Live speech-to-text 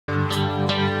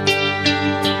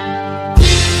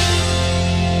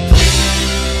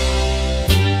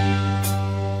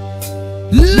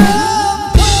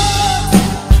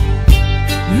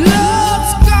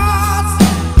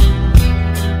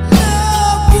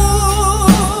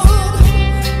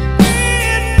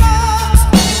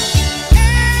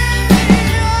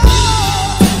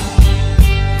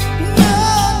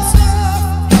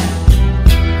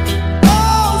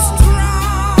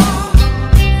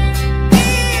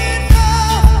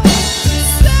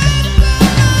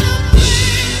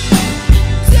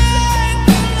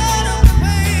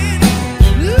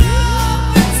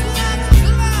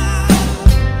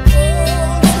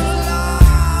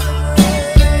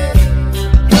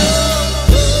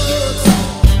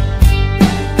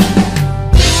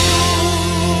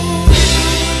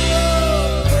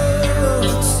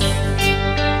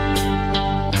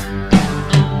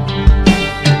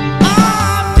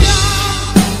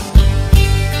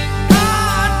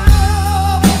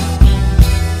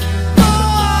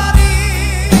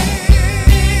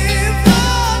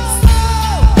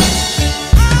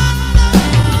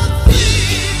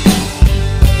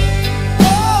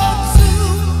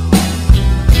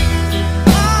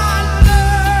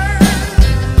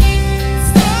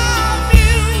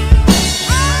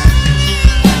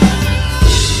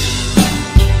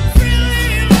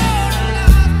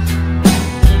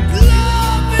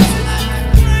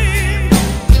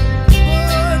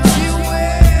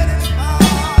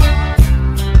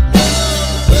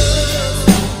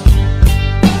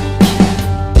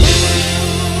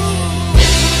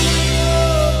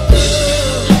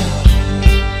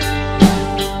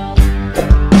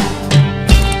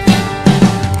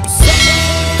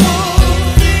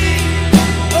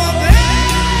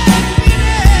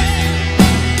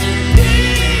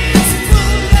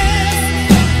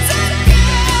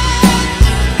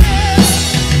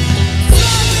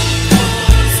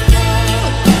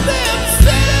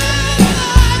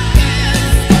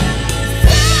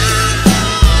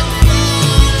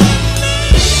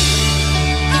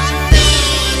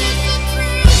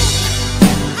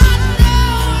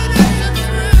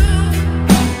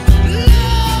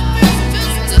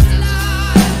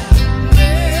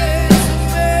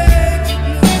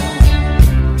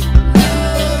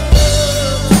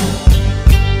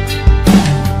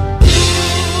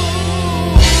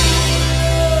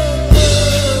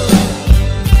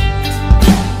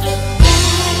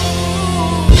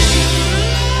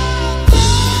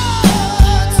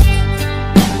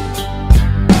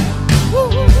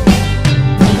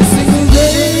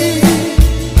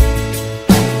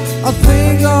I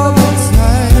think of the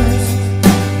times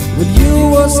when you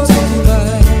were still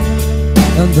there,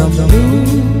 and I'm blue.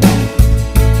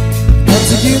 Got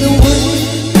to get away,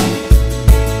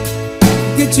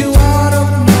 get you out of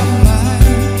my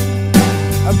mind.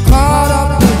 I'm caught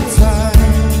up in time,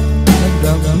 and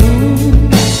I'm blue.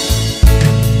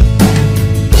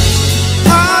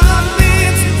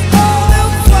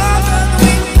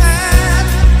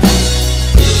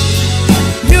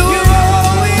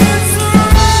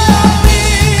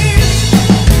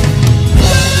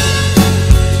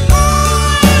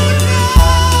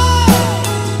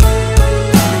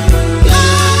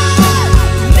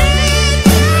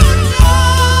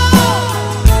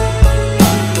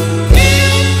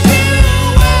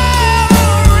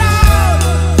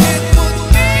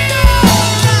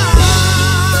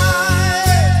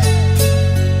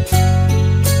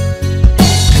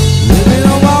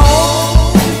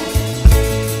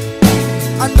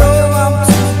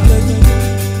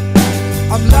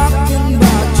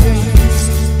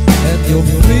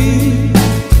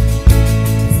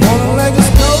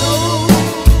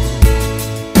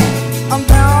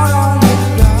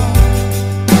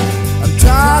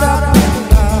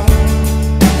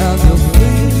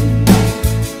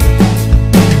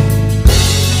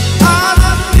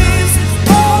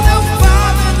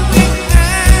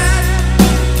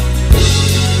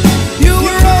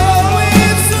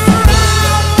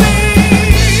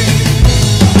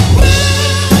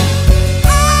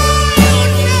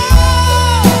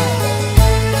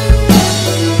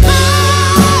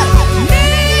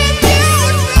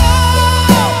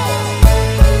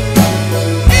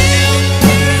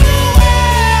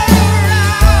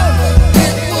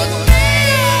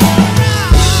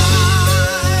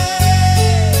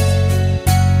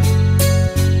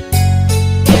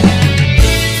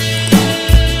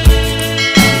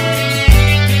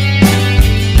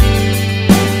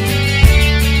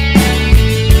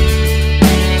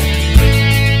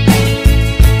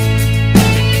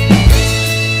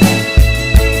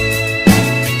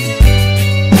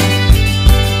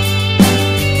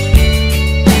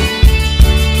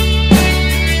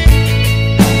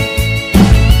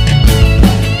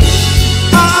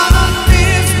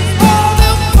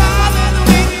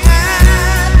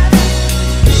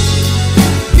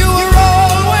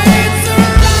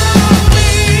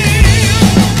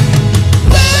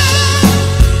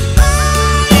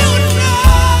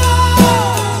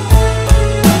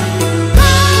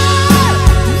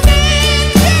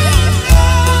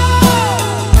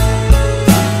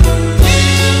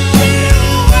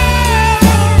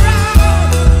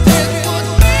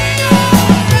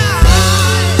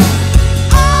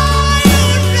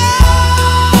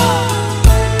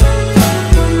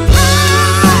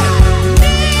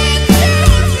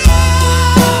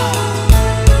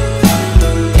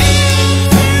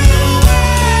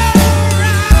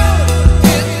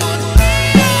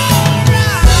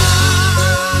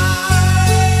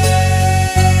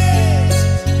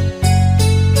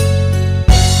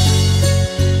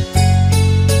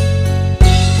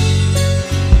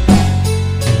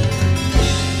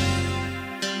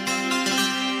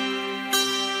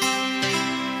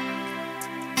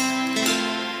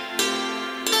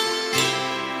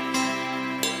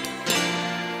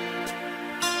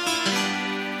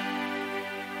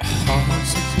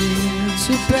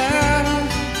 To bear,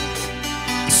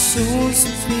 soon to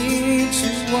beat to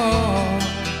walk.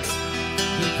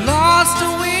 We've lost the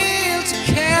will to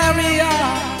carry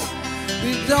on.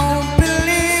 We don't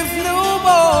believe no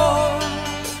more.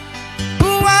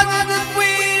 But what if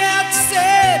we had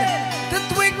said that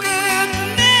we could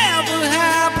never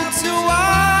happen to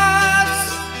us?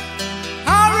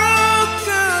 How rude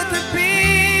could it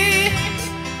be?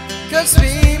 'Cause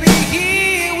baby,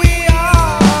 here we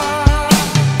are,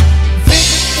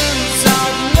 victims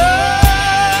of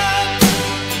love,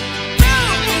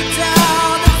 broken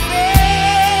down the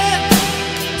bed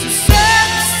to set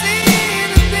the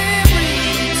scene of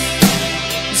memories.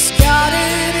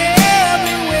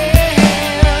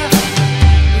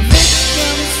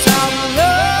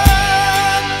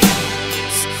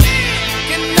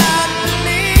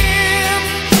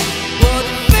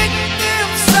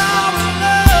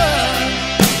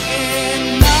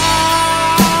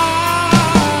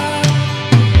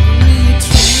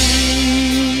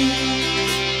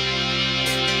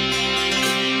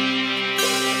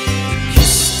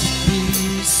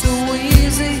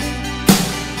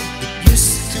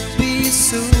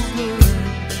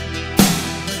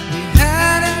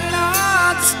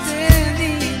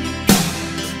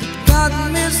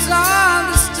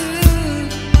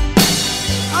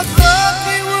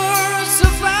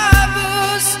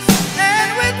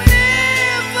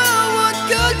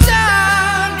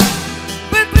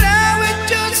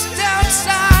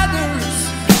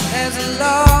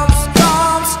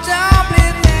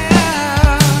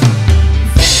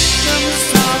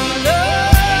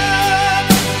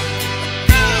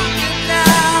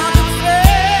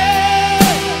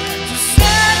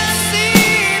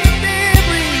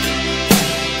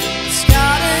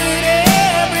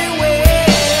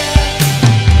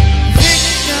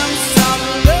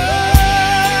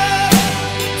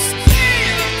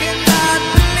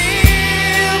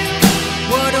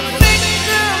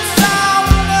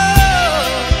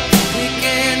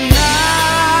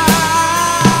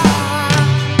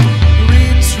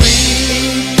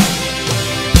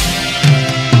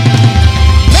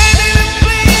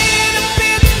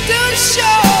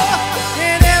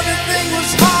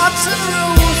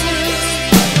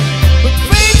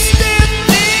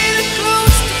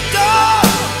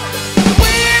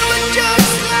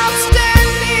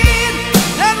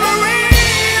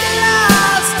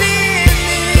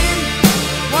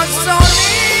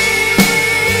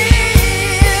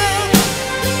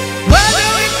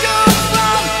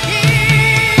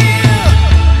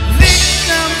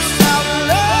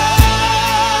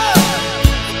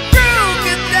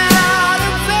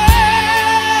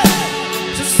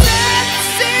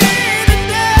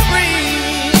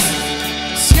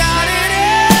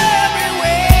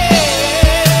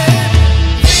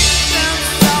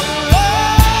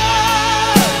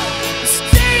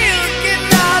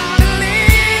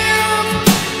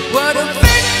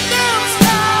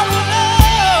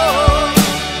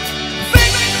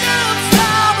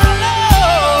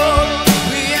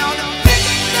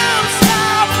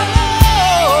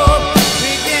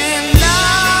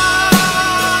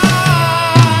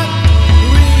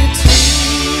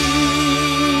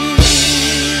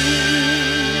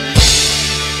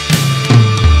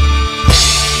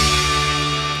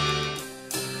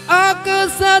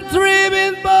 Suckers are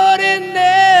dreaming, but it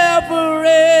never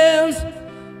ends.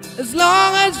 As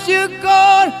long as you're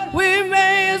gone, we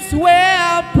may as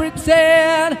well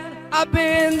pretend I've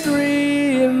been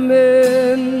dreaming.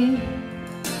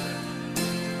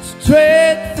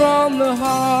 Straight from the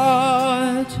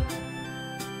heart.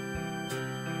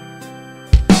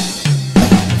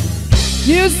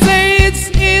 You say it's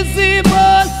easy,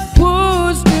 but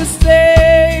who's to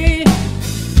say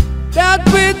that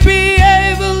we'd be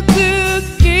able to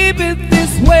keep it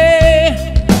this way?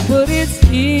 But it's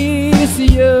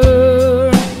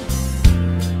easier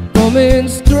coming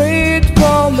straight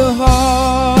from the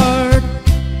heart.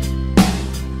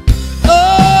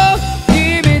 Oh,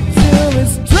 give it to me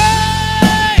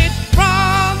straight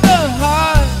from the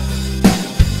heart.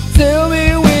 Tell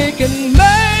me we can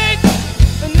make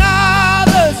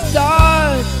another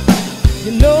start.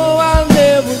 You know I'll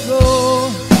never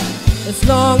go as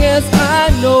long as I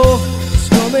know it's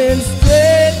coming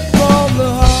straight from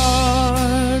the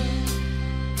heart.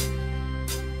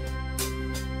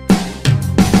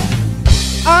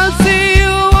 I'll see you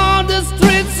on the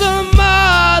street some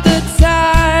other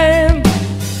time,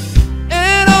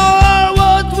 and all our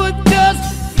words would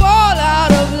just fall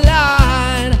out of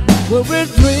line. But we're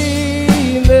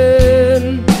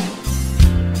dreaming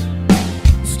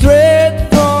straight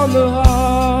from the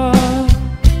heart.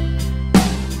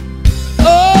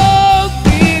 Oh,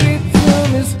 give it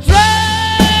to me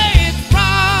straight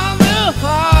from the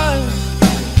heart.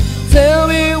 Tell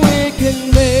me we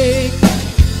can make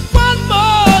one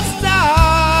more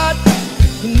start.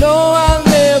 You know I'll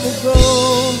never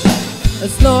go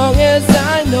as long as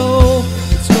I know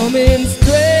it's coming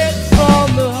straight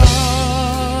from the heart.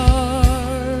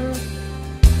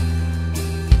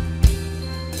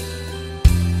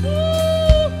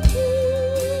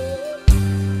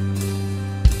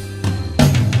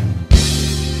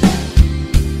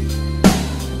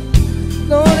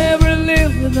 Don't ever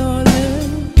live without it.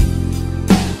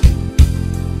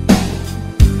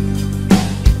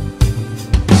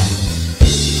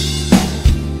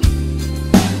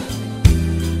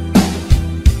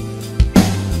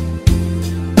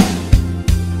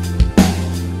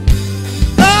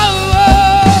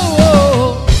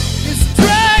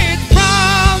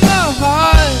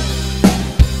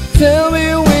 Tell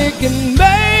me we can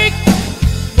make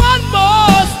one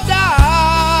more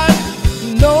start.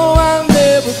 No, I'll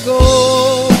never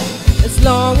go as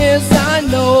long as I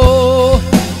know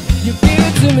you give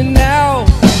it to me now.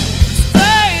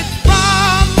 Straight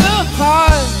from the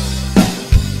heart.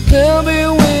 Tell me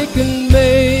we can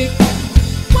make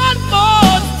one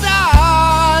more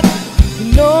start.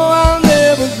 You know I'll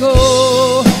never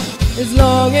go as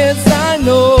long as I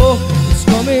know it's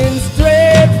coming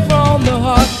straight from the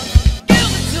heart.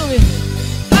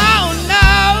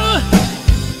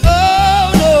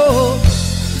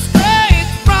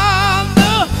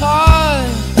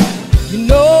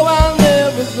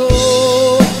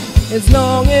 As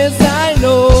long as I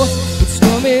know it's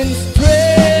coming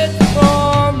straight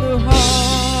from the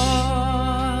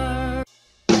heart.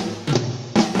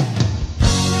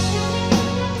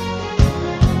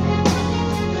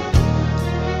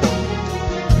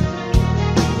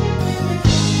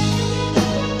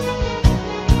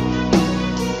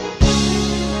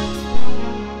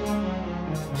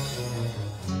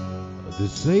 They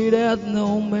say that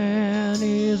no man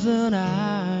is an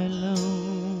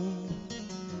island,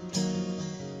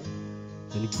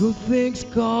 and good things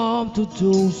come to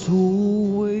those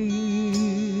who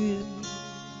wait.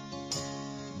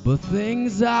 But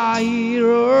things I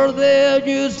hear are there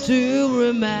just to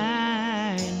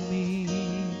remind me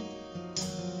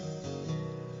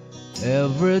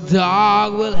every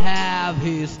dog will have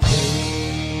his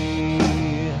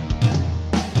day.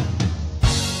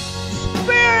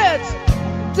 Spirits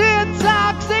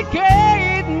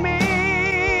intoxicate me.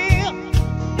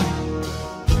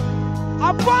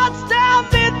 I once them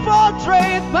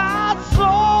infiltrate my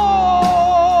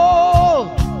soul.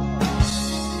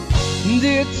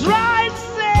 They try to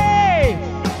say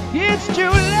it's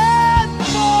too late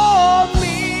for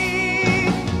me.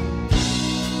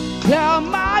 Tell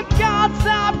my God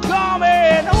I'm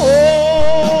coming home.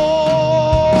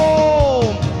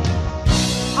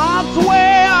 I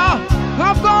swear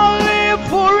I'm gonna live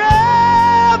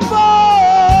forever.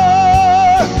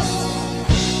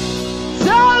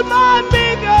 Tell my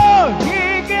maker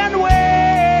he can wait.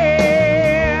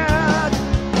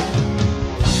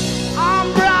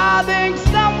 I'm riding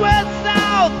somewhere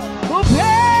south of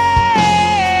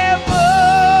heaven,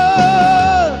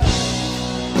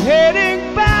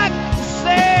 heading back to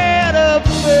set up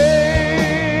faith.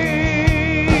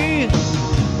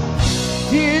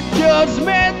 His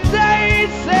judgment day is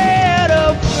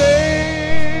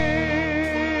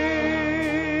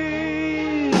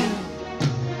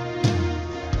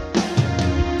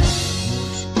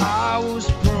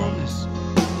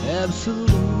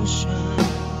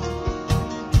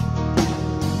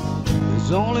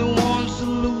There's only one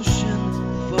solution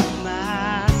for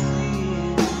my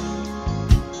sin.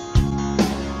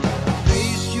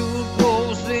 Face your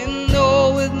ghost and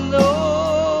know with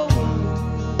no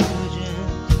illusion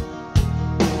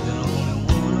that only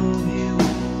one of you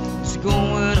is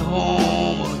going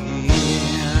home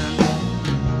again.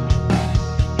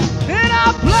 And I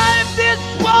blame this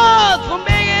world for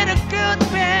making a good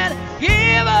man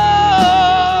give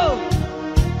up.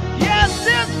 Yes,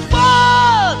 this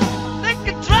world that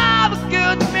can drive a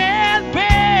good man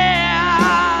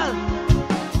bad.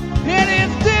 And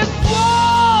if this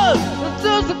world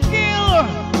turns a killer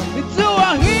into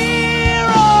a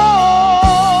hero,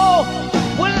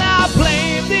 well, I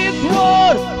blame this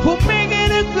world for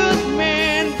making a good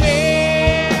man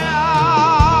bad.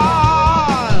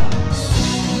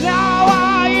 Now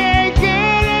I ain't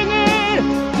getting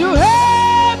into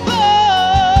heaven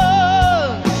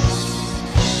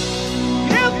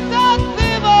if that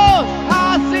devil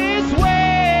has his way.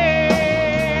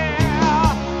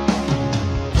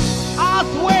 I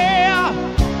swear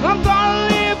I'm gonna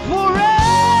live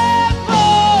forever,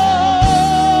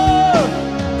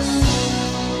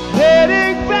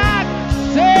 heading back,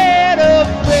 say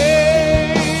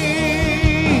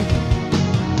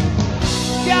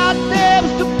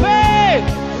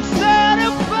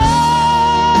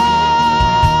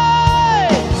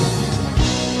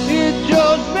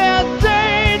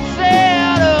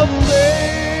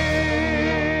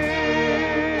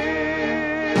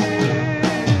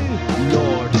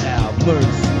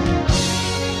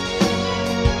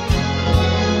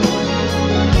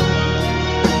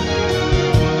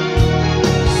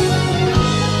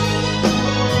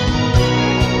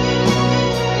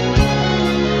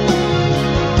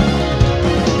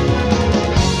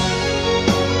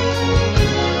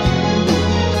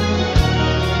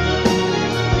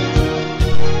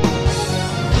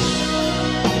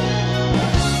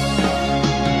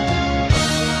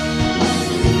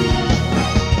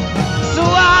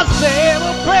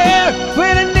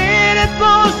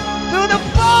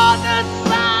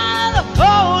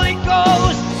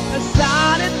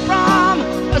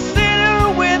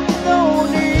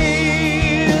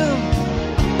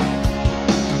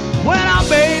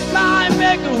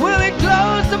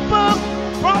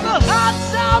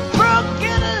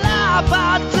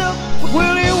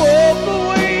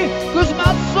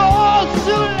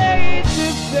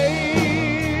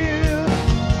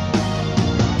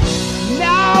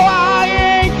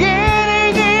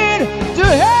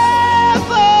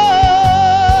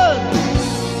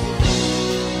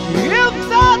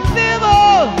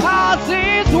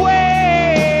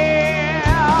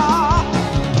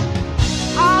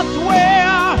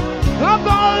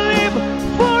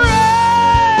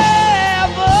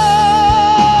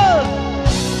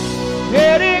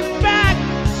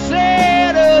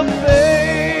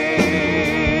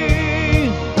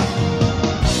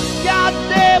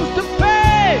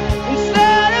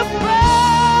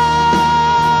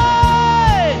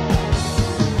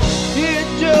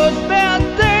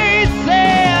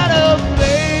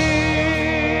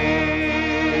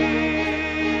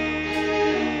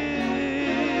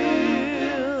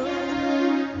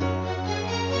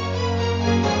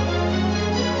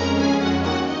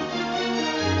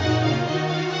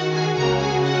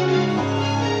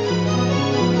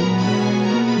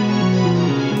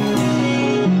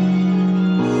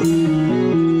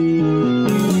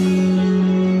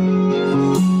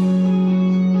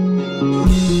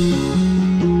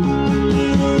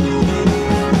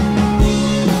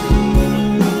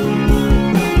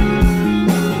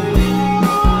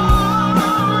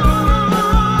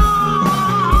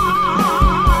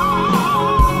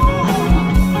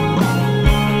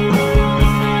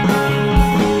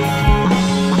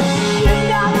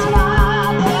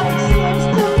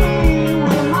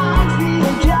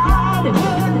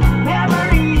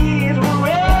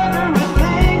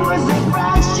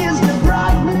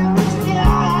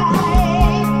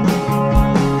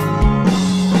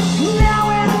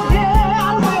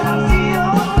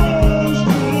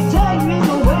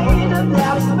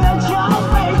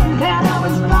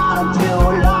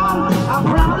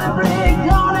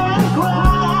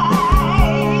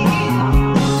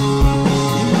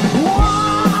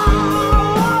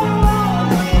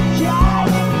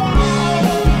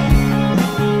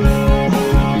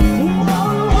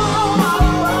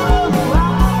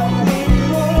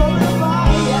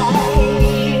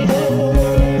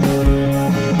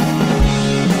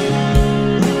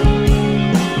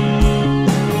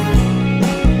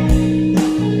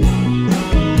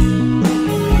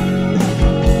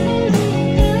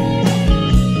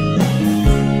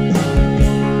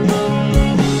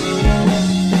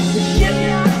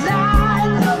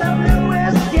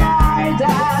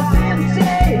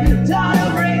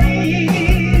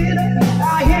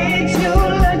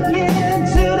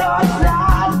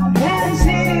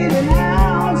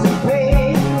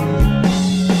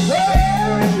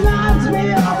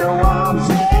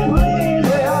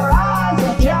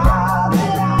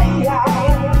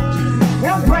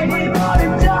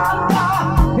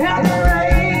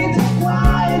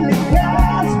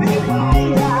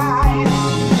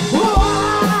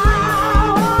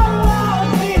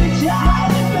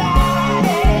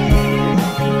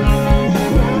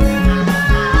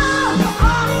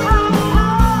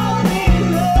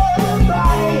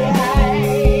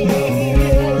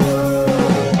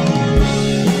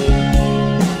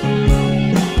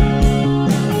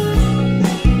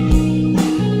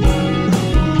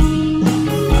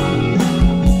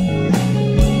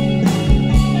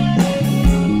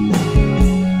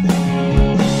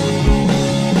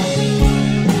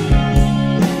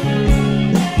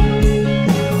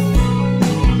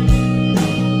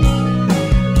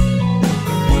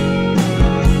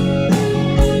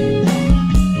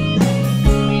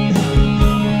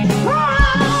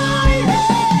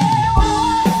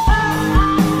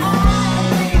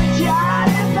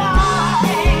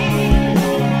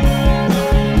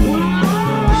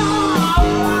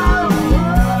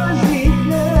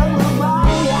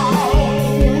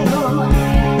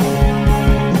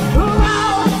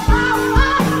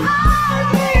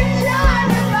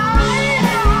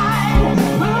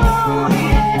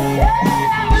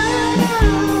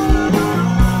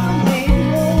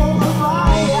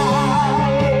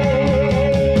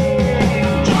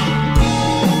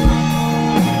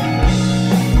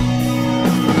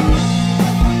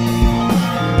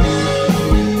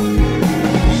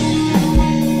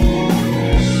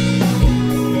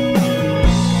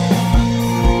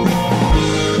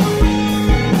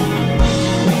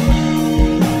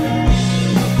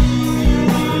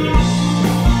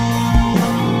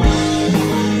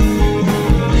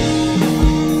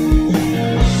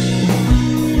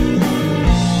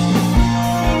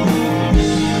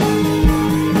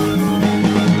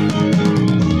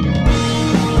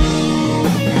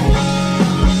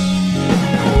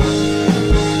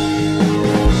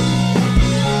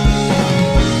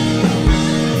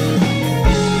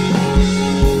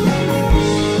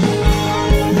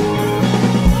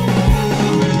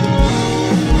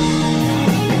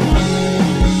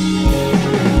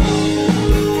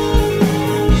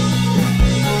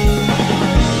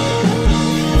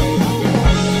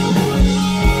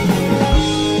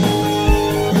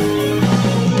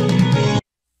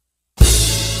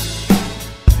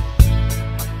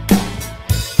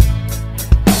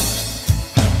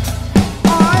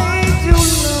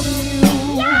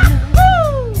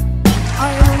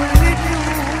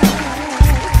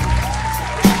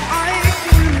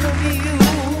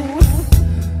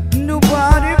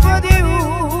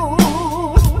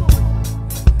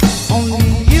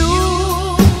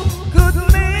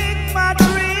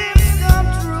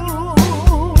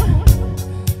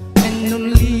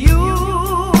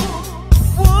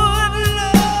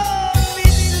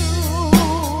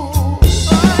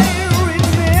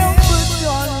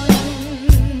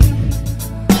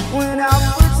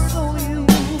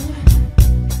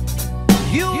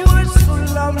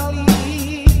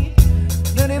lovely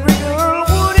than every girl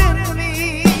would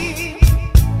envy.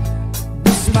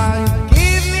 The smile you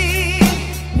gave me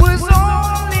was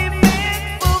only meant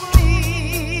for me.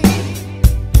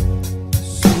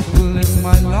 So bless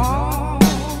my love,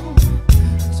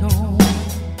 don't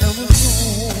ever go.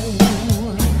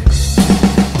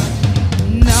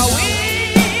 Now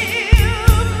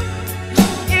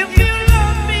if you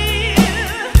love me,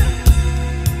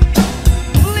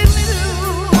 please do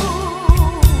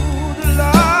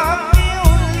love me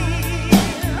only.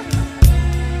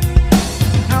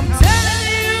 I'm telling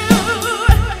you,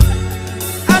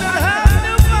 I don't have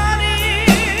nobody.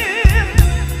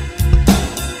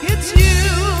 It's you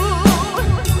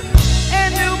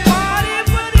and nobody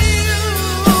but you.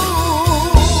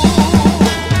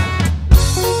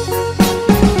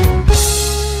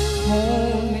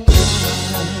 Hold me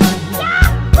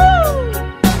tight.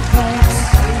 Don't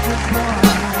say goodbye.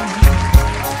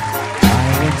 I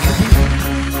want to be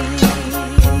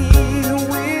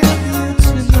with you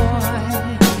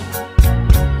tonight.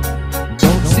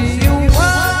 Don't see you why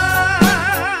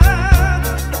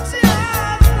till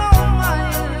I'm on my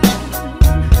end.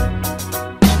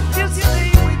 Just stay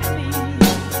with me.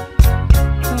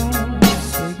 Don't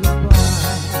say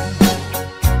goodbye.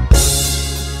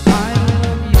 I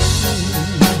love you too.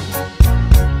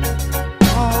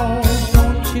 Oh,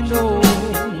 don't you know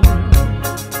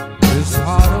this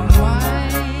heart of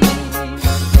mine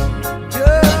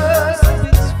just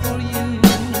beats for you.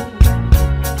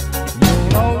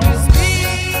 You'll always be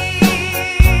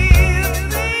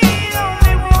the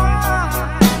only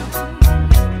one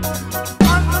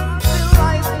until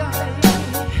I die.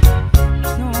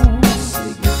 Don't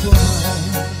say goodbye.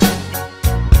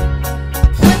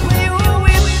 When you're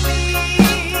with me,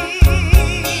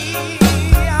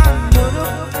 I'm not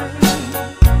afraid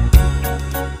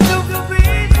to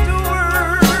face the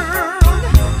world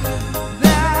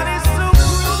that is so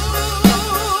cruel.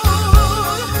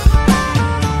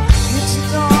 Each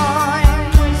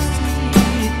time I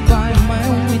sit by my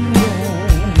window,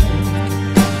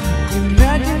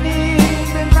 imagining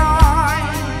the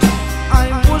night I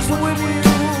was with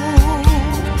you,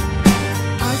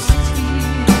 I see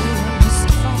the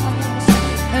stars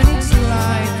and it's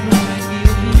light when I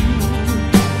hear you.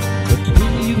 But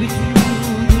be with you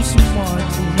this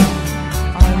morning,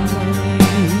 I love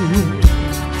you.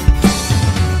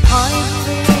 I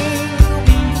think of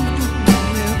you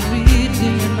every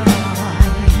day and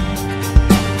night,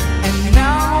 and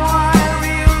now I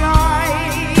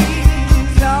realize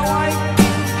how I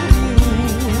think of you.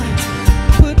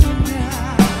 But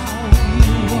now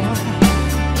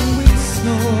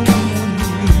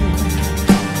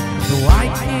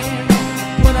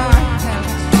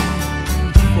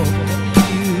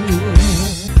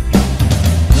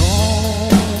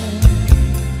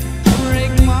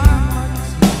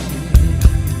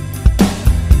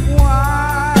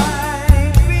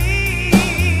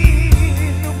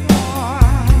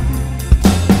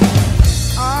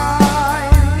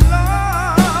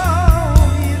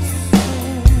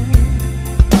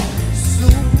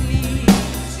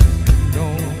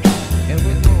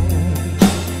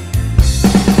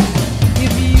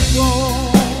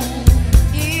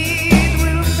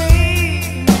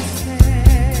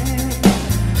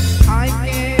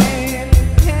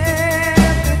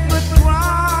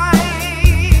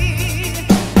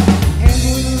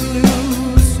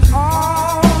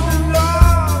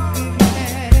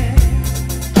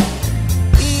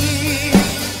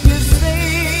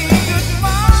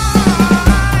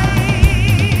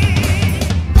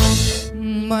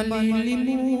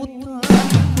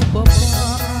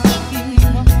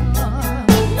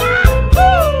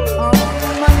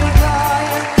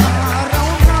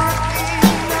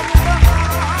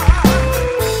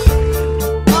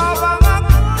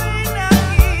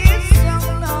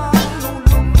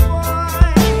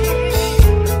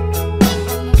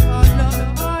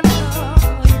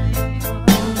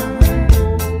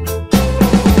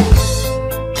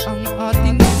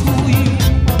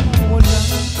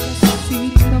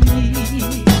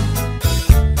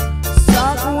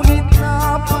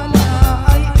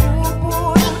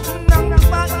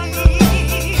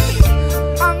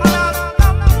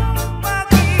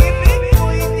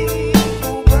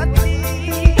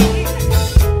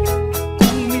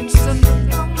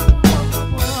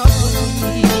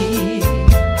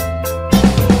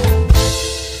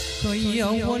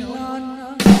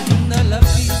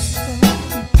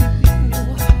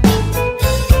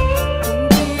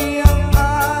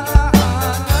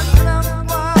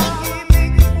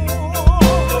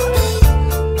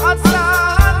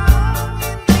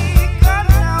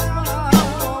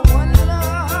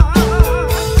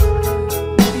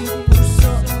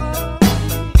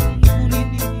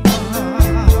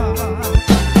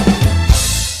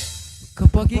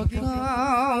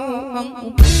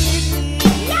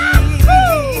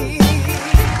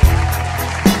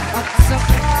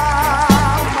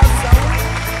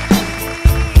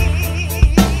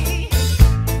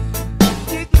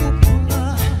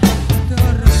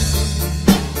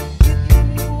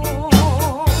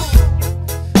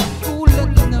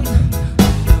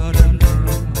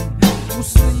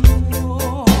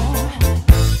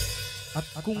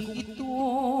kung ito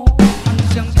ang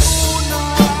siyang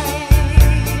tunay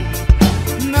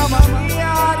na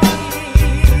mangyari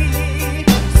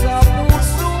sa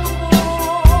puso mo,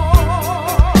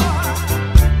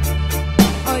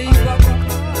 ay baka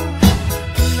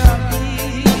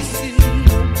naisin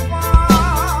mo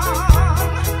pang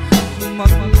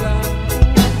maglago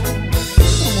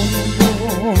sa mundo.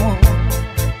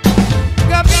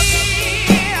 Gabi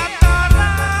at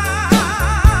araw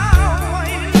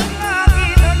ay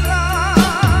lagi na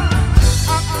lang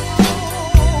ako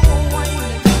ay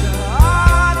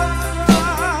nagdarasal.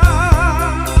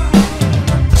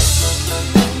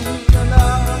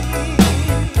 Dalangin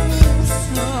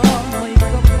sa may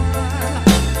kapal,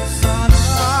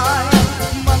 sana'y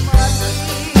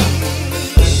magaling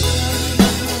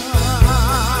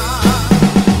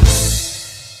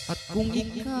at kung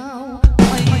ikaw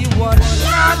ay wala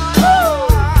na, at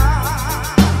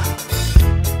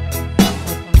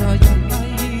tayo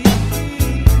ay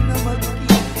na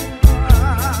magkita,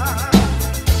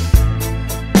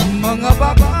 mga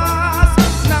bakas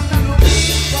ng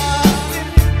lumipas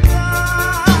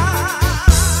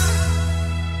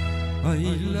ay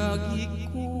lagi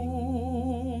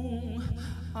kong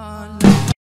alam.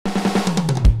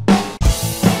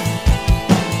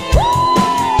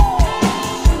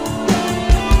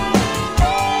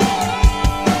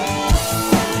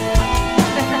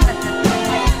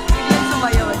 Biglang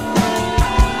sumayon.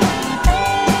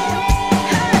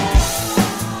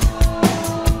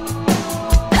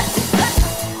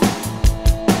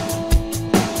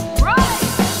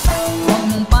 Huwag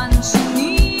mong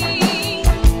pansinin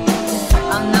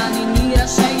ang naninira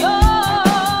sa'yo.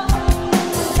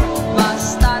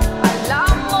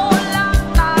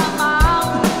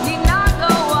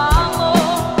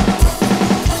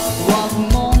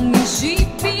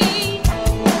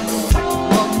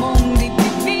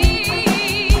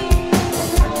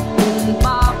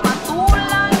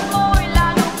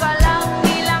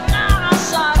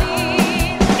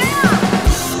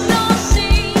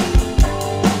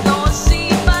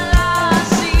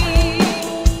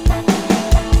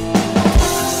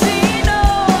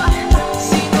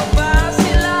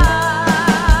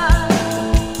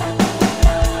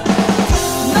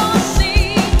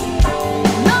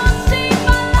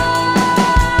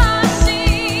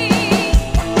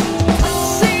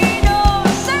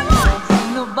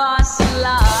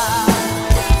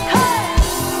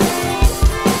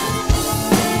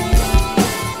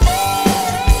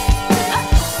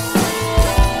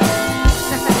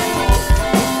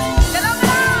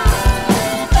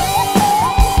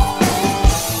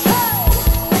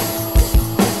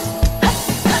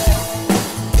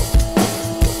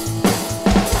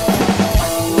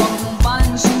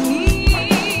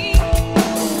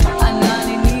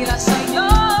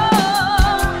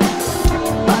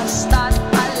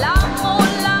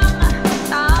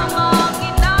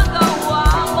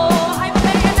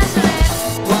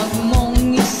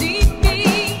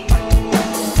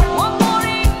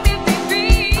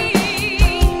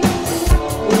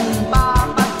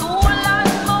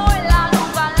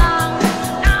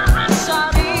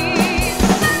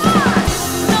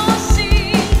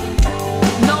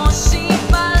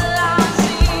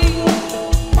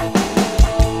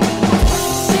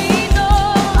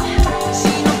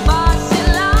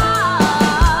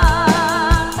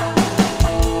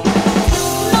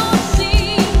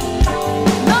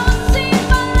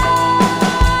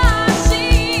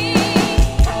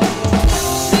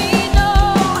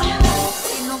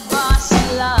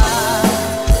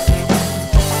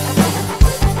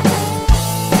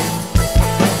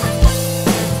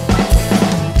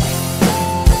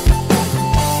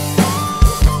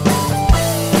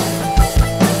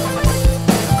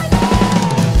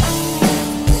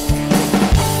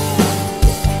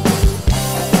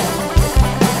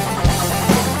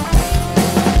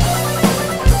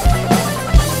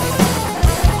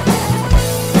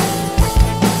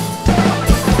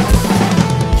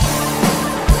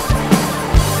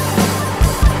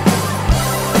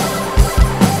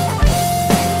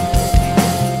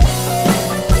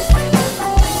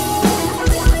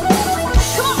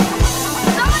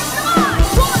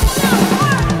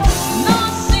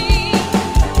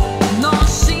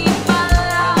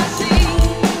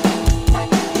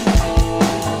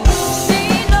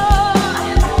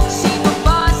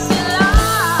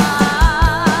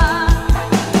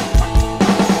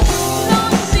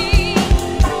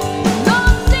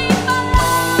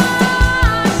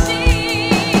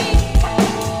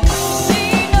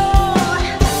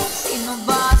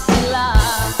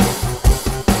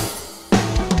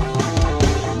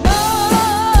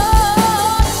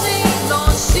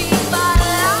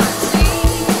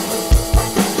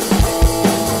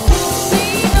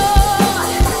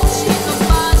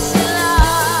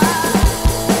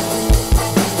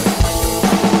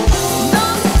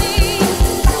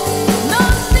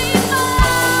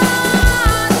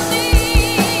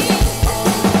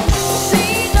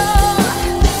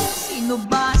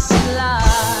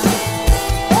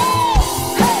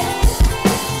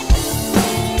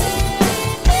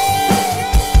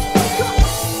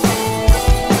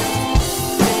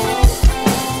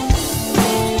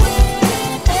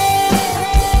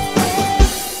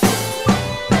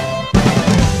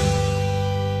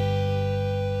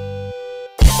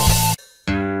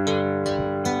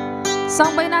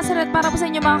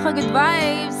 rin yung mga ka-good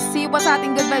vibes. See you pa sa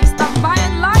ating good vibes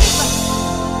tambayan live.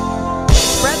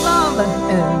 Spread love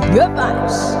and good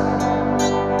vibes.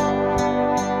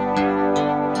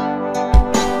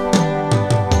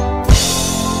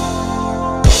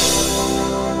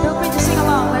 Feel free to sing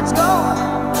along. Let's go.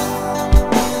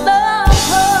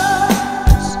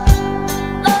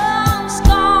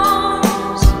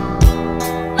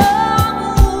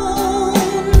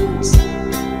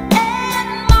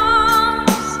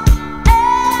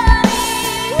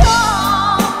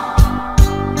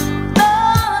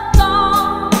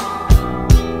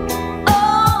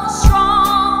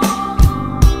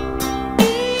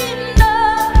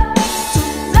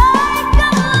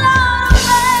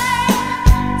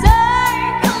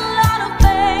 Take a lot of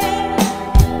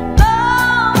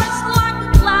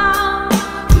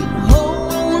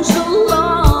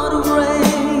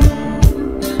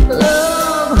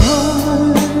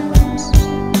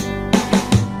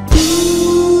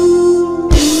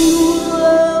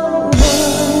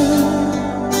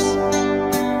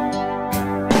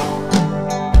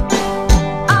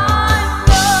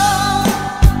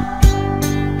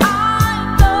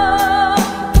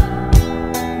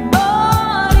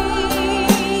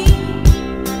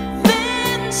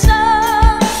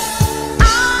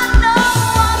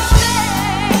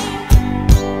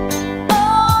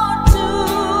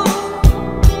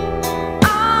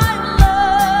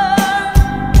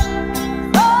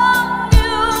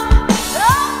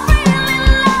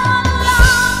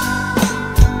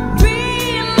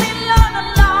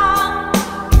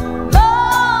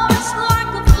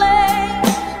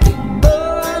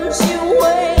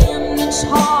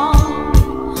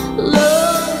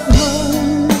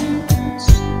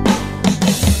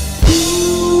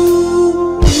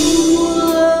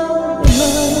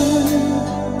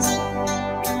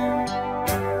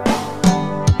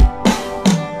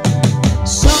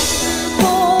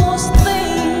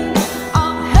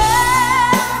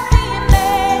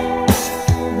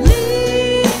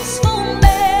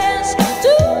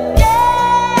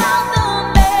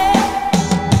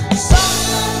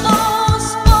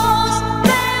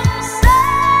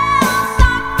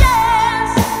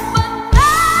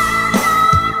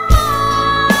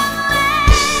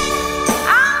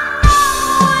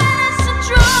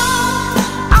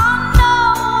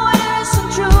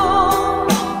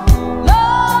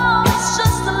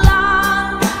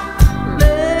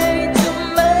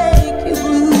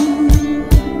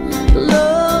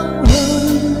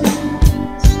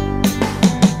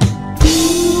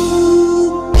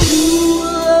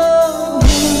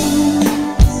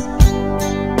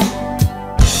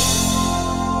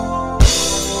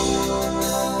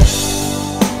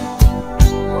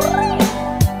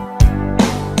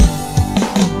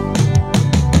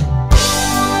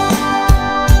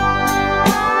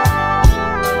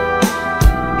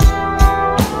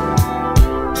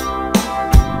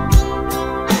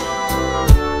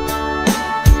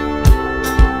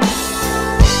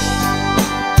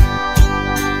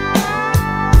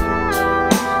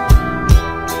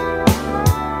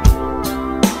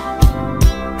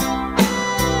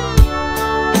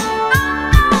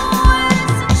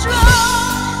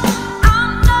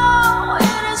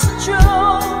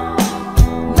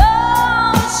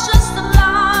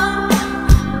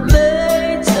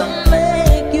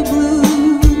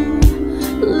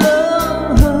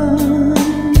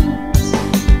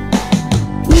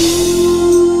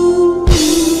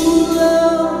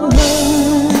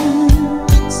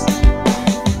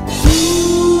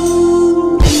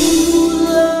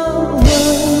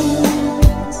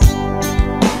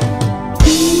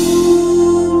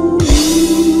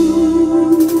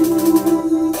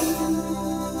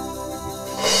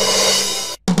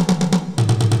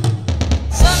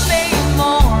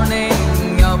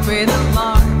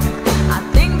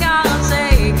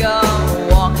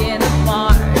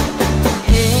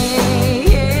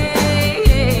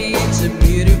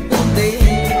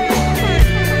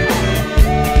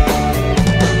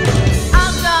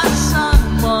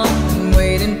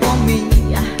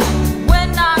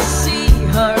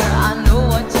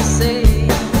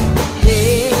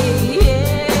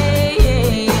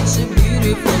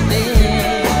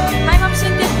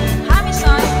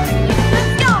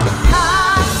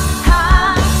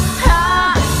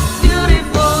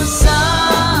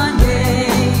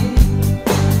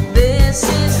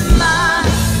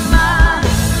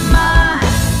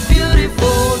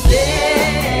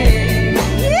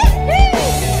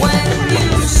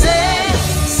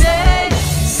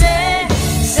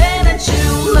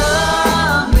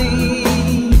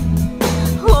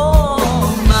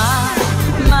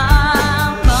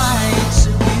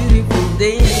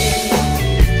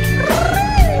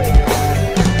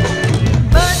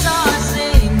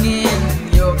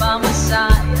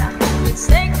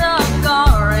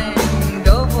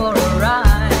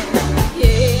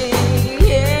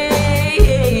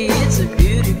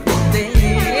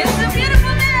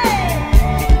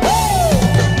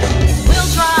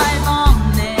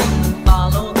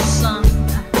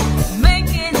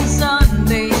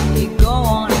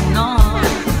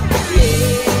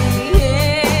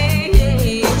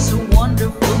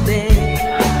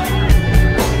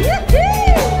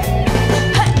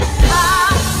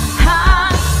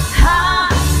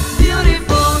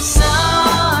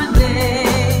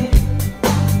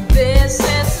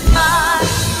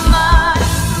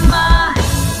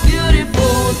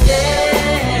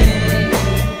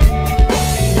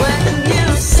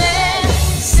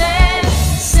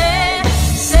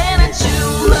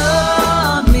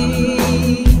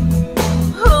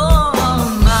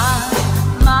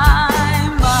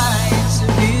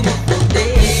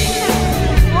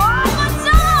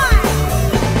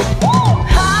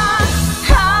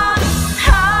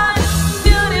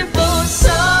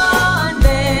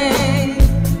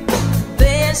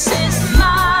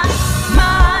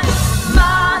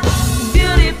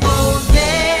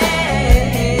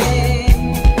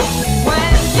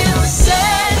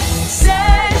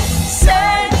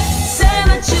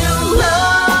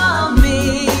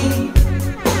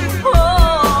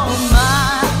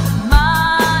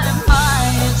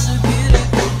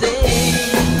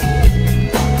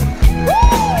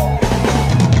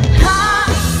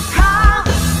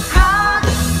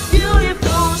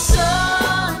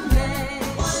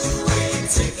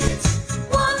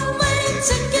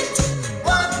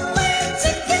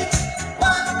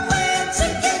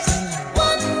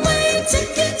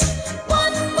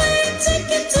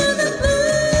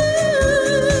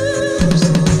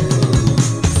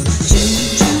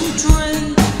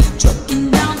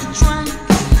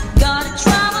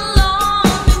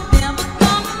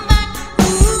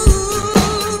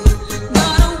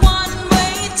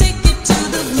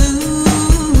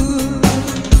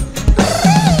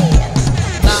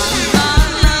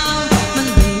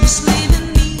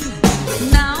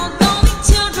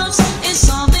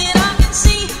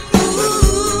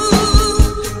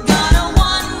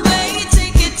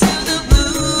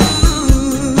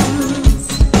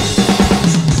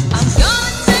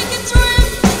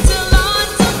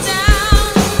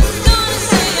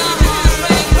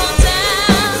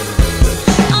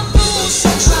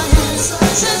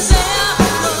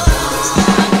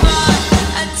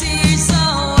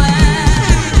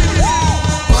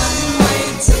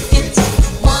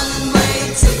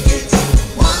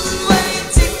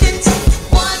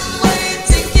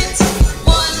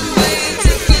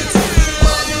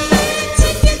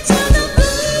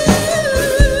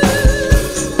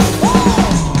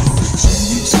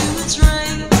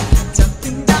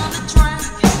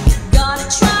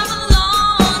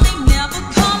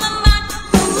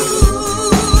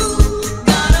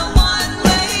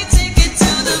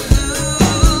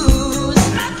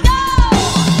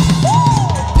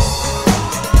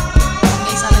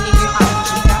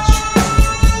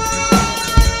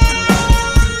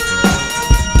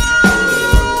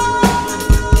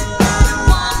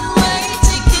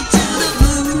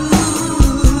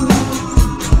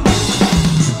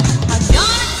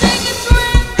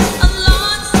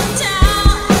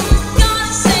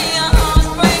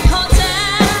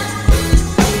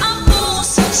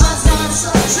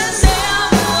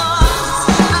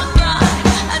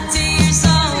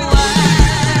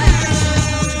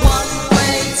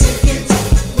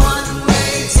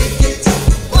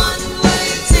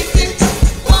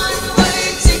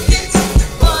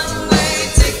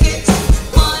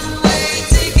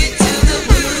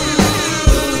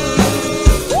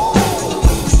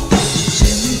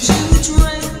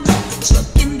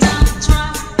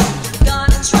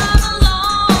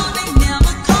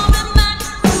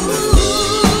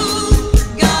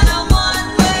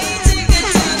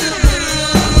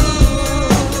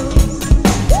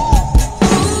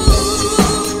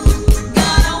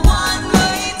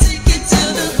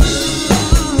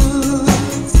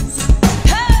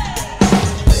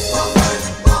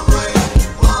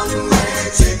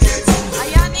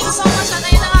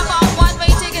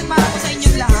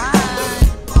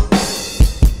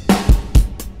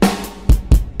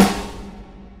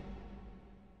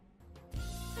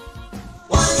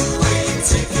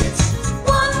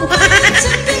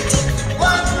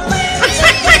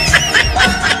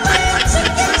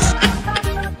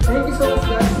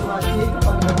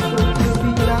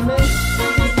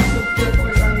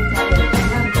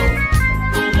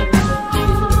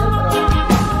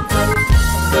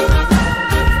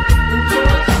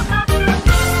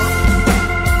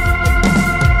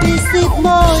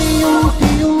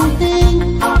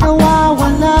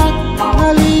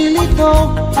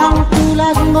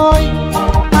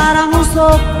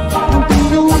sulok,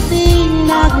 unti-unting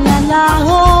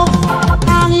naglalaho.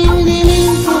 Tanging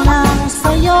liling ko lang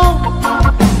sa'yo,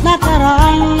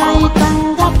 nakaraan ay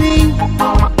tanggapin,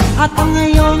 at ang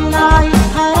ngayon ay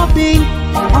harapin.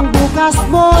 Ang bukas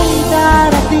mo'y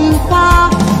darating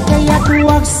pa, kaya't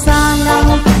huwag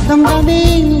sanang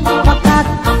damdamin, pagkat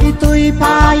ito'y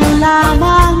payo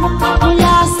lamang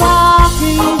mula sa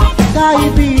aking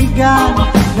kaibigan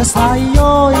na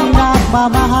sa'yo'y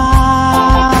nagmamahal.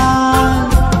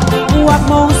 Huwag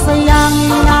mong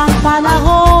sayangin ang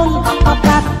panahon,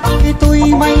 pagkat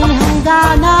ito'y may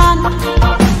hangganan.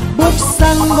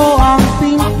 Buksan mo ang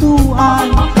pintuan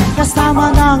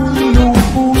kasama ng iyong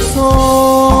puso.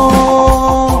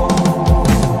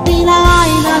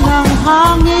 Pinangay na ng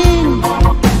hangin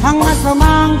ang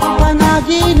masamang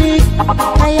panaginip,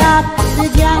 kaya't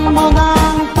bigyan mo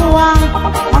ng puwang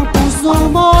ang puso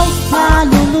mo'y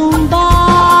nalulumbay.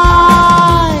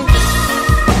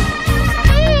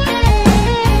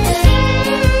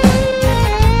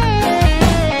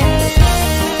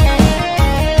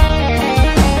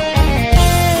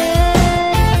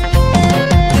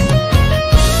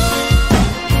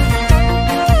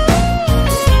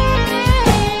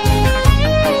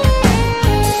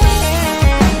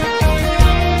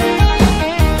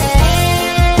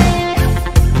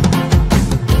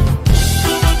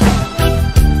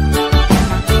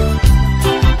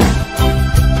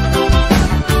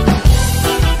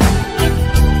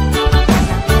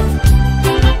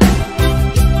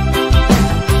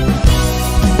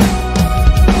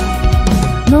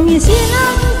 Nung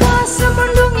isilang ka sa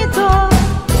mundong ito,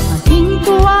 maging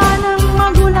tuwa ng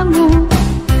magulang mo,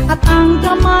 at ang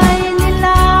kamay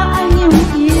nila ay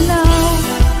iyong ilaw.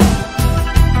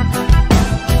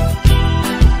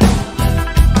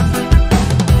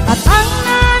 At ang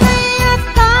nanay at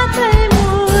tatay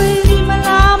mo'y di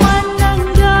malaman ng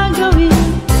gagawin,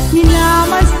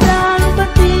 minamasdan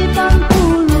pati pang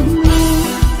tulog mo.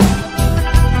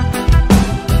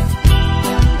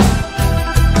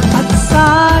 At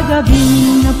sa gabi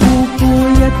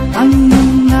napupuyat ang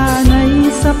iyong nanay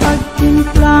sa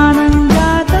pagtimpla ng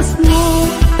gatas mo.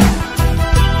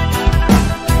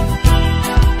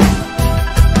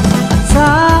 At sa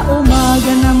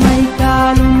umaga na may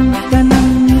kalong ka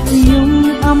ng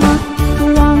iyong ama,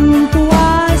 tuwang-tuwa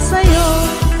sa'yo.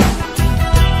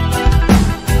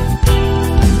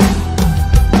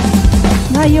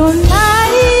 Ngayon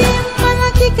ay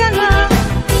malaki ka na,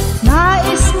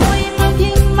 nais mo'y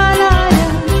maging malaya,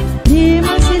 di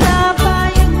mo sila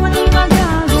payag walang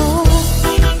magago.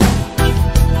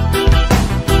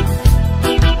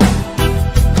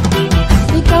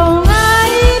 Ikaw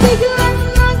nga'y biglang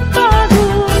nagbago,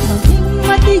 maging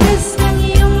matigas ang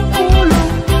iyong ulo,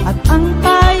 at ang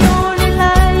payo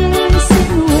nila'y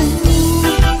sinuwan mo.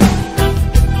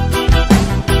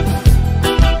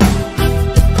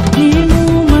 Di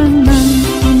mo man nang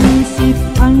inisip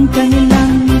ang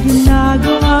kanilang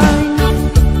ginagawa'y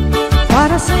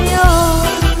para sa'yo.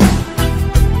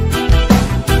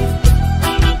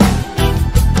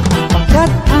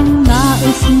 Pagkat ang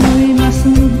nais mo'y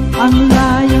masunod ang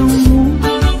layong mo,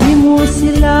 di mo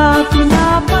sila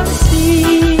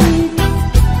pinapansin.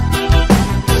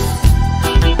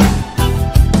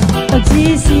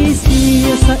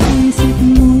 Pagsisisiya sa isip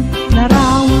mo,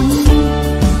 larawan mo,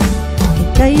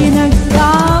 ika'y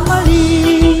nagkamali.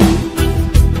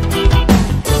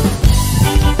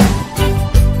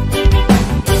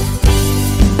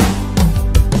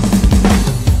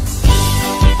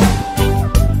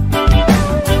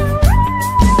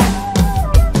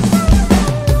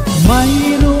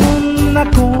 Mayroon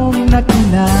akong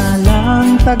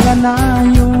nakilalang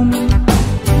taga-nayon,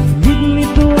 hilig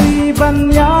nito'y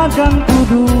banyagang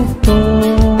produkto.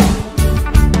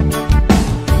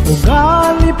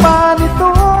 Ugali pa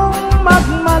nitong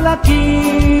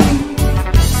magmalaki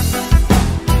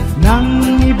ng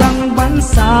ibang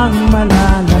bansang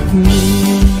malalaki.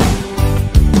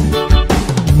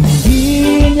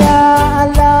 Hindi niya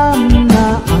alam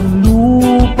na ang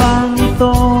lupang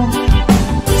ito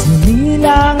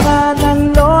sinilangan ng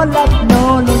lola't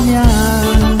lolo niya.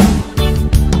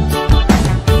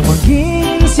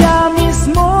 Maging siya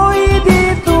mismo'y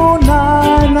dito na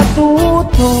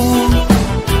natuto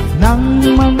ng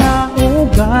mga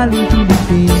ugaling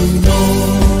Pilipino.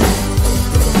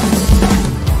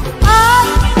 At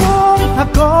kung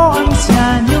ako ang siya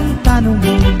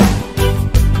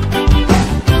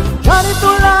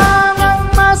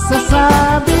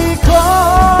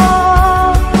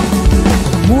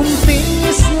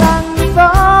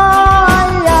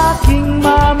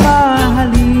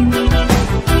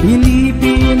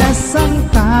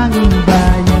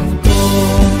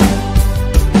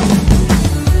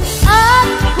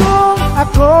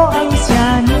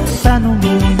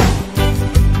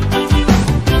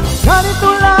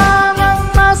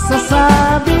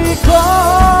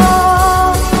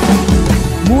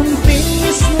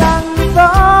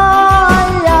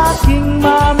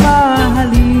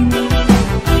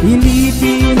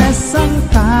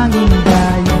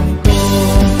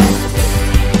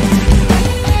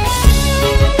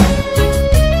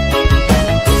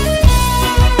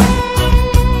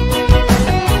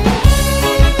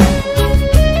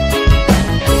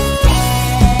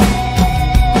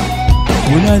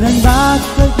Mula nang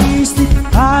magpag-isip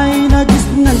ay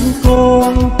nagisnan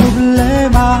kong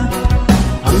problema,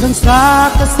 hanggang sa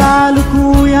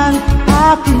kasalukuyan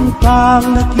aking pang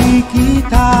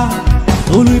nakikita.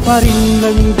 Tuloy pa rin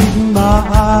ng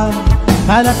digmaan,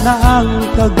 kalat na ang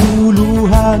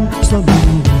kaguluhan sa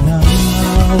Mindanao.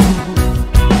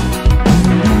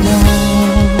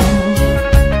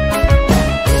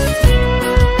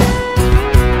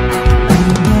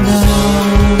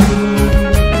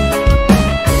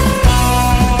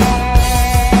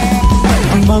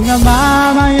 Mga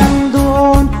mamayang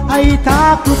doon ay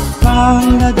takot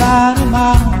pang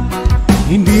nadarama,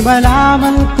 hindi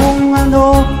malaman kung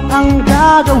ano ang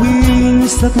gagawin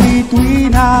sa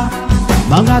tuwi-tuwi na.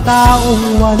 Mga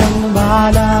taong walang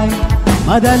malay,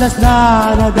 madalas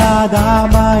na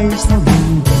nadadamay sa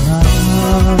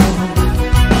Mindanao.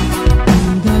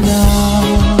 Mindanao,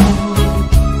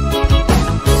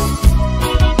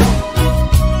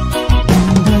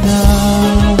 Mindanao.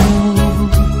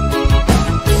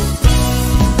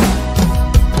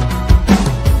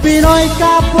 Pinoy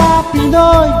kapwa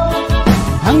Pinoy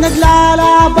ang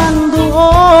naglalaban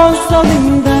doon sa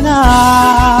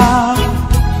Mindanao.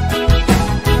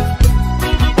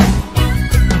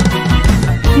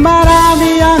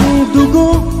 Marami ang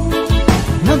dugo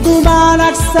na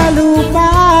dumanak sa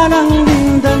lupa ng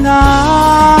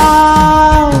Mindanao.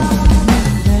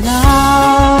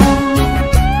 Mindanao,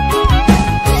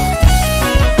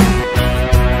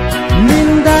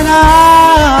 Mindanao.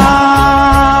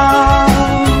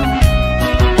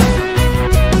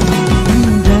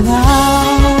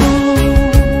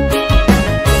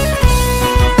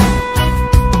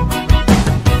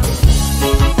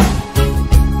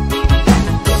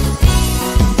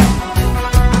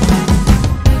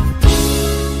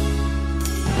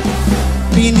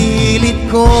 Pinilit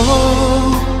ko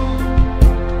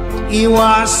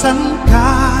iwasan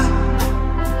ka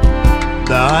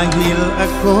dahil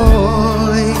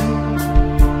ako'y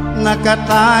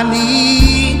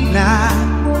nakatali na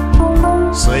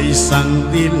sa isang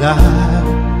dilag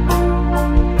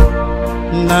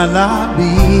na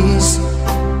labis.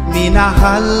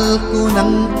 Minahal ko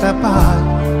ng tapat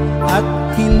at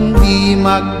hindi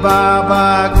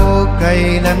magbabago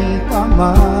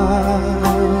kailanpaman.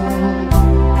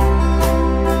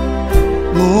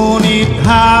 Ngunit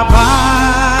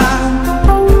habang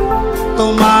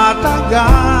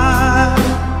tumatagal,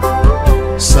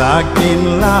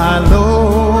 sa'kin lalo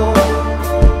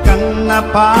kang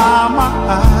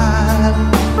napamahal.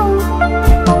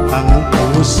 Ang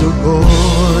puso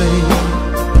ko'y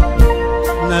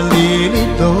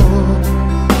nalilito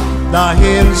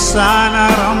dahil sa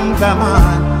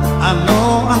naramdaman.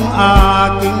 Ano ang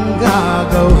aking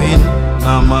gagawin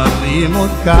na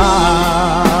malimot ka?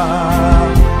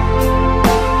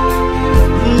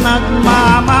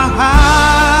 Nagmamahal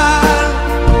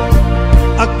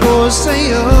ako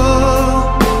sa'yo,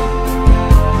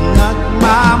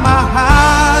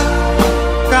 nagmamahal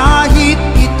kahit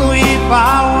ito'y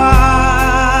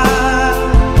bawal.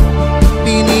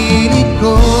 Pinilit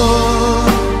ko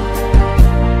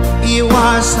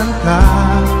iwasan ka,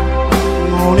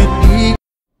 ngunit di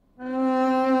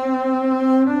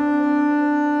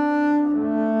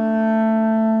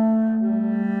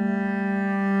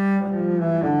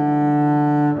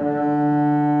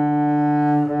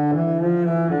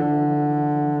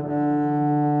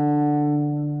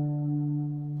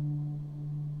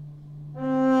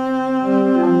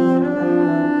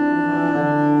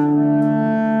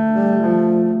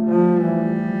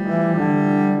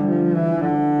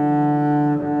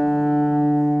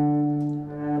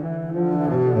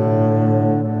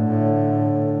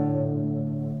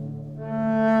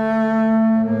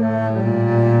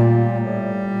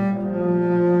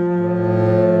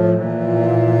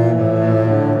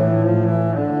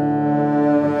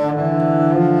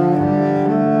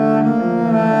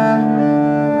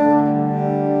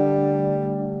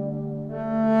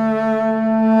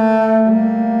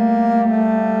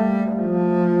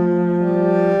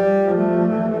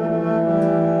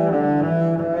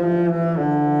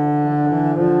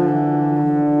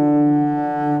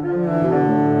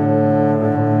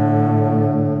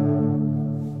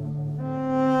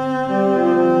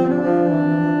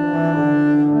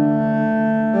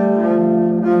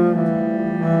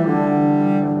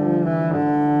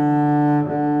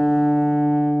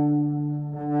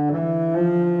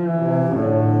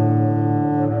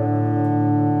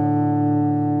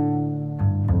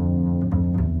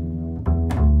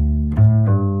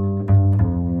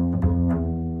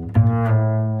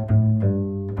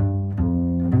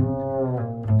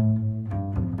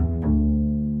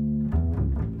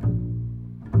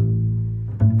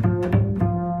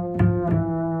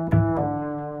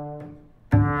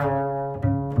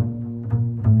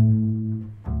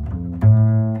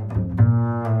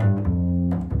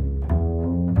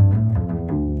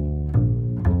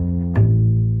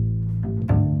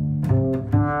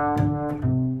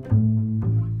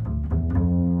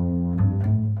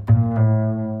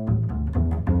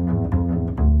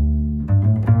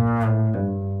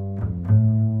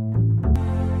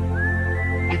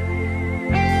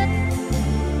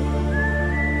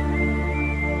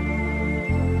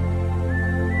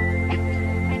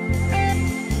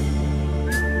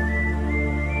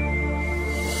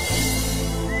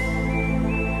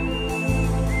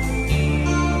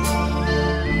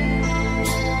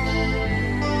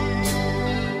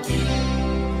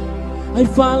I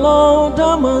follow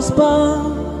the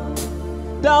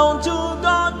path down to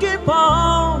𝗣𝗟𝗘𝗔𝗦𝗘.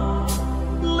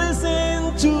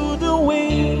 Listen to the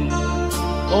wind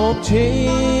of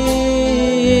change.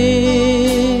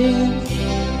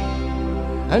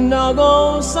 And now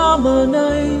goes summer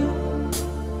night,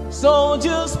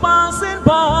 soldiers passing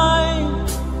by.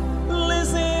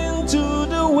 Listen to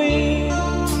the wind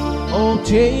of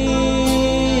change.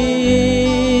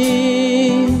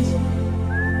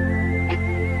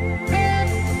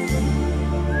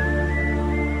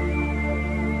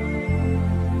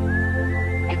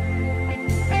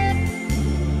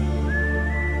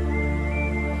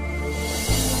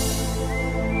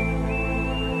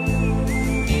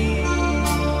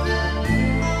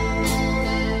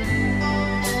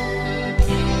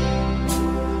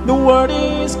 The world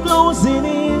is closing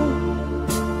in.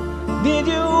 Did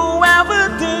you ever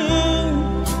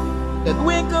think that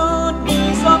we could be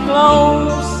so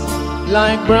close,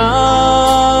 like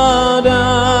brothers?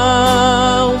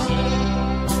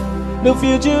 The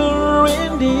future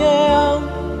in the air,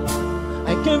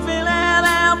 I can feel it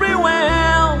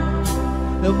everywhere.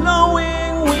 The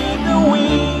blowing with the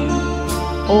wind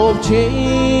of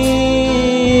change.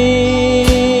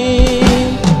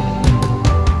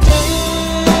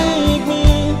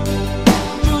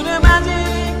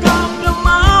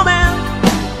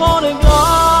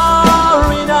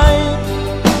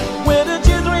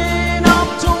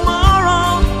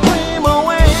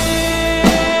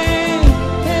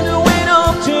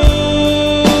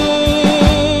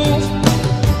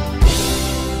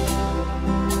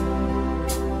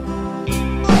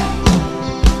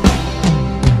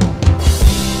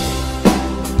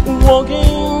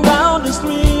 Walking down the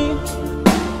street,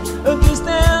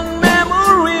 distant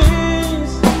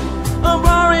memories are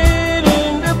buried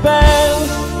in the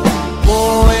past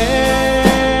forever.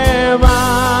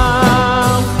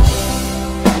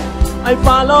 I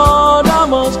follow the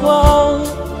Moskva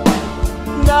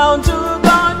down to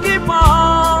𝗣𝗟𝗘𝗧.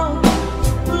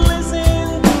 Listen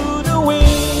to the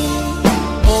wind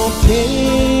of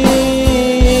change.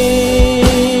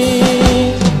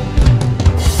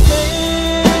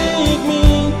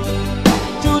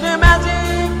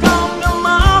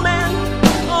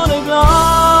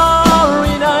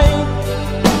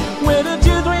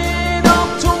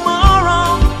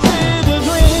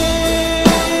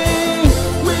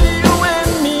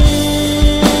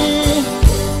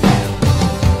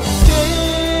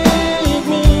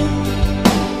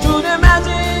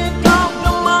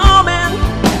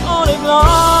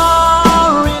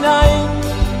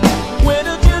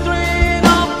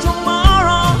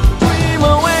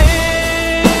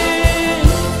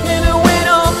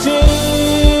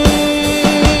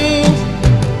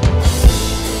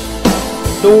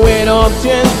 The wind of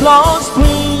change flows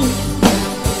free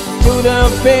to the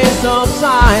face of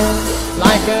science,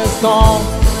 like a storm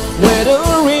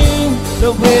weathering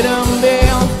the freedom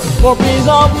veil for peace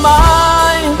of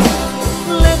mind.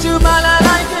 Let you by the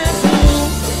light can sing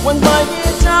when my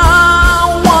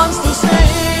guitar wants to sing.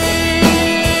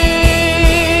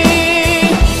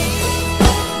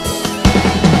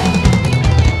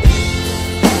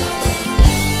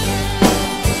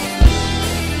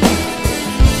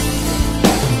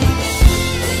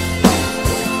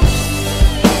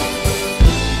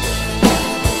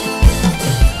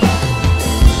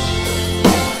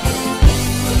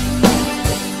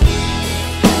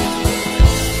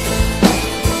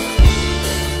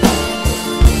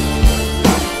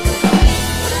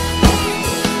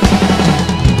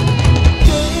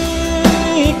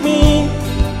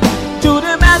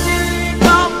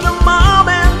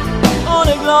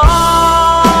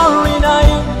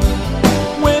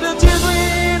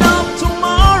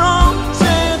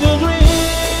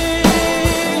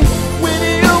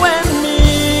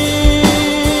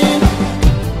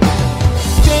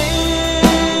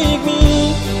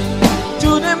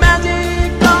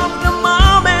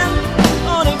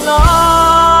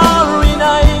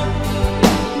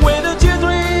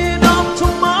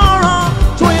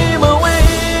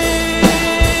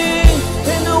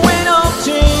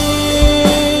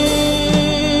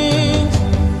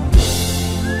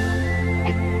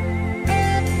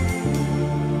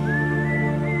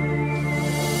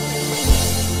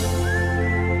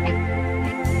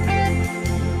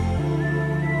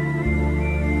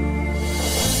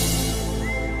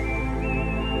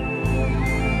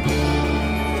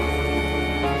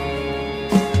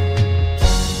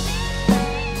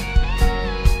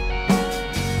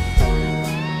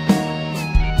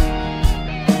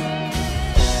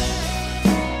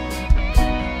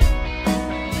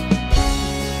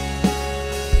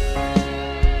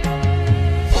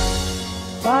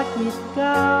 Bakit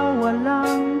ka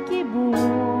walang kibo?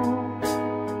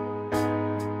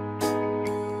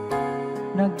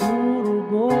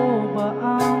 Nagdurugo ba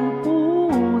ang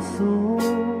puso?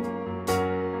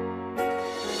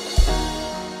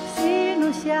 Sino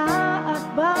siya at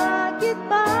bakit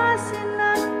ba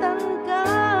sinaktan ka?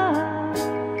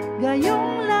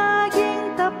 Gayong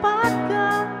laging tapat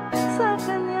ka sa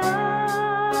kanya.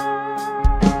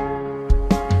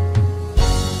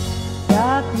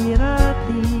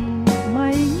 Dati-rati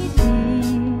may ngiti,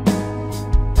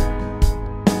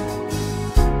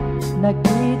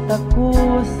 nakita ko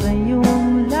sa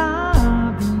iyong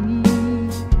labi.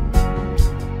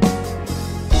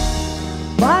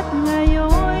 Ba't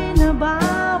ngayon'y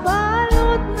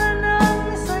nababalot na ng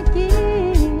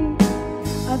sakit?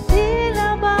 At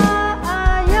tila ba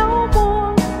ayaw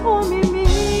mong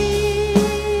umimik?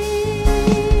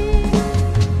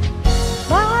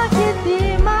 Bakit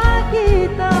di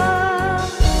makita?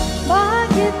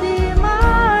 Bakit di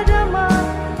madama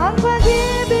ang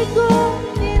pag-ibig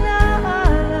kong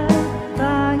inaalay?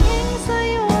 Tanging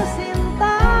sa'yo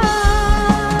sinta,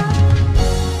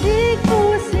 di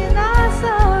ko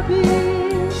sinasabi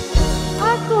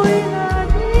ako'y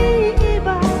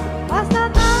nag-iiba.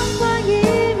 Basta't ang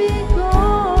pag-ibig ko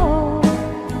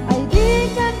ay di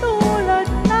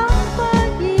katulad ng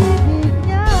pag-ibig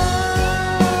niya.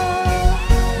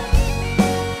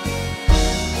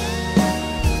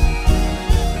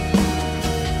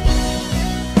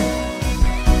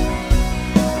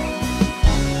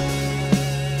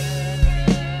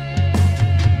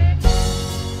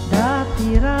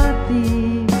 Dati-rati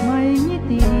may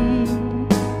ngiti,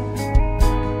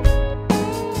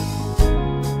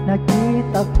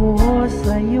 nakita ko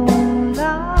sa iyong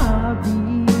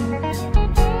labi.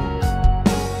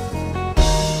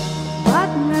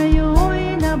 Ba't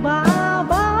ngayon'y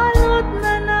nababalot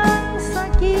na ng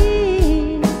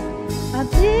sakit? At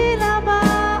tila ba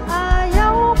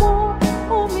ayaw mo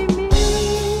umimik?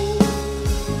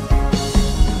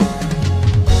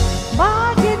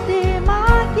 Bakit di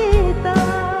makita?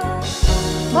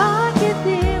 Bakit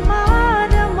di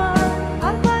madama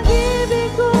ang pag-ibig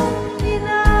kong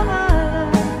inaalay?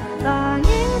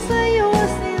 Tanging sa'yo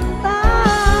sinta,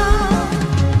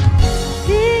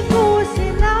 di ko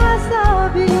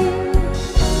sinasabi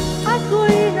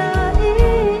ako'y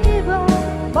naiiba.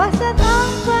 Basta't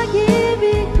ang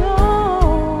pag-ibig ko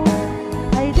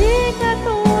ay di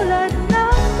katulad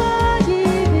ng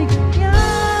pag-ibig niya.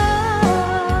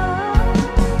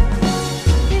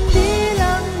 Hindi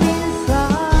lang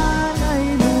minsan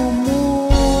ay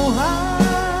lumuha,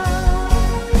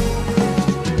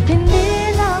 hindi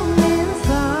lang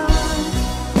minsan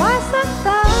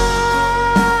masaktan.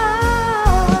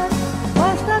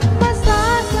 Basta't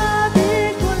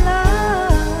masasabi ko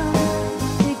lang,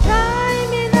 ika'y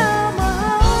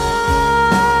minamahal.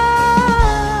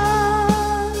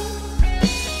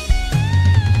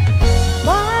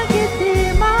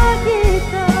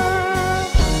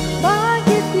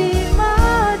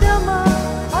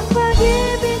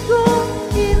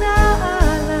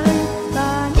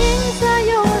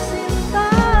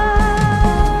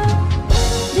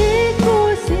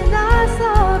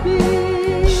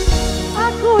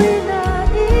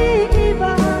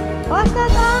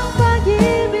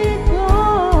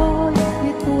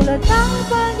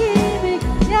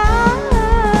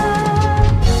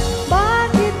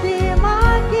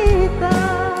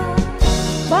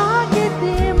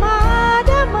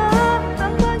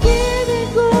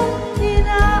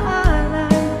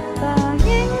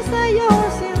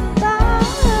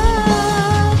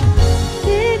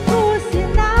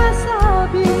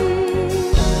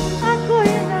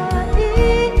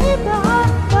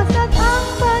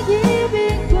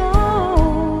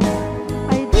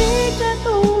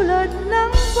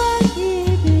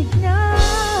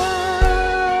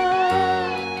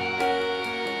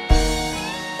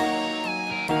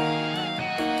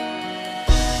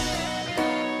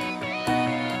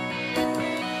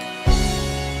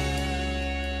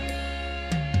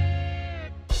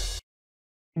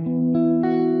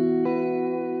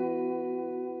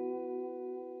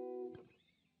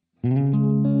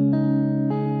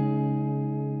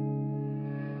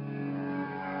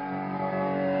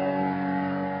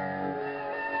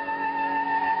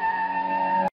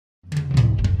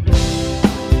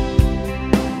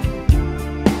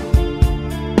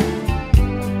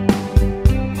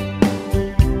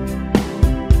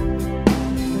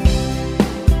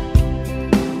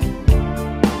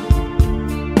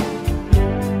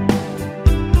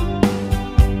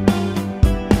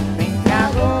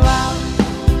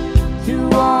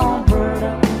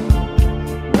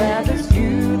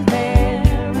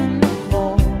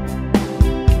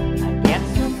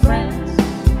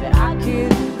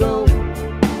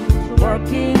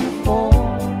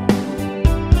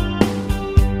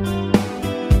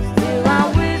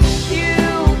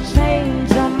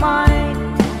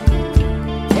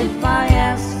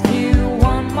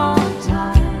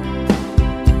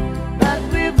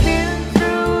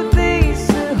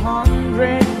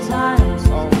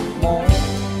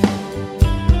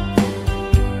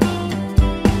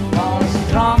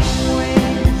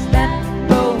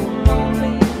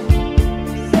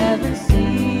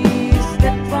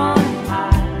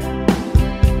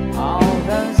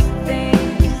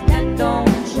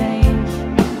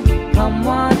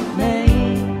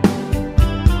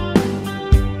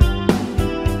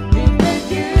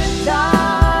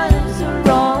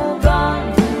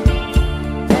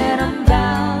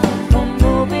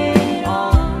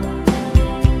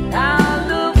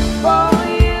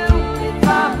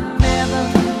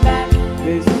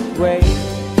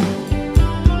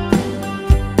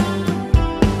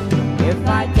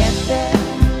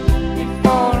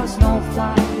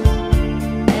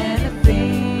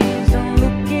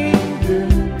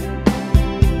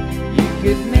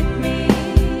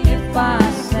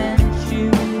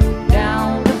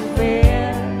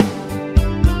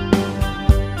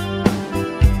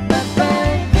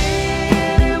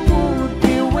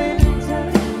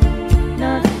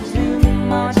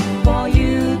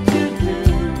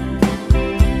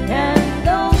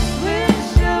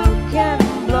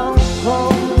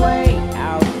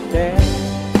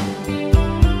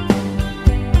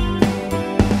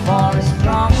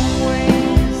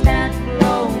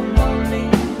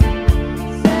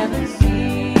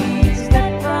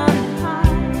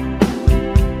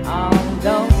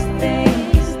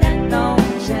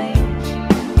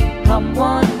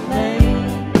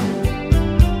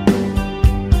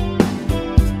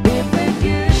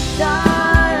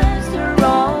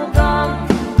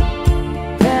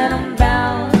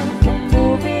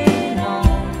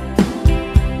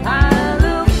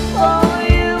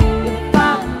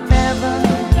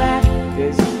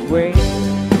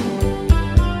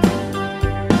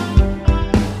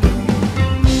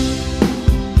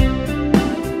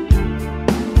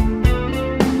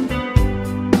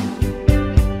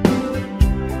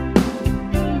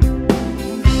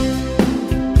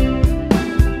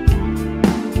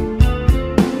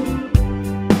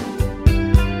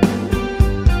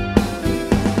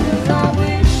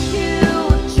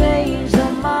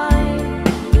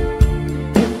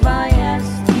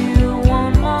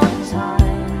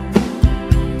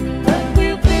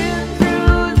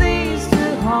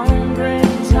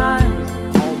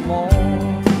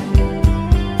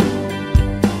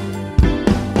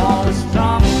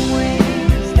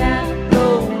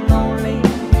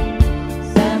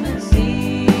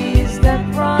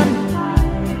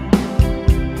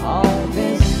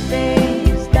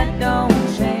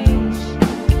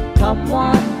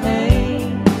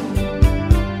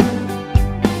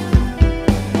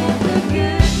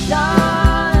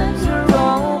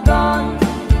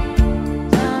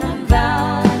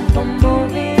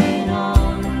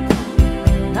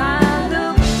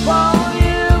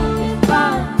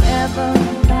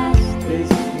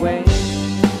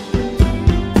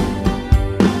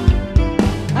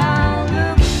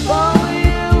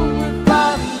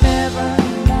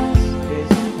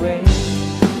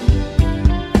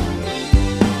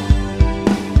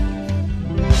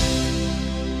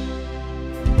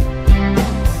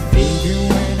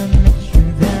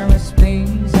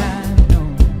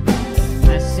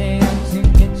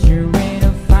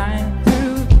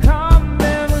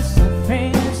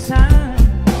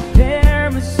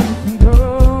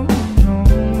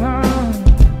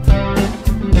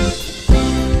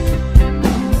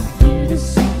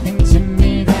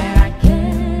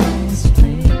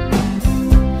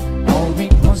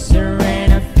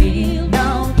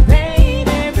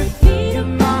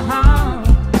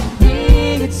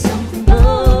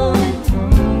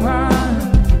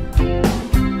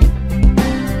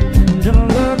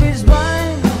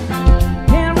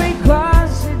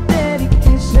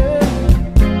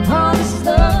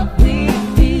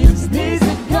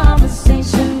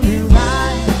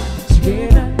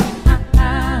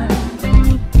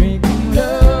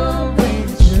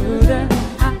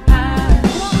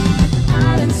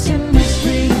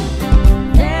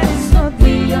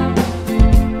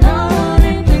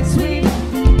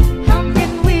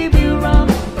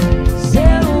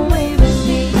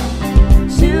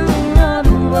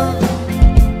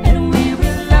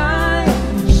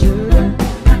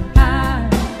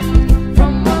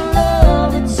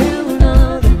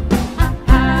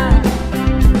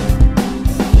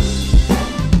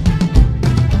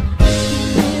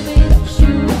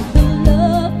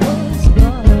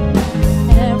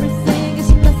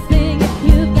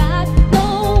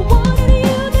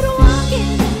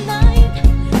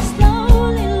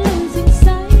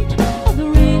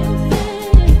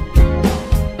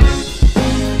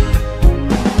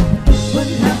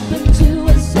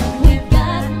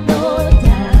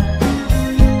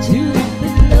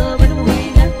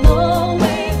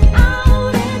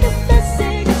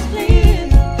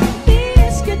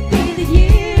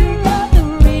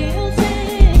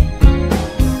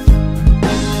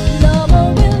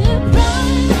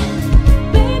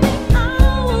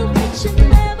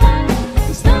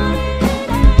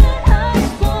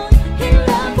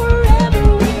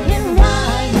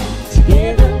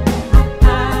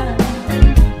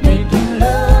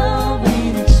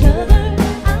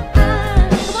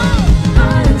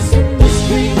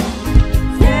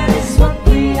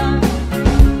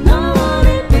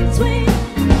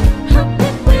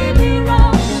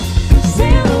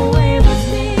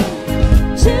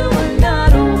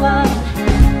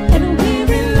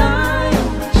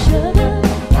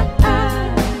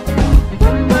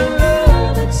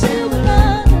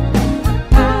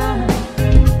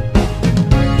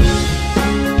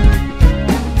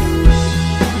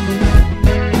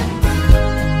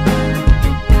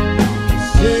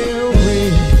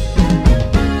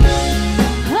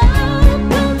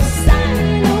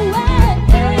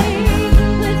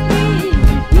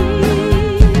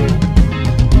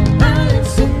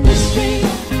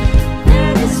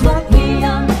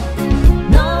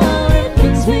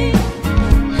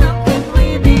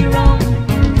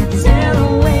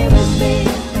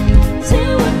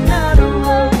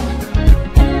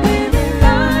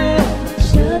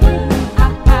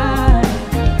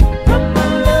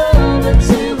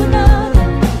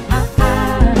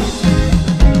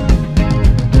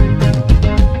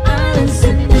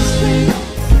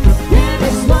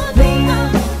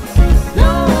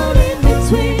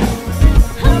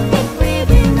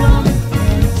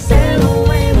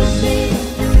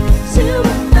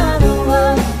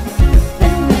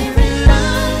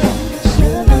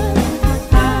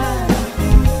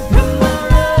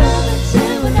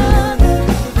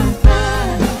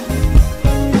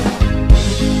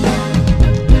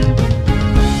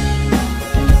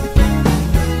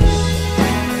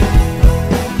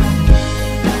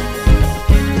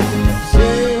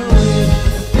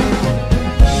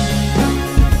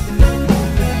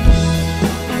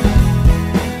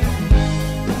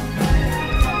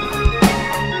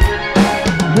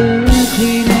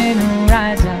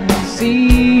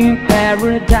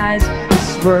 realize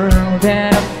this world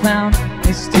that I found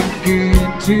is too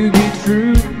good to be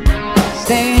true.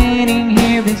 Standing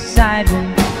here beside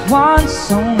me, want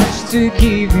so much to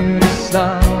give you this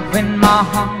love in my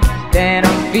heart that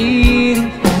I'm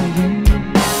feeling for you.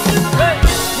 Let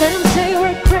them say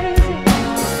we're crazy,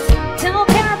 don't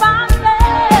care about me.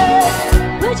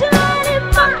 Put your hand in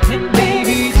mine, and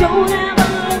baby, don't ever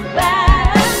look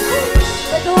back.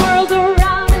 Let the world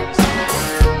around us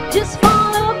just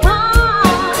fall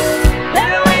apart.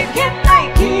 Maybe we can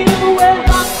make it away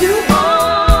not too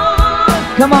hard.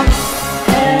 Come on.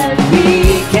 And we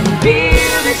can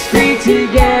build this tree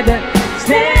together,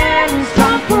 standing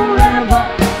strong forever.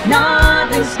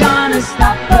 Nothing's gonna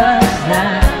stop us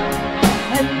now.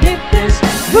 And if this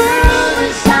world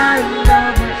is our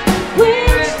lovers,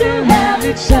 we'll still have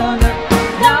each other.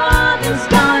 Nothing's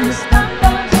gonna stop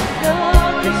us.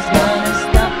 Nothing's gonna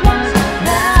stop us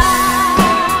now.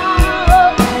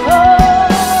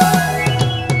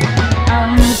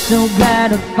 I'm so glad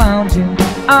I found you.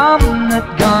 I'm not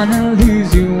gonna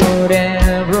lose you.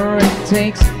 Whatever it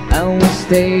takes, I will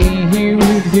stay here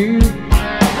with you.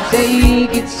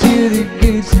 Take it to the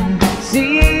good times,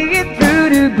 see it through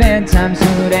the bad times.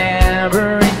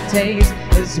 Whatever it takes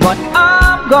is what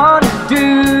I'm gonna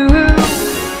do.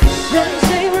 Let them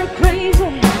say we're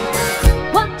crazy,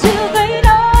 what do they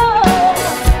know?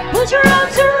 Put your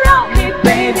arms around me,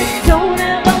 baby, don't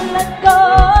ever let go.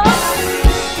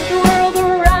 Let the world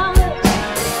around us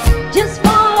just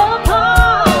fall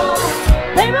apart.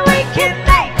 Maybe we can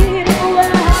make it if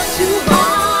we're not too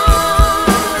hard.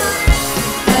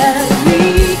 And we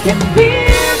can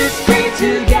build this tree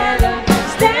together,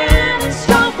 standing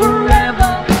strong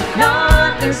forever.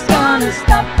 Nothing's gonna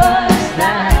stop us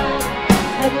now.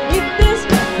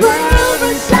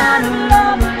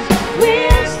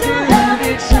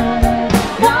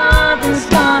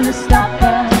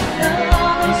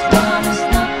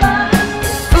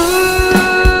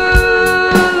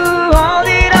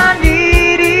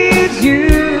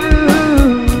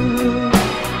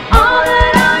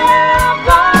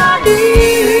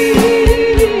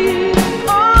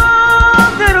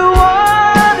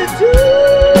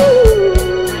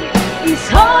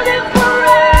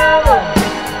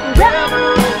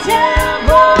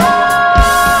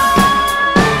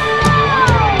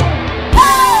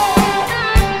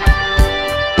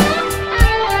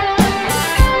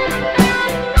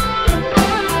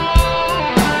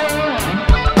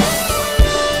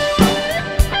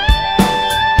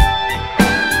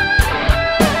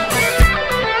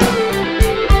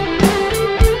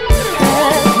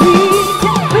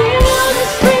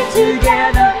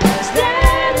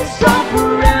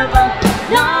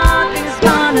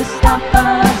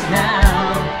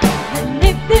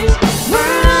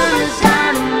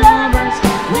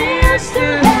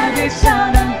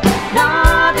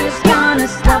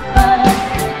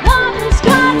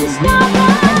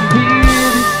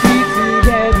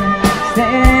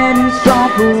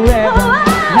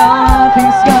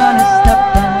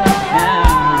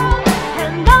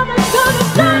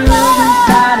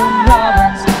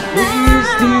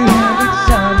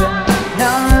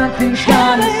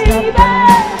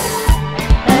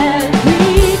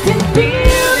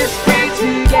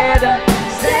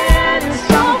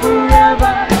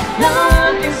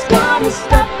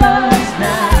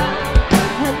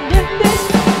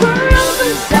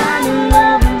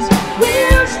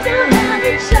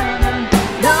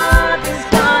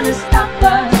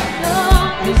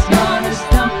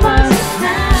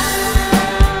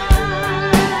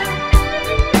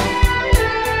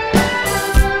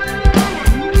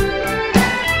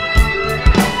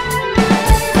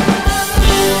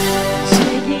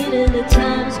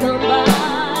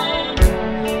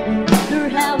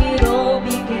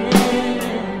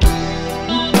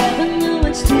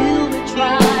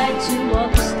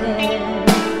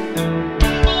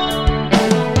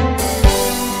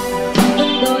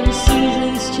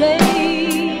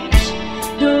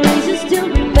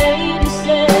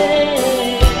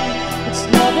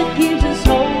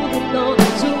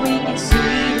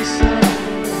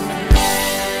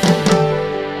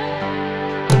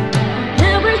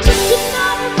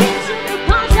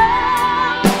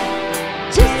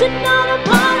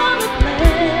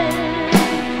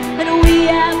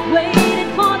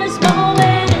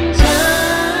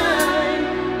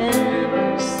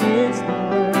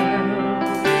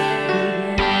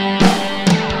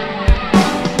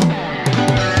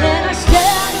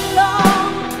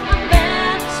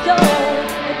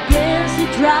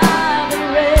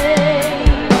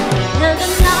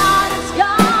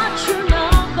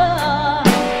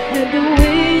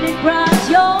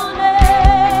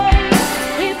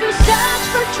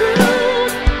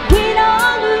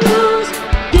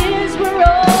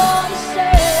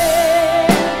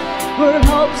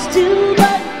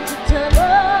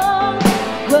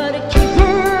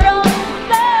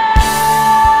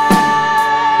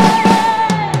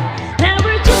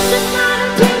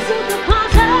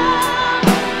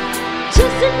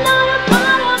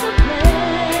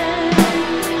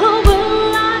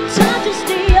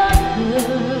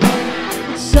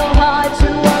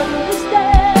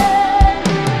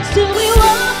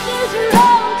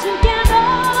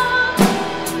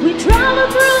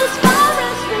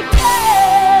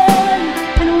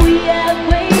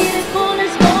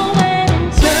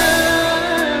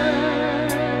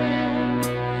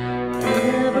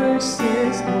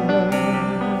 the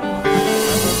world.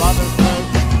 Everybody says,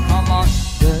 come on.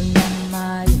 Girl, you're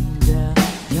my angel,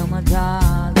 you're my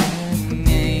darling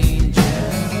angel.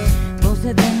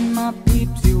 Closer than my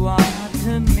peeps you are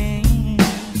to me,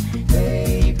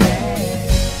 baby.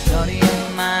 Shorty, you're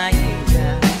my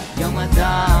angel, you're my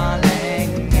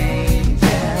darling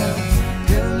angel.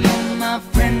 Girl, you're my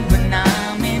friend when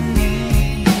I'm in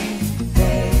need,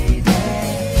 baby.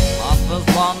 Papa's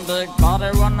one big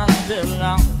body when I'm still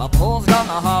young, but who's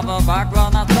gonna have a back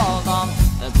when I tell them?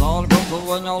 It's all good to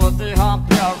when you're with the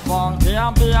happier fun.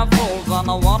 Can't be a fool, and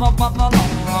I want about the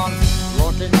long run.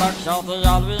 Looking back, shouting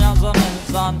out me as an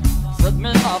insan. With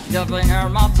me not giving her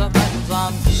much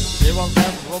attention. She was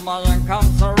dead for my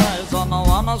incarceration. I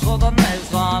wanna show the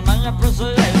nation my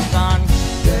appreciation.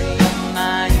 Girl, you're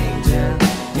my angel,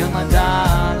 you're my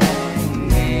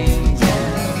darling angel.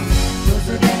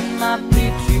 Closer than my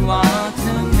peeps you are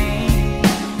to me,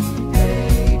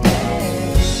 baby.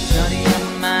 Shorty,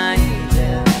 you're my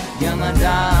angel, you're my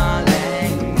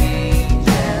darling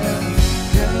angel.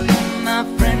 Girl, you're my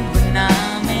friend when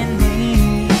I'm in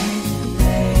need,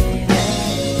 baby.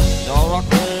 You're a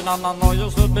queen and I know you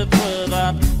should be treated.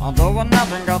 I'm doing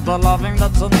nothing, got the loving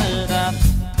that's needed.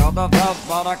 Got the help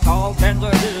but I call, can't you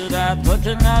hear that?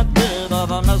 Taking a deed of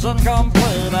the mission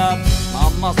completed.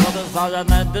 Mama said desire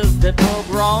need this the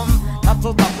program. Not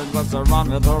to nothing but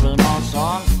surround with her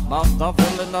emotion. But the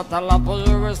feeling that I love for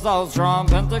you is so strong.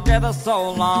 Been together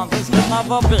so long, this can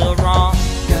never be wrong.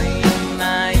 Girl, you're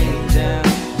my angel,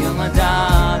 you're my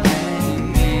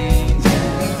darling angel.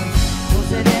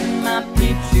 Closer than my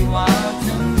peeps you are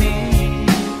to me,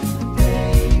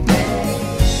 baby.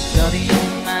 Shorty,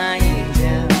 you're my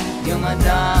angel, you're my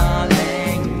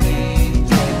darling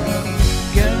angel.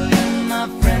 Girl, you're my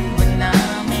friend when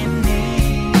I'm in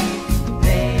need,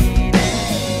 baby.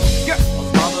 Girl, what's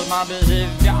wrong with my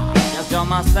behavior? Yes, you're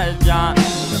my savior.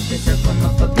 Picture from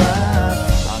up above.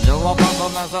 And you are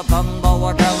from as a thunder,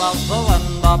 what girl else to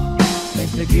end up?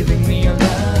 Thanks for giving me your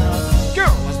love.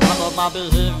 Girl, what's wrong with my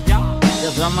behavior?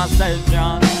 Yes, you're my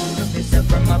savior. Picture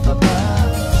from up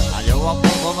above. And you are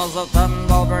from as a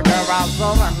thunder, what girl else to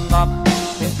end up?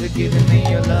 Thanks for giving me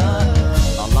your love.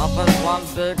 The love is one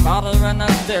big body when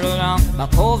it's still young.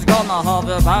 But who's gonna have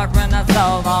you back when it's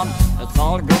all done? It's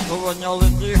all good to when you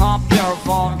lift you up your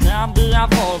phone. Can't be a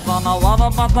fool, so now what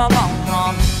about the long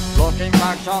run? Looking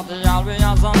back, shorty, I'll be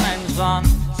as a mention.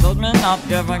 Stood me not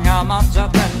giving her much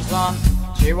attention.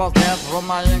 She was dead from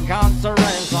my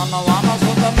incarceration. I wanna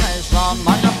show the nation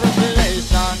my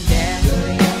appreciation. Yeah, girl,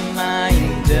 you're my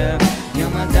angel,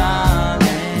 you're my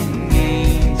darling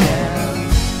angel.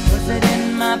 Closer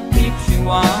than my peeps you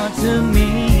are to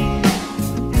me,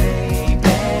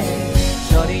 baby.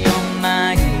 Shorty, you're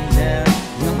my angel,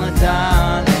 you're my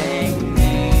darling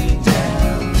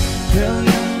angel. Girl,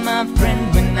 you're my friend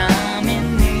when I'm in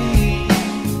need,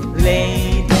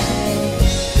 lady.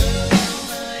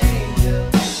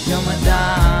 You're my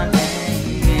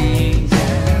darling angel.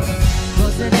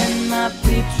 Closer than my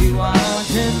peeps you are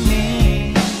to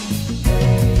me,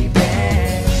 baby.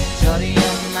 Shorty,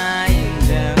 you're my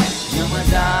angel, you're my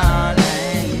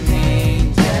darling angel.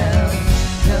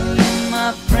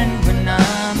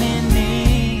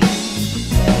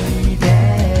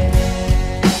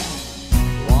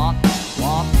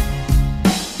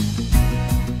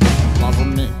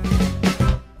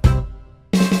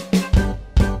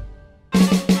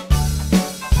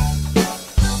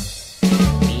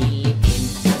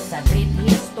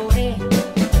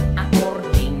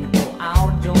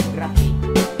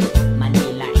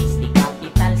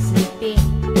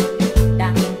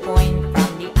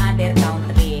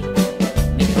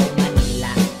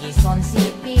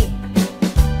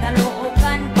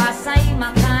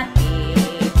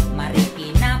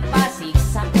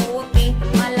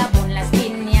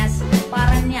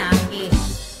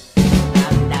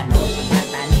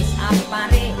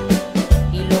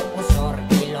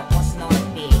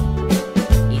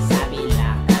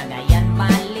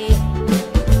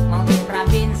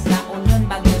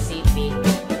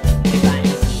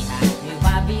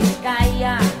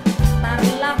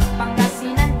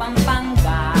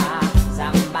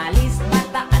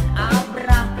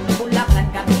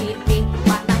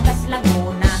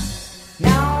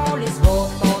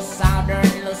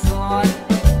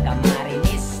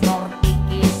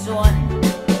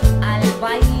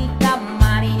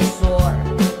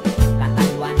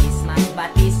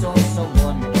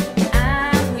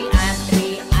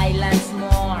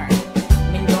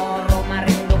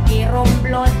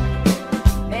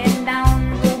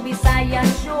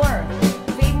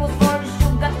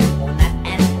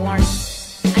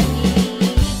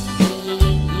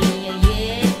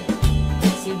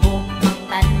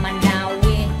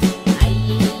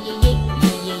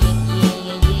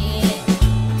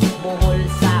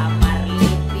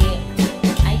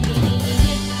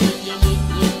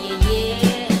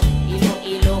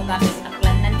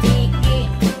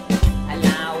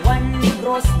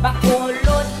 Negros,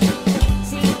 Bacolod,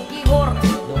 Siquijor,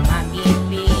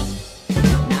 Dumaguete.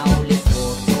 Now let's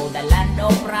go to the land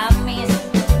of promise,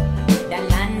 the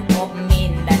land of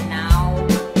Mindanao.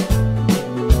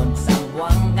 Minun,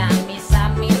 Sambuanga,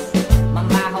 Misamis,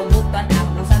 Mambahaw, Butuan,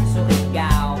 Agusan,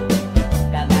 Surigao,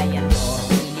 Cagayan, Tor,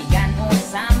 Iligan,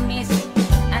 Osamis,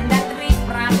 and the three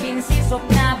provinces of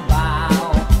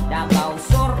Davao, Davao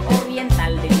Sur,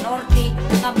 Oriental, del Norte,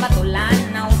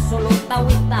 Kabatulanao, Sulu,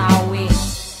 Tawi-Tawi.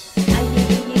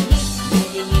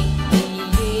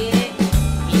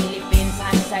 Philippines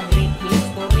has a great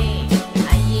history.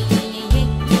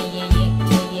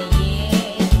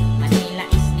 Manila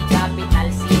is the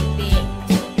capital city.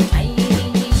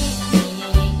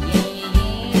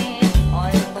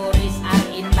 All tourists are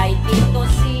invited to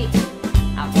see.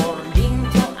 According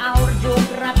to our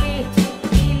geography,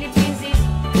 Philippines is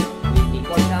a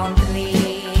beautiful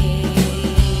country.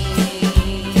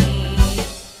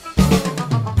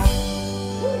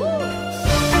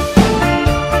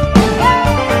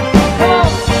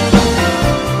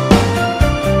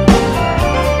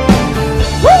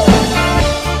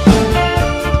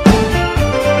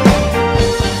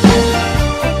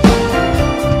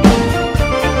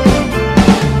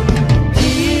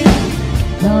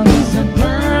 Comes a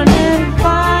burning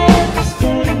fire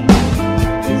stay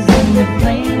is in the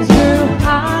flames will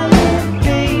hide and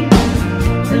fade.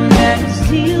 Let it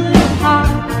steal your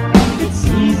heart. It's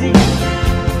easy,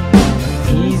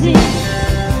 easy.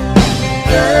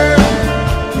 Girl,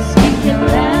 this we can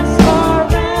last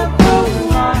forever.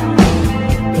 One,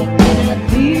 we can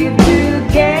be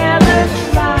together.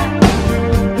 Try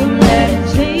to let it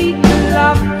take the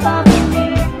love of me.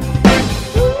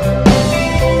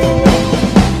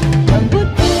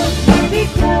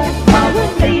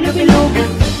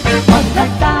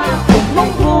 Pagkatakot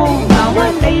mong kung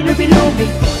bawal ay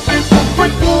lubilubig.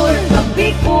 Sapot ko'y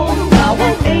pagkikong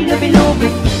bawal ay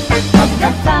lubilubig.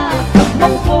 Pagkatakot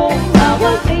mong kung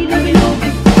bawal ay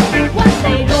lubilubig.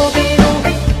 Walay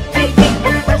lubilubig, ay di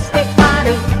kong plastic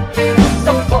pare.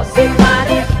 Gusto ko si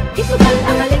Mare, isugal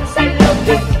ang alin sa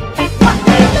lubig.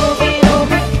 Walay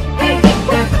lubilubig, ay di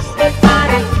kong plastic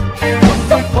pare.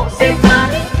 Gusto ko si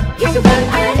Mare, isugal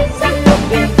ang alin sa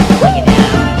lubig. Wait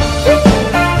now.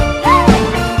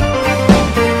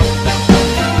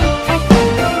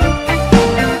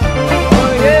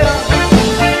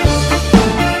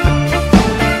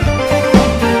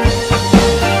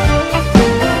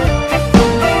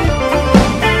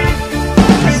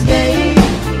 Stay,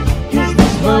 'cause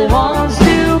this boy wants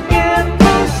to get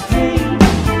the stay.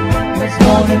 There's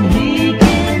more than he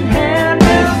can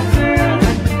handle, girl.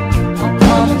 I'll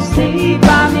come and stay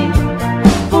by me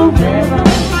forever,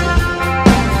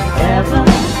 ever.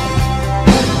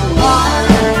 Why?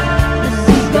 This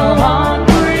is the one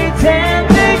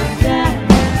pretending that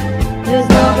his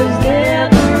love is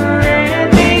never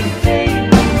ending thing.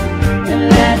 And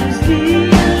let him steal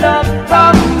love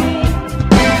from me.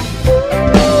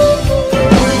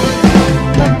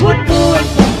 Magbutuan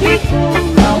ng piko,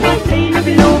 bawal ay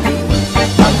lubilubig.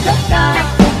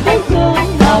 Pagkatakot ng kong,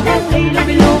 bawal ay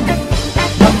lubilubig.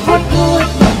 Magbutuan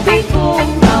ng piko,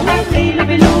 bawal ay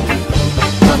lubilubig.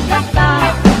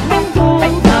 Pagkatakot ng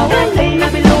kong, bawal ay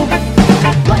lubilubig.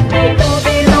 Walay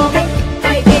lubilubig,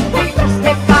 ay di kong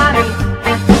plastic pare.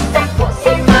 Gusto ko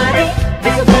si Mare,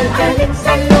 isugal alin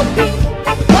sa lubig.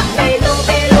 Walay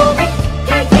lubilubig,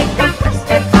 ay di kong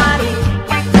plastic pare.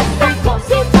 Gusto ko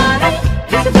si Mare,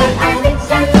 isugal alin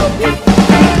sa lubig.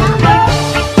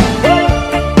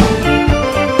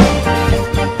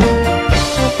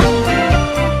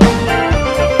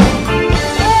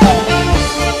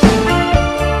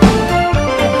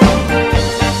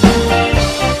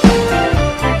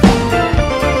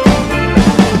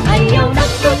 Ayaw na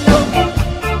tulugin,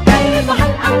 kay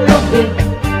mahal ang lubig.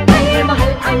 Kay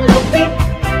mahal ang lubig.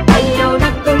 Ayaw na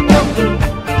tulugin,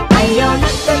 ayaw na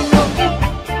tulugin,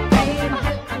 kay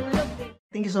mahal ang lubig.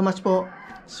 Thank you so much po,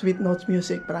 Sweet Notes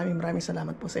Music. Maraming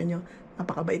salamat po sa inyo.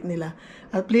 Napakabait nila.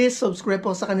 At please, subscribe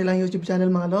po sa kanilang YouTube channel,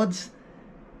 mga Lods.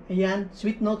 Ayan,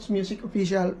 Sweet Notes Music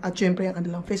Official. At syempre, ang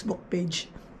kanilang Facebook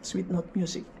page, Sweet Note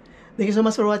Music. Thank you so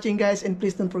much for watching, guys. And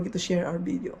please don't forget to share our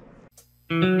video.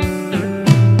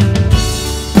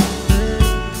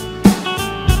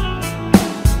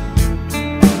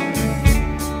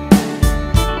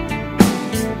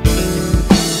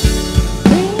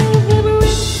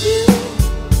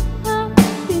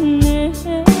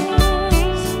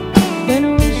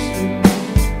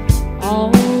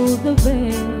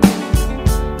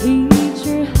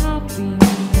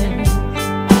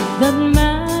 Doesn't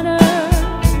matter,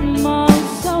 more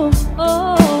so.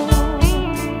 Oh.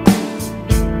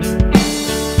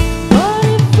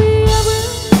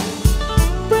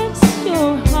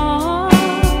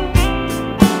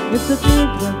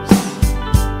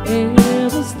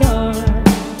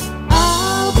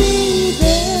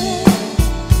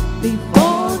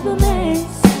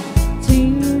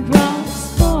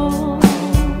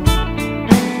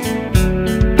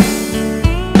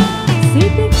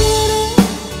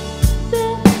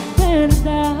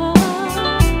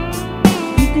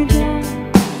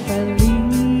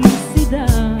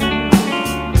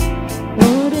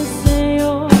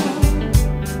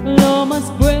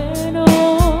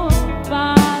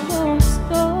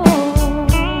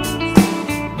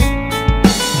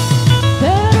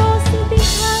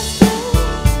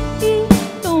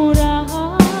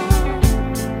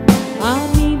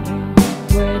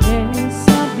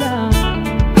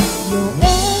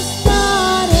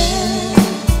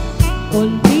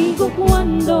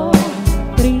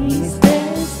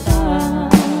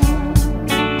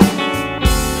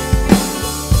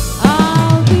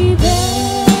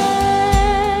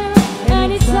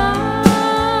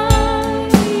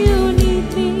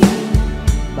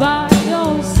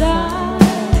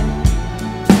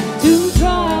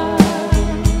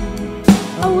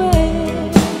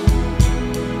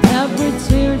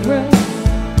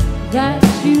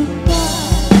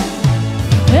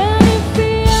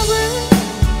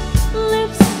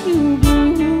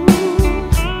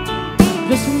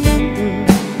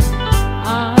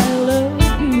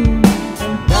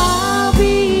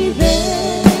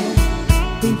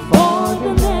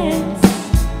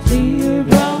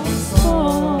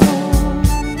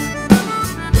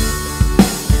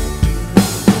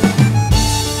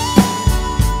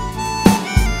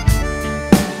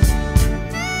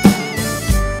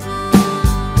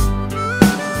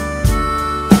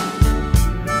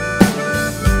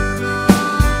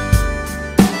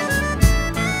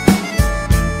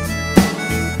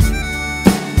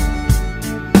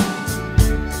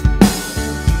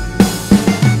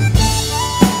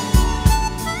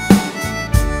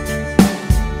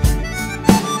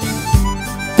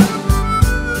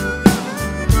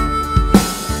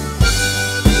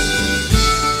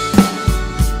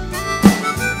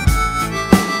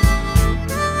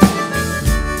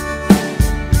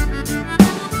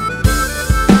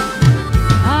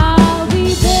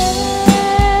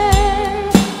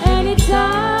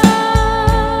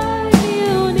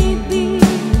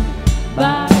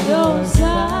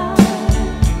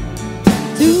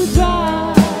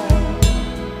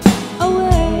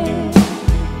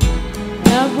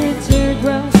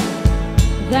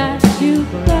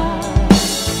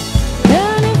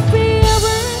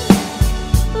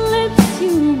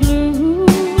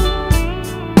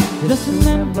 just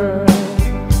remember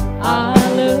I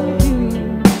love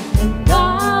you, and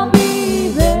I'll be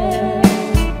there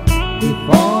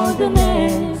before the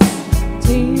next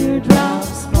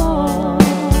teardrops fall.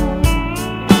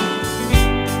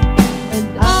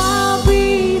 And I'll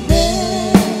be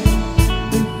there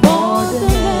before the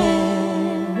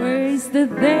next wasted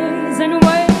days and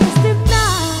wasted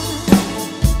nights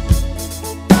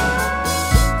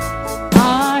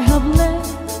I have left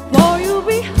for you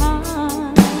behind.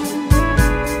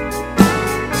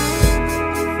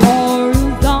 For you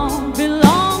don't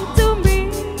belong to me,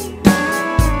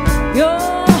 your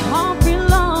heart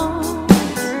belongs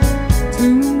to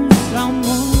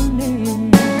someone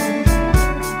else.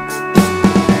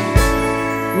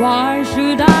 Why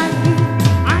should I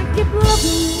keep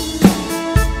loving you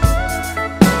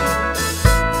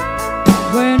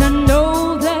when I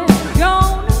know that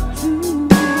you're not true?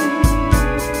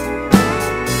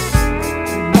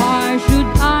 Why should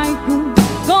I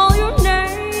call your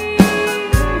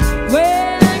name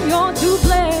when you're to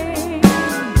blame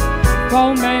for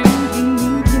making me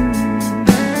blue?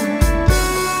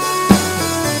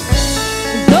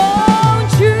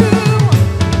 Don't you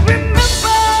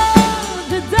remember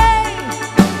the day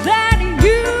that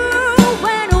you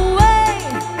went away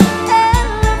and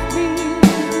left me?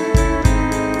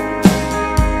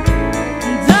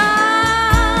 And I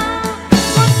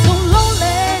was so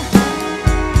lonely,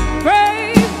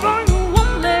 prayed for you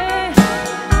only,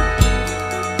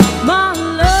 my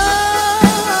love.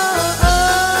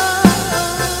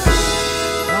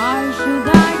 Why should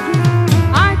I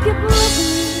keep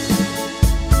loving you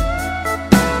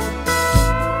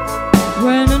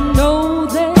when I know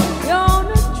that you're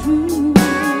not true?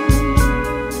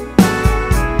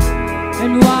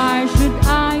 And why should I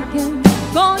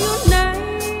call your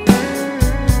name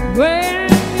when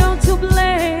you're to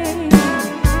blame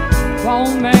for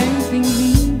making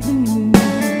me blue?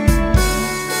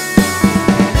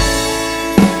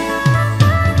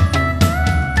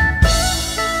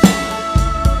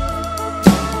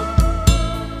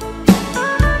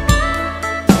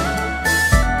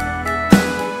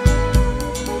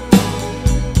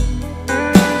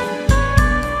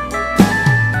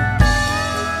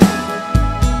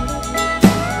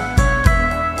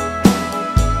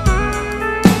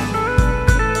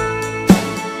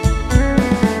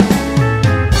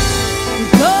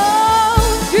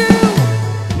 Don't you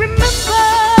remember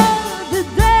the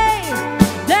day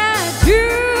that you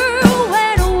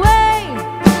went away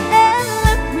and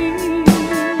left me?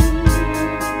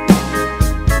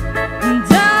 And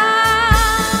I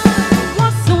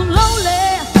was so lonely,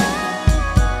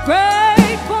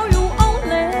 prayed for you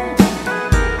only,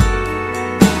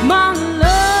 my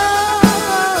love.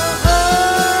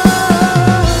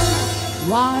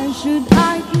 Why should I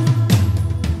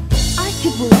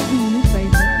keep loving you,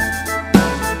 baby,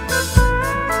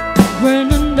 when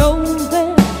I know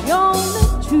that you're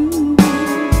not true?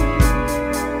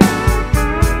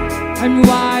 And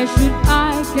why should I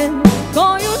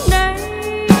call your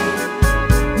name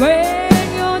when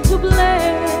you're to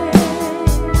blame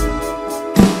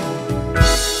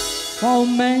for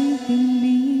making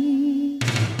me?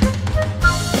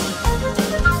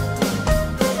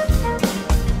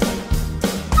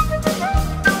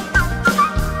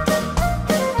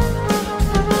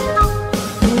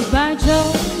 Goodbye, Joe.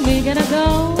 We gotta go,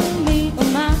 me on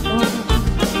my own.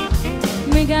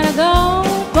 We gotta go,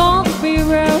 for the free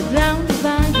road down the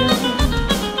bayou.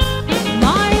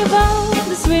 My boat,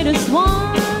 the sweetest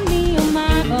one, me on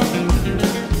my own.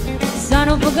 Son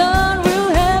of a gun,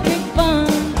 we'll have big fun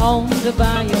on the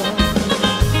bayou.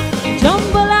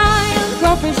 Jambalaya,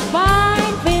 crawfish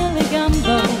pie, Billy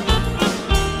Gumbo.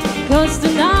 'Cause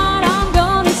tonight I'm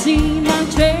gonna see my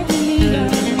cherry.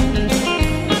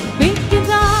 Big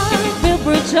guitar,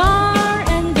 Bill Jar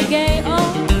and the gay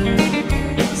old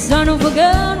son of a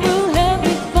gun, we'll have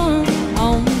big fun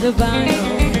on the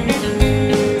bayou.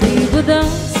 Deep with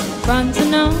us, front to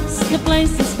nose, the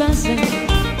place is buzzing.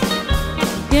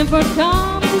 Gifford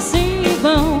come to see you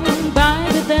born by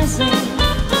the desert.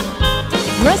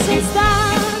 Dressing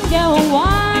style, go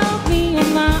wild, me on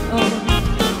my own.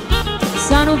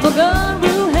 Son of a gun,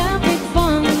 we'll have big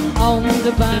fun on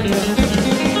the bayou.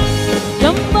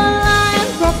 Jambalaya,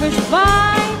 crawfish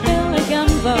pie, Billy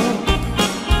Gumbo.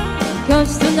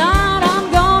 'Cause tonight I'm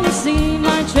gonna see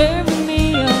my cherry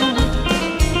meal.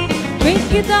 Big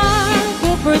guitar,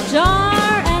 Bill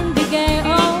Jar and the gay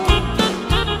old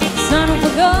son of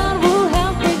a gun, we'll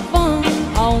have big fun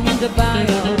on the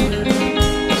bayou.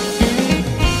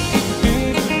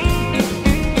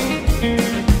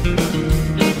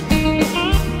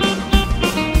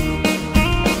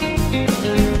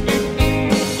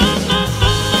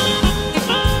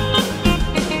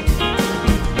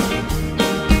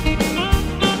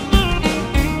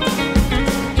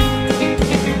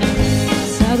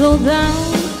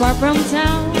 far from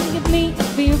town, give me a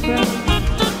few breath,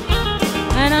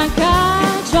 and I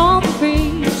catch all the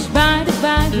fish by the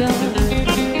bayou.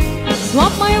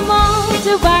 Swap my amount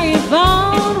to buy a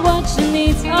pound, what you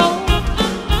need, oh.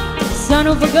 Son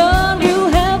of a gun,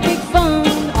 we'll have big fun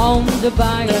on the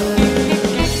bayou.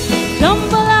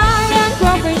 Jambalaya and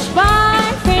crawfish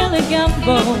pie, feel a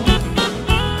gumbo.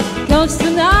 'Cause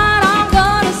tonight I'm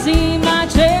gonna see my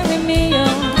cherry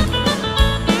meal.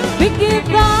 Big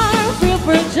guitar, feel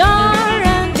for a jar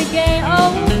and the KO.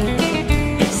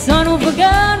 Son of a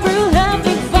gun, we'll have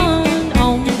big fun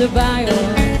on the bayou.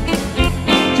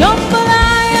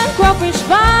 Jambalaya and crawfish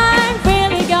pie,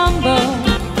 feel a gumbo.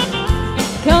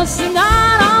 'Cause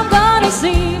tonight I'm gonna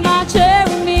see my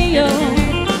cherry meal.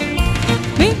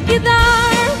 Big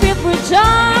guitar, feel for a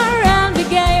jar and the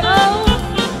KO.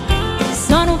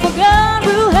 Son of a gun,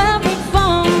 we'll have big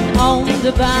fun on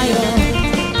the bayou.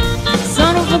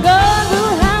 Son of a gun,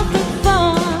 we'll have big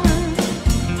fun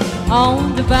on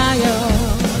the bayou.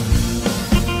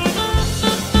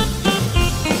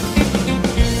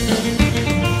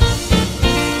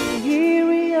 Here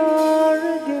we are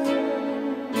again.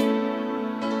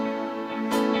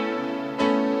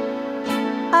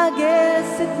 I guess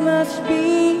it must be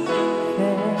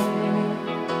fair.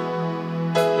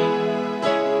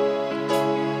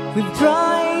 We've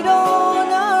tried on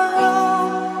our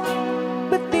own,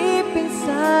 but deep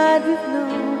inside we've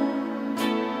known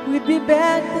we'd be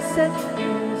back to set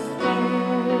this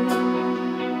straight.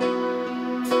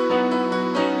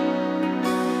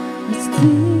 I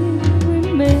still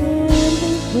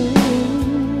remember when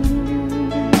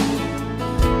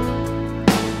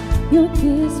your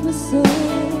kiss was so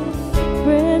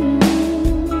brand new.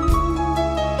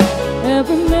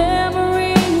 Every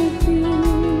memory of you,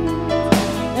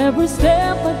 every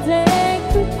step I take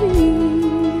with you,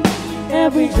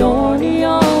 every journey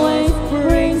always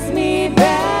brings me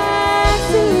back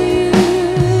to you.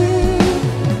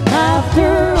 After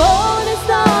all the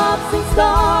stops and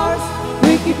stars,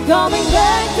 we keep coming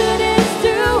back to these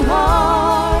two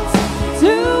hearts,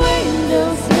 two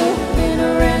angels who've been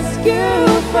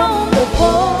rescued from the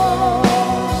fall.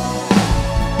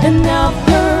 And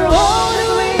after all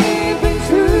that we've been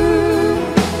through,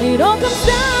 it all comes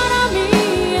down on me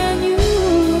and you.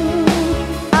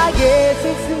 I guess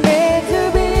it's meant to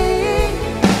be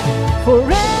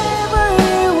forever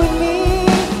with me.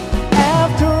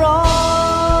 After all,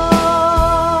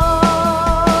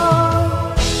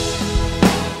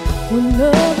 when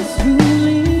love is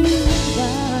truly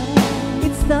right,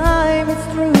 it's time, it's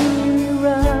truly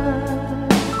right.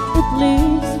 It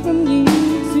lives from you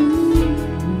to me.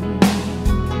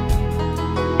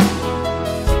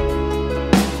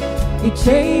 It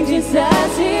changes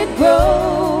as it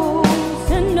grows,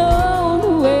 and know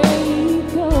the way it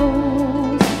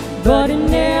goes, but it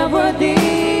never disappears.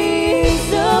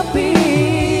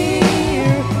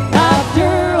 After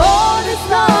all the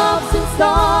stops and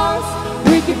stars,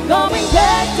 we keep coming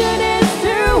back to these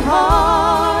two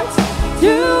hearts,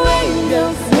 two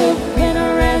angels who've been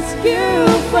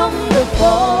rescued from the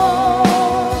fall.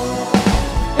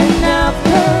 And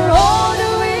after all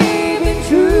that we've been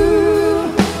through,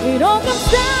 it all comes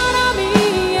down on me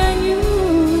and you.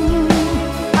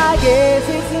 I guess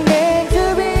it's meant to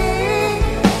be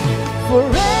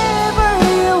forever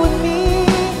you and me.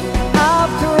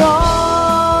 After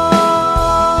all,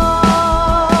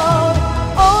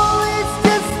 oh, it's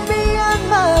just beyond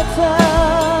my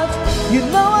touch. You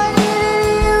know I needed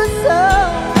you so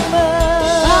much.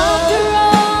 After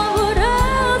all, what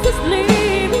else is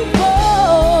leaving for?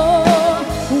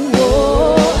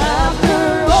 Whoa, after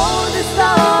all the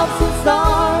stops and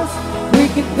stars, we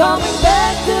keep coming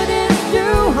back to these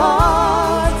two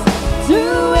hearts,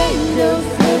 two angels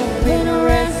who've been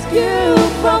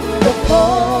rescued from the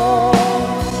fall.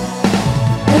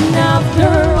 And after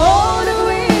all that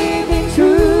we've been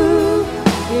through,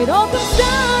 it all comes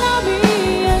down on me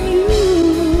and you.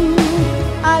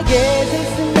 I guess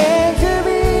it's meant to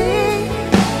be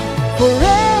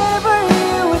forever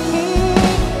you and me.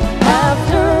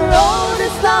 After all the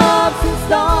stops and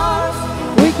stars,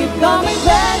 we keep coming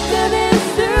back to these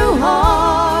two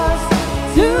hearts,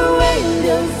 two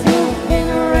angels who've been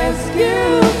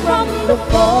rescued from the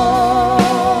fall.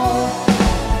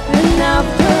 And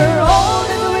after all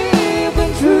that we've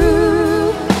been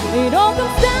through, it all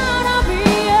comes down on me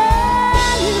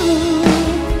and you.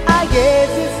 I guess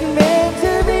it's meant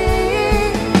to be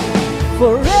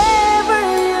forever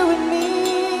you and me.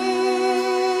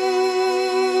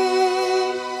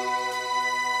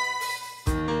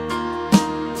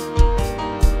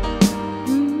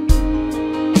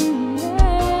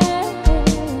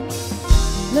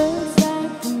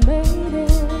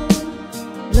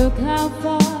 Look how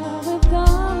far we've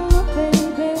come,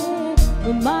 baby.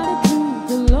 We might have proved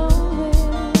the long way.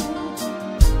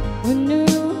 We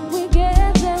knew we'd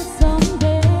get there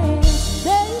someday.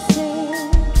 They say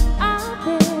out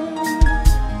there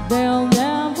they'll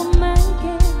never make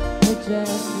it. But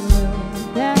just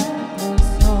look at us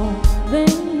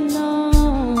holding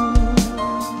on.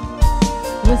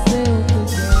 We're still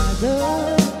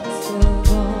together, still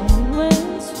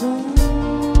going strong.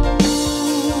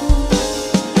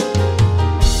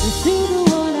 You see the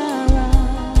one I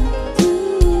ride to,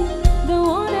 the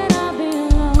one that I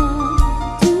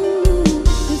belong to.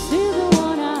 You see the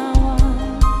one I want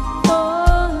for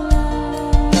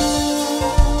life.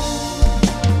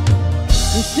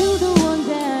 You see the one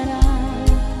that I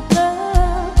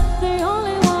love, the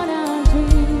only one I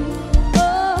dream.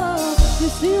 Oh, you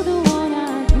see the one I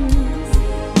kiss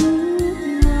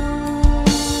goodnight.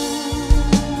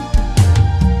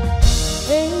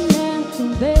 Ain't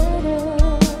nothing better.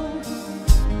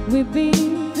 We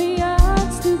beat the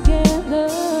odds together.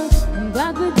 I'm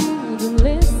glad we didn't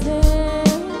listen.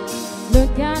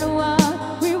 Look at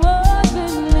what we were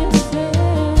been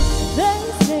missing. They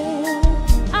said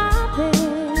out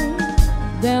there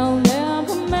they'll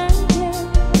never make it.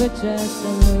 But just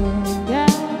look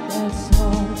at us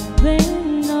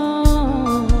holding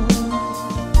on.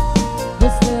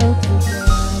 We're still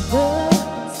together,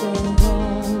 still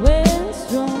going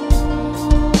strong.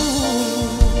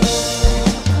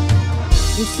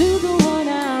 You see the one I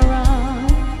run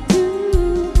to,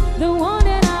 the one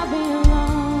that I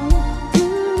belong to.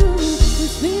 You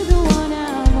see the one I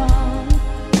want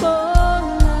for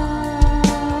life.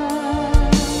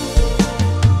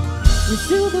 You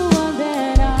see the one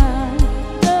that I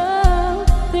love,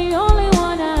 the only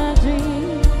one I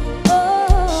dream.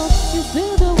 Oh, you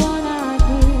see the one I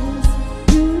kiss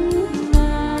goodnight.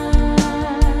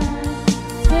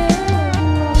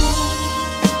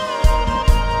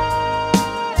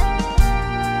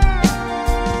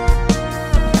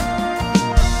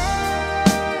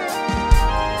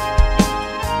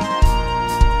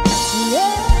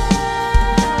 Yeah,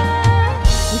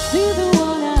 you see the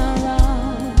one I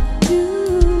run to,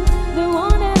 the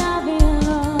one that I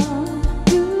belong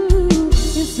to.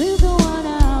 You see the one I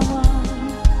want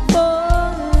for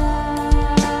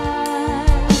life.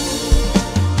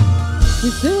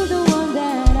 You see the one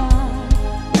that I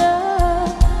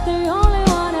love, the only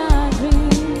one I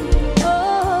dream.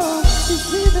 Oh, you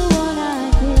see the one I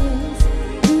kiss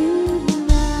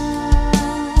goodnight.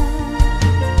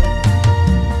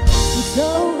 I'm so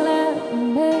glad we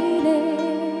made it.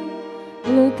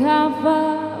 Look how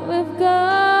far we've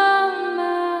come, my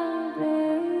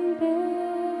baby.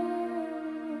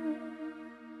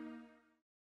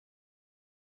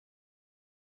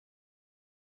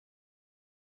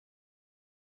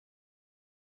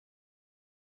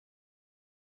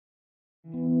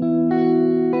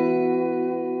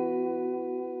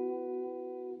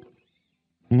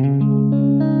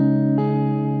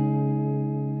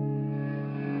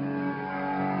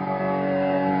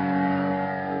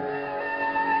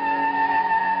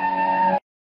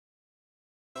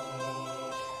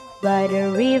 By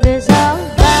the rivers of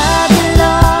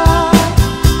Babylon,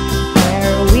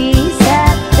 where we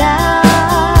sat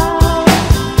down,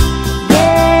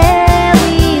 there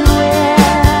we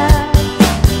were,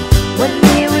 when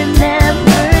we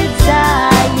remembered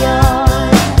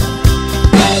Zion.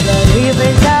 By the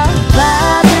rivers of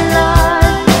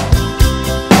Babylon,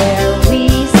 where we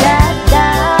sat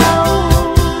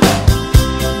down,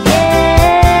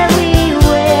 there we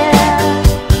were,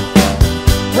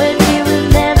 when we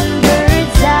remembered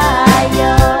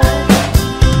Zion.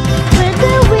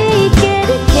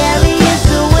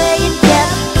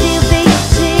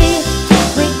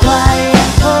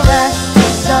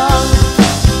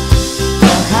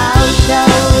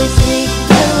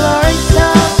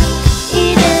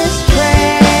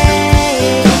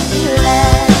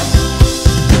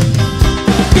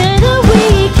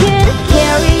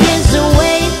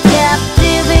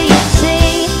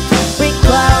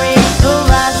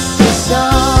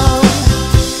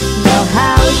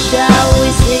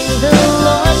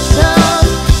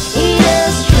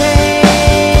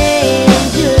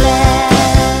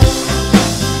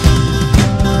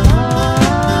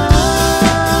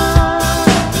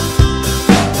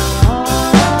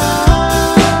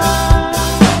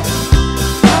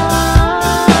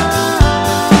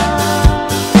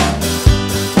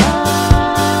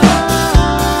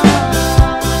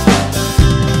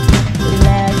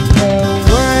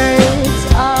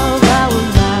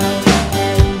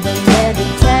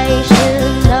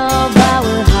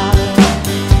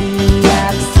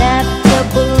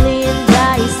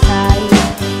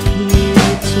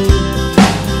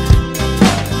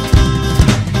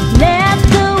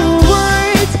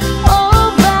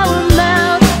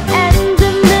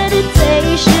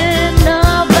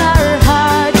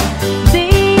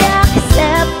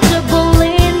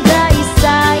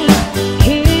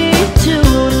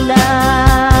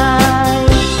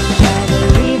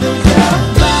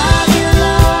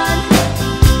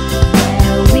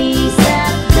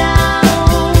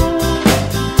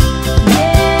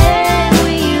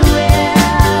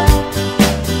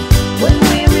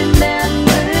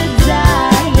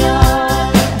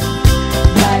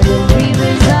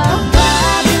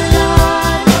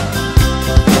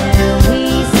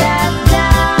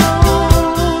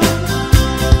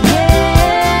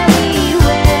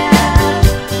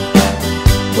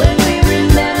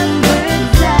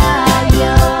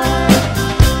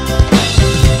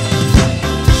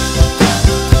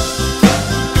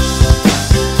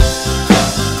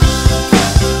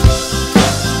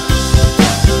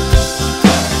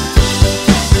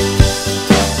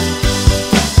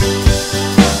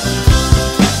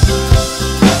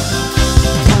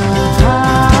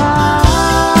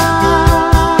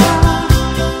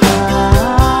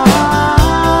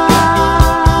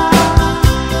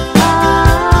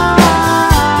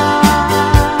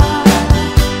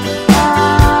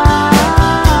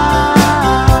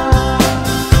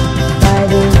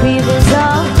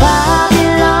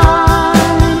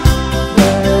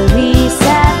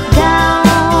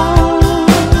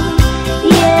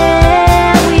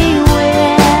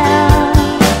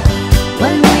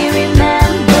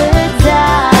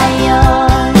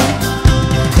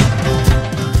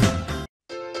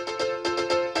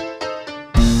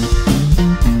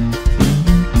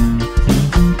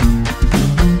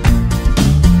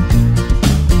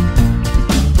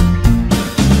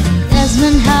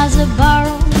 Desmond has a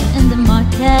barrow in the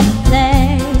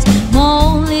marketplace.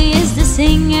 Molly is the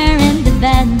singer in the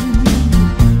band.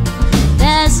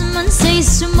 Desmond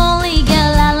says to Molly,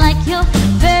 girl, I like your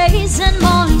face. And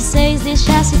Molly says this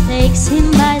as he takes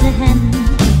him by the hand.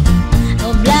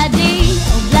 Oh bloody,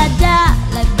 oh blada,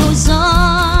 life goes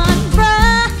on,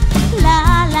 bruh.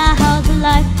 La la, how the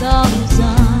life goes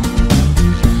on.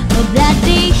 Oh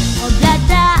bloody, oh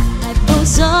blada, life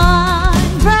goes on,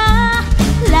 bruh.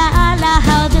 La la,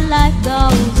 how the life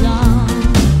goes on.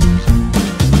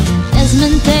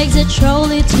 Desmond takes a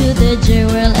trolley to the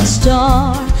jewelry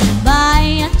store, buy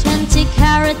a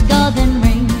 20-carat golden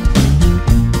ring.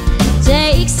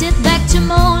 Takes it back to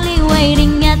Molly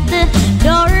waiting at the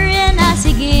door, and as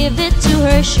he gives it to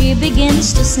her, she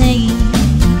begins to sing.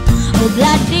 Oh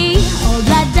bloody, oh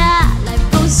blada, life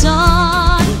goes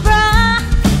on, bruh.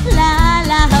 La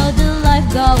la, how the life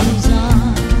goes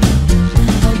on.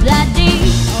 Oh bloody,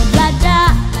 oh blada,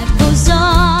 life goes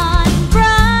on,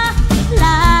 bruh.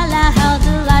 La la, how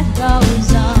the life goes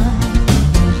on.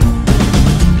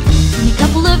 In a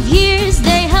couple of years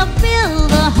they have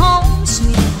built a home,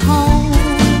 sweet home.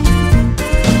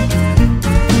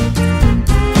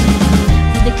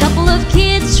 With a couple of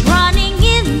kids running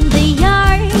in the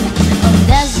yard of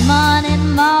Desmond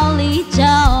and Molly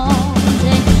Jones.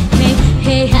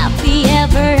 Hey, happy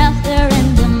ever after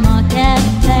in the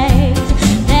marketplace.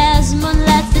 Desmond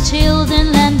lets the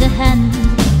children lend a hand.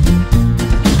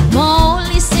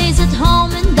 Molly stays at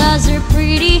home and does her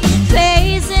pretty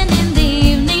face, and in the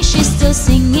evening she still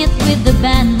sing it with the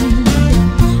band.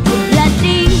 Oh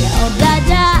bloody, oh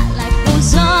blada, life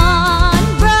goes on,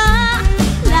 bruh.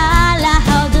 La la,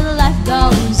 how the life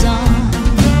goes on.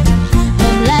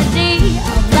 Oh bloody,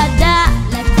 oh blada,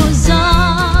 life goes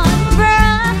on,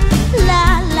 bruh. La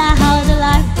la, how the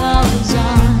life goes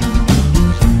on.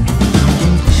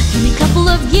 In a couple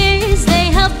of years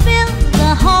they have built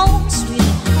the home,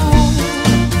 sweet home.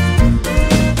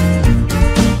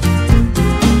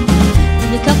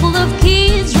 With a couple of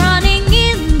kids running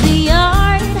in the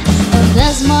yard of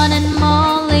Desmond and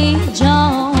Molly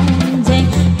Jones.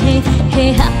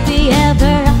 Hey, happy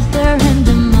ever after in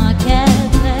the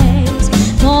marketplace.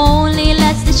 Molly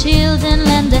lets the children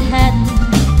lend a hand.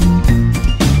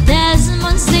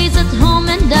 Desmond stays at home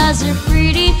and does her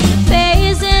pretty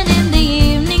face, and in the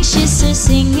evening she still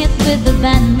sing it with the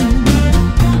band.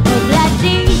 Oh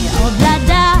bloody, oh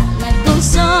blada, life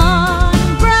goes on,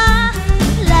 bruh.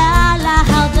 La la,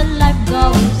 how the life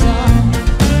goes on.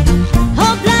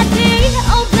 Oh bloody,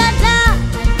 oh blada,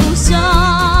 life goes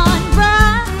on,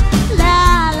 bruh.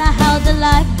 La la, how the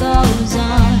life goes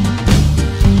on.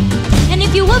 And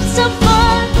if you have some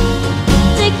fun,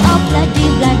 take off bloody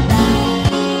like that.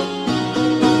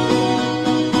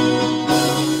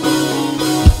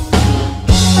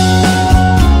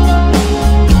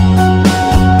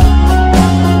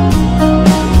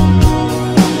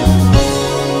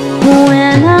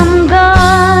 When I'm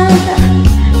gone,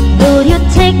 will you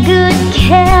take good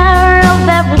care of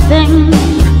everything?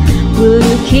 Will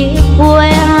you keep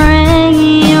wearing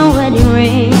your wedding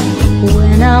ring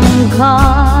when I'm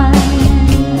gone?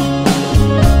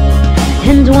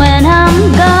 And when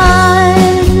I'm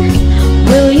gone,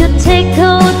 will you take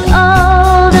out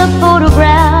all the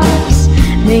photographs?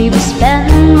 Maybe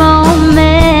spend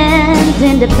moments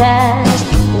in the past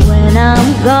when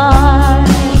I'm gone.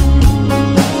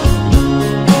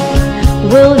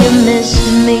 Will you miss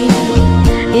me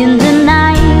in the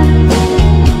night?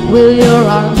 Will your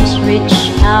arms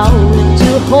reach out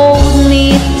to hold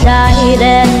me tight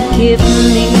and keep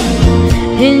me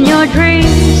in your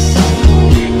dreams,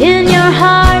 in your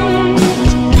heart,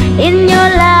 in your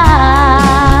life?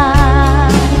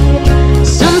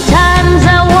 Sometimes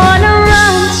I wanna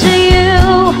run to you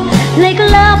like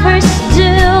lovers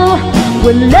do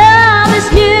when love is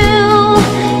new,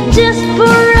 just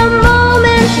for a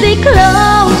moment be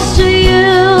close to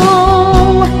you,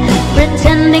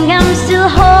 pretending I'm still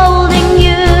holding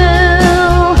you.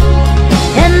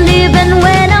 And even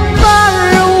when I'm far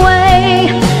away,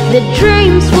 the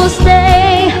dreams will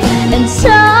stay. And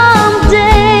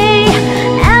someday,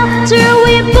 after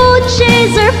we both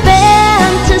chase our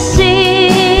fantasies,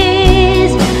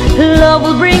 love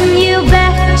will bring you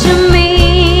back to me.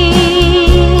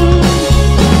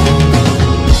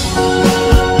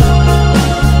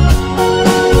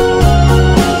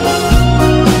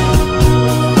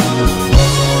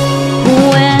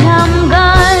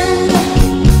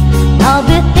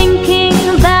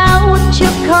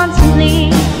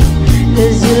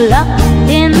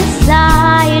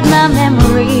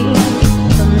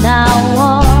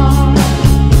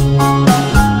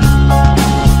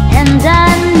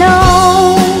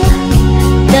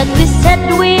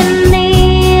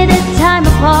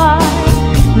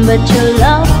 but your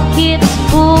love keeps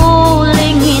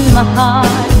pulling in my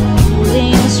heart,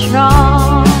 pulling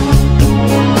strong.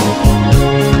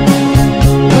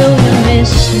 Will you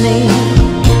miss me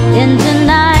in the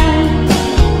night?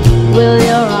 Will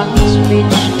your arms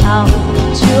reach out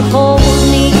to hold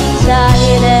me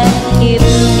tight and keep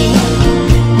me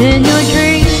in your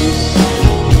dreams,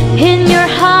 in your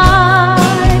heart,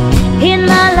 in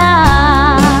my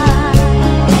life?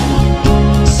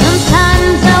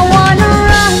 Sometimes I wanna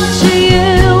run to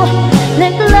you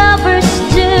like lovers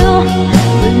do,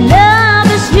 but love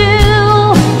is you.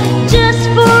 Just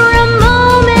for a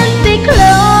moment be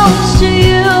close to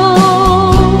you.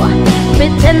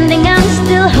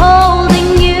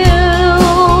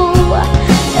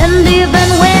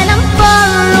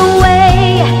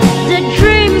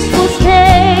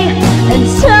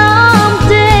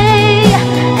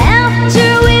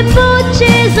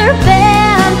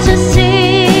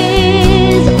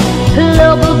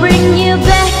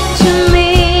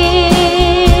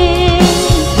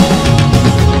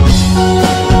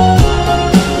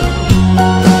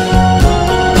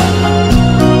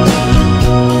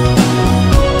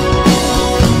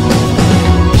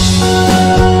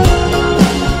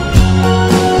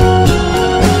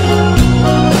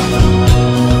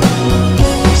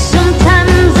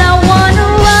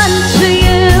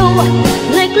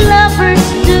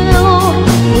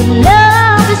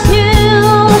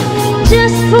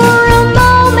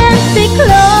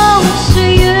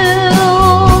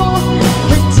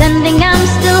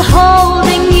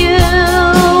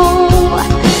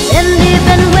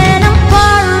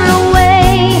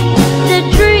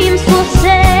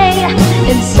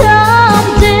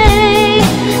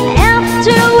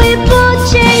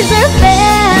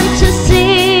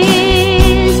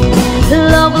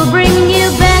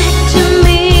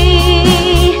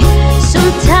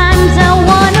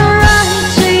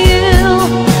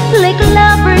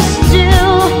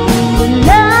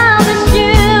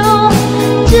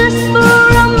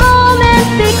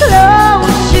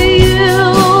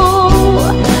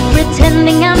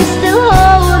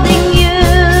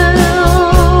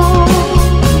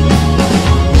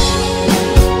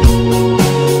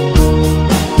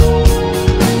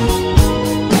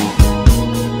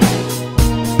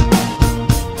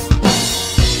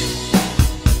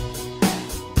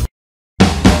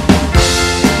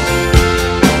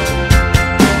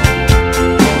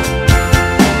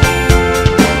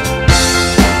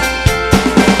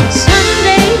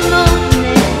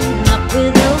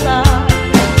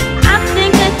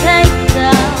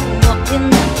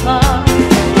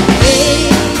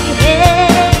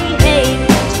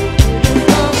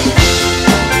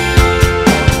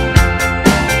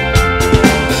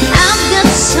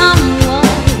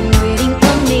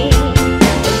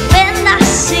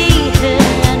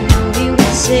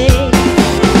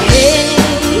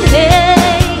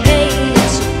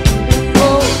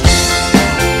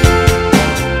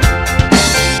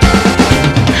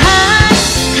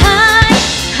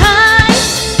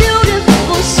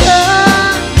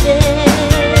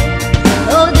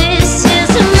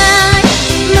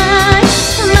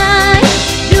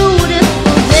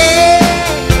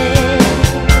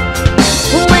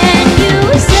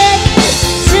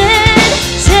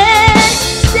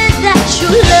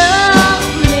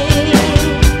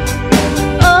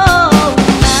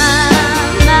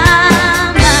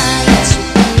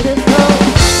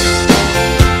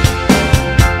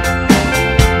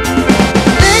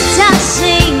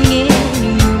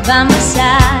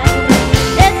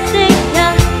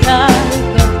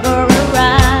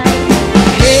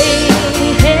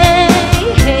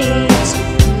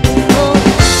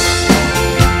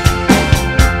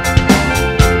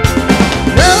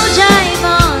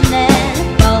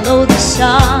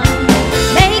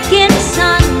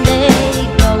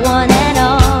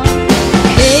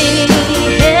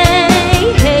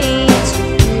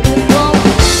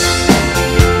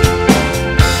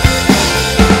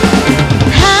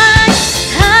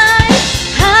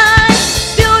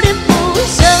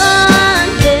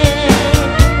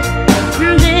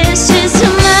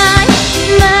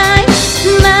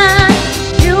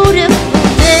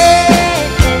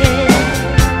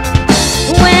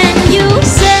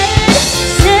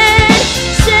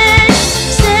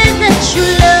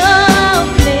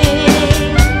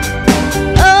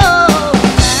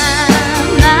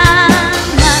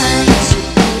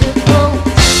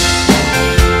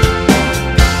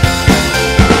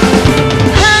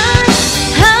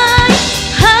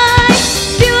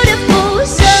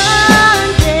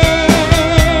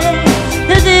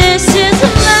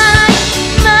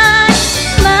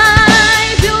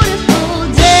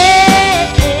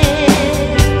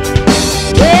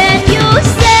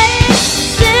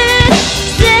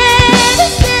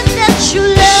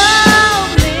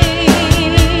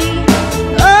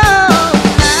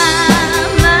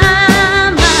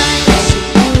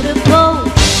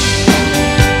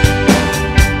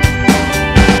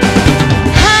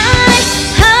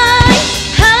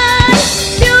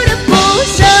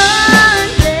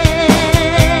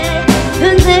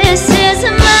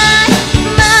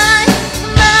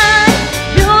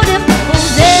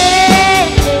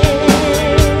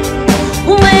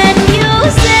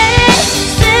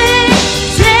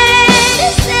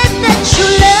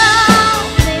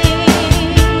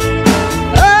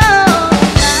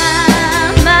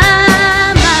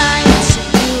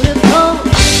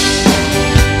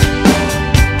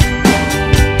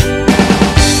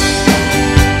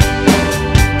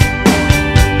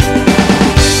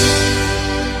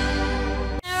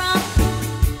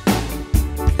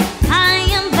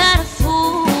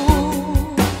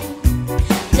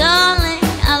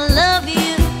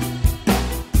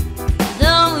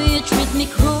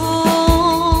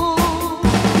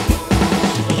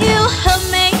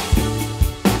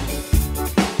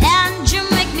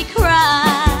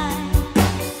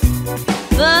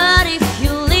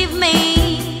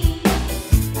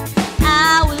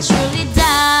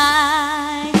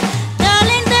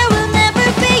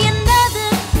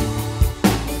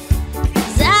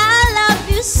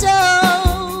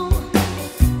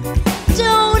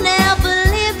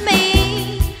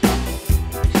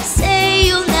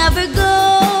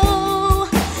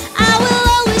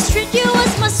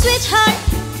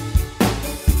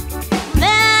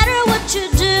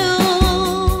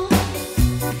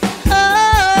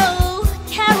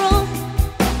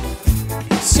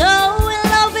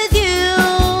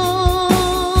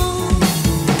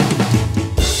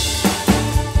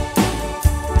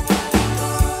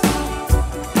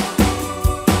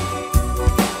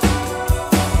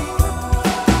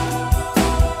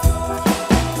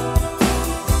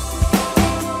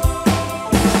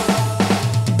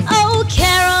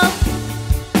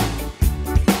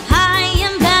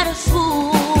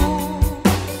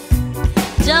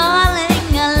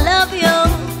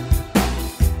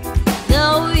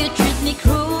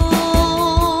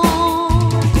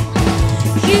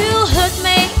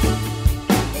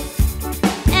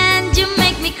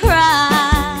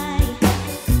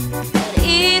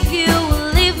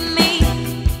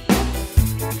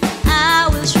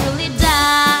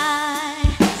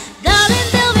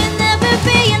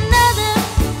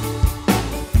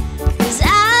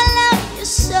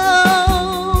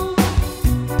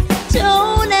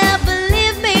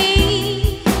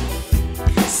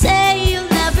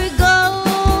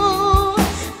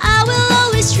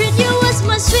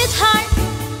 sweetheart,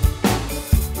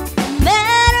 no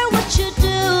matter what you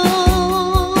do.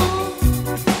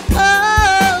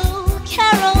 Oh,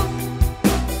 Carol,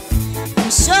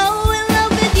 I'm so in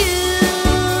love with you.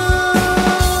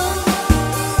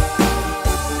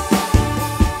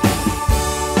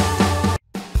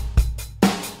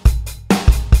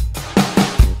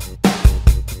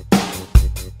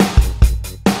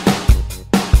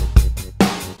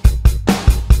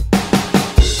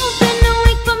 I've been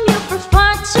away from you for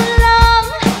far too long.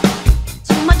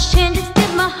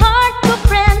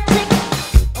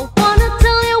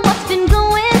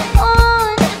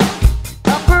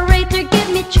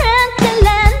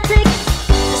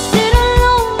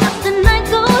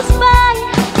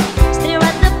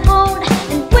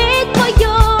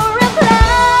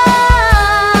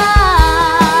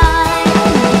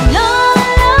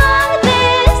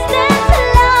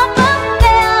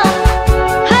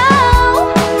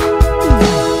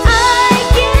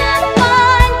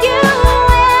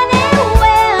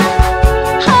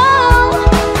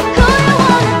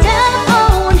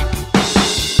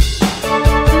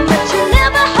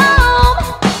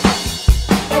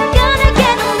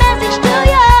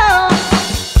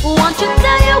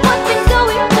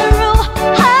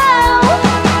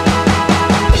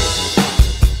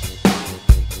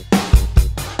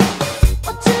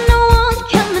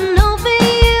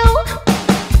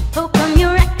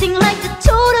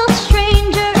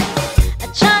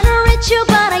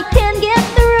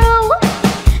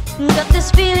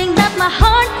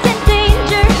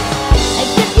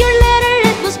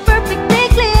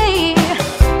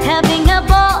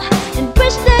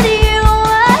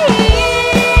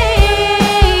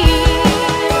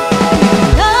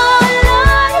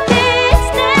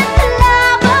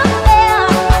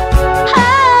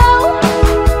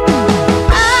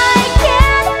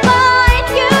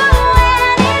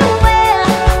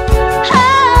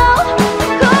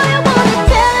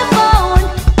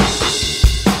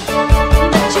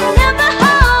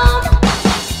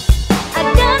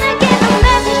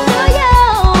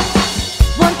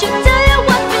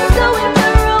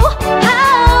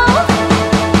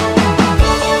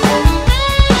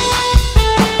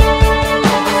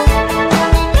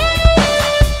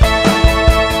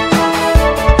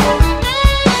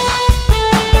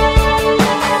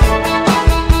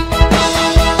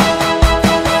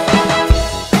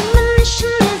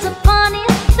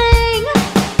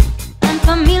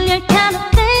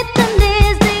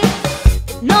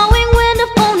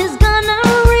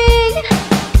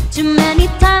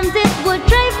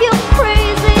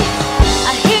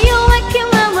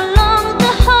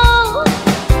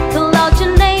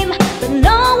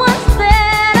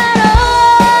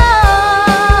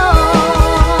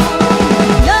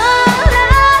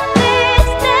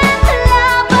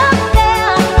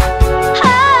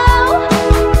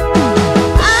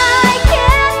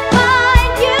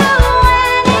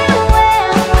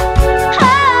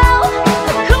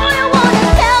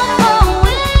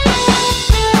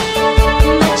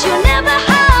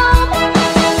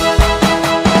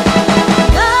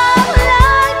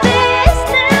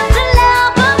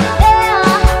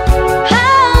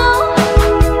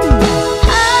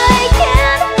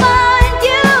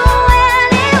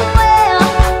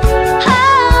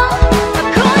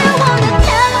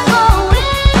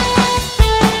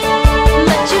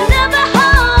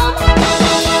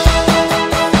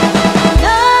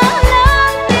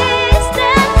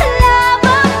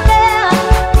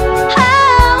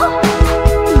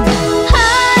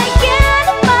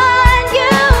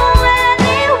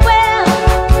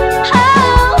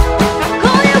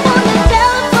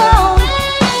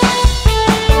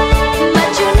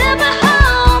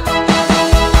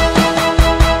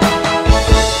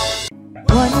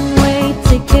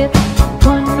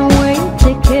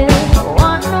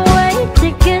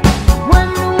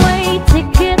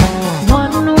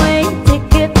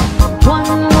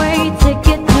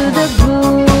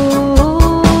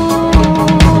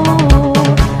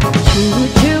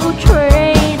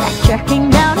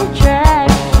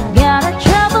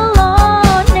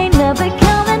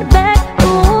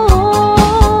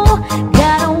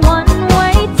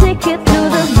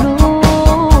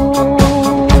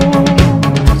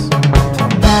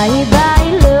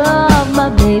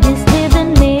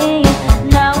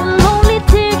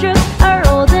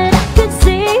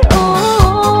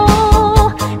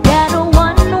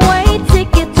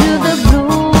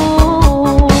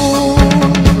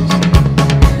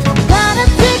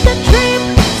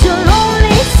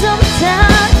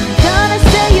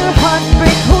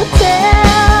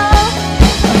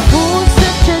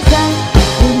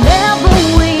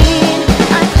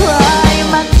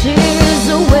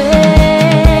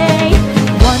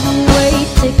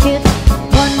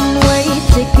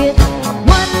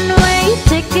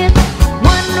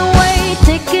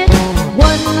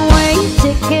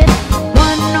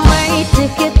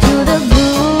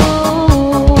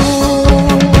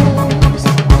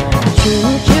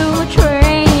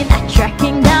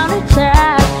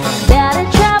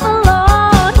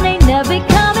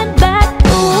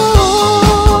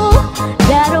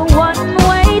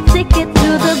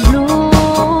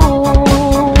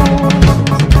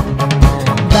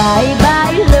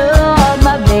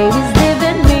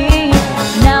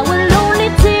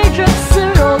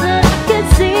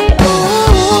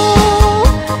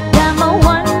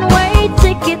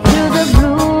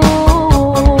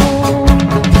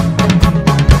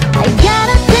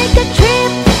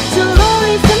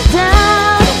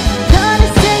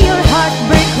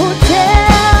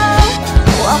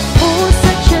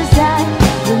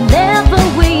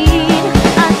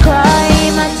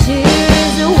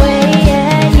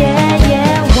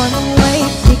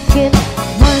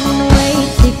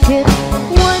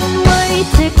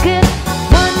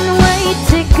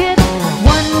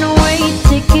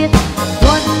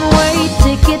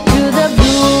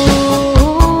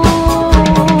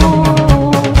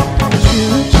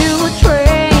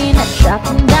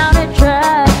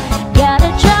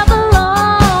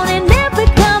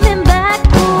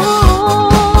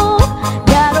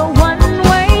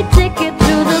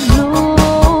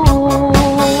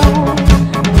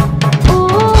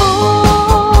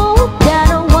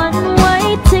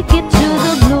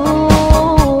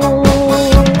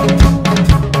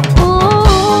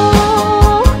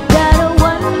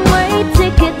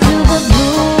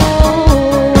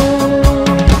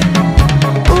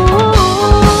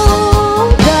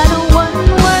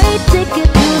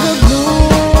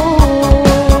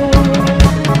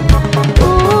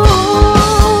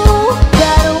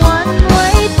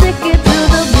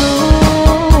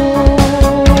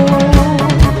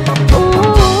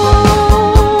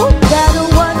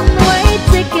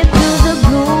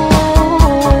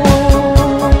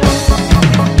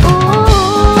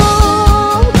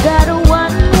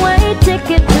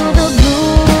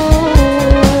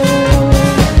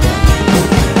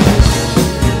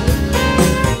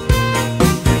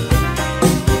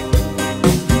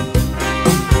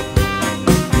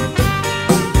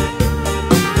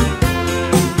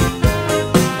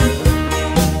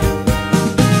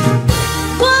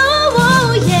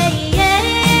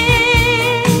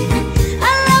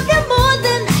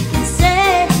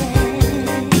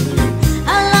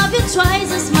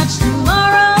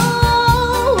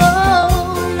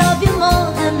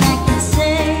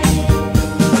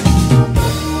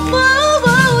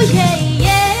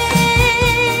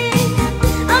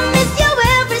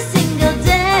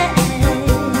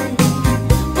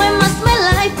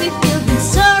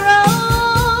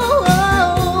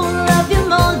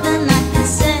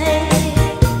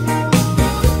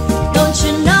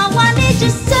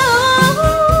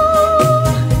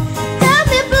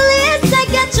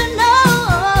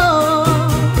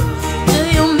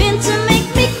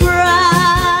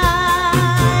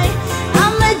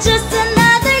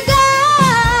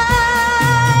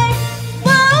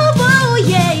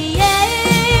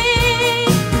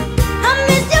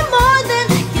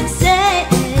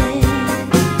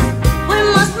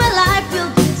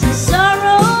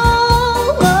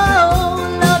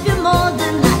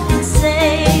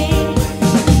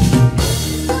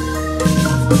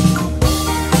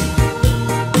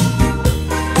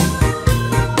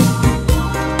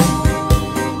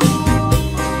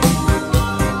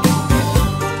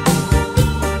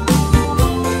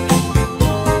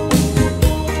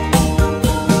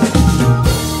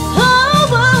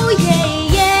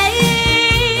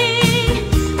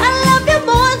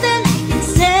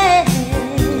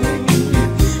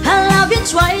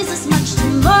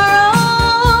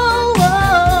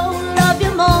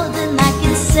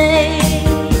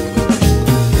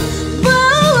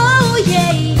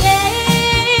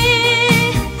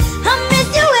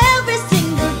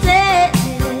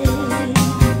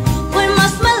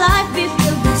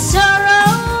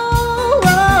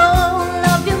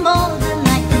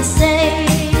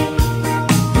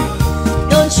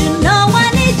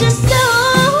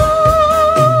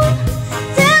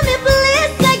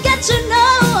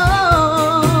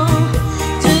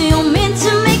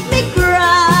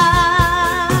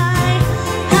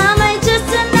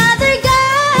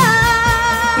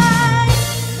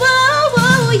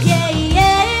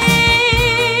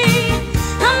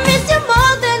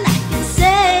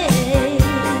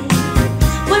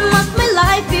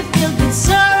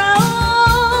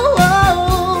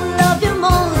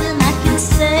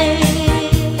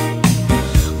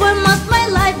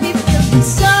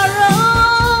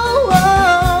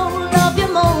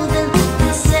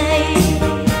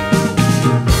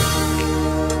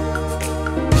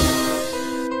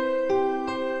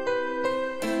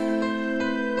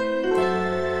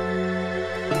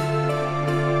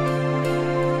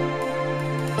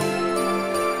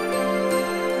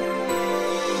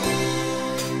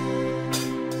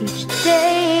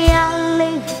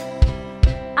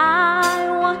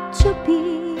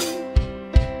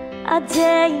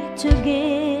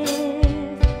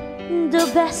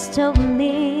 rest of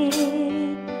me.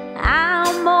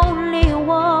 I'm only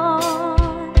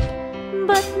one,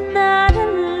 but not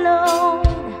alone.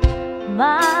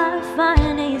 My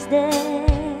fine is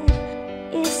dead,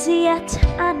 is yet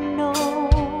I know.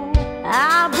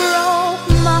 I broke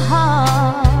my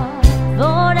heart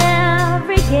for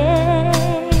every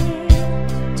game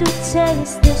to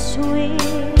taste the sweet.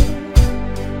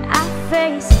 I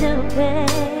face the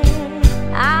pain,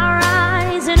 I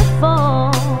rise and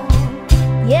fall,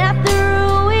 yet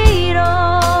through it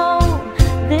all,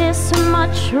 this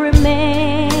much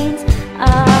remains.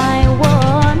 I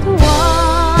want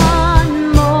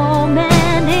one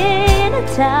moment in a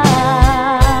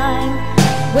time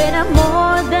when I'm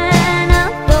more than I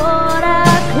thought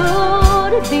I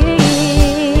could be.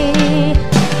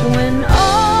 When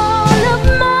all of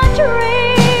my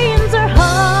dreams are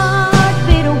hard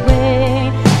beat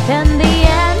away, and the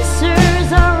answers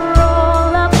are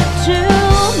all up to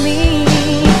me.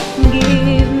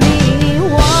 Give me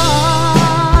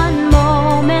one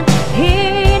moment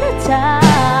in a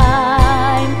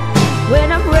time when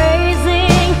I'm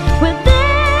raising with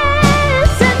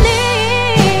destiny.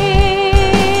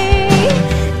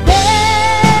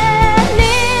 Then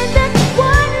in that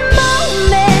one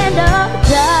moment of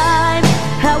time,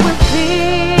 I will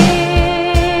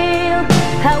feel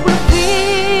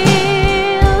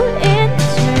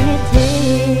eternity.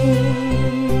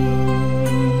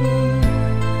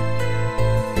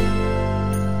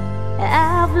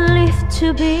 I've lived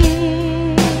to be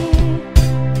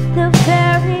the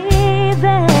very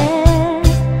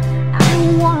best. I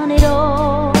want it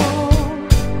all,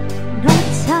 no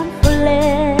time for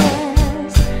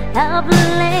less. I've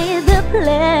laid the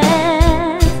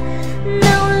plans,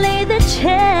 now lay the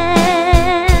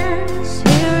chance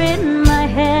here in my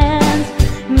hands.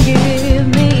 Give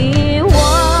me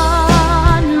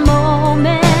one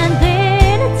moment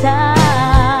in a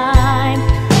time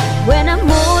when I'm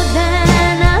more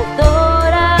than I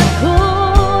thought I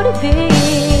could be.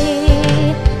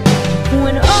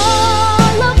 When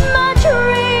all of my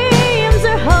dreams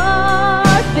are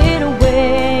hard beat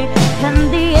away, and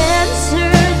the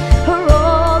answers are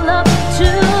all up to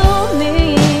me.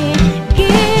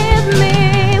 Give me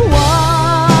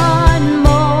one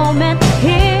moment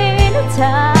in a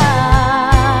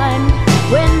time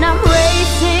when I'm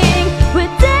racing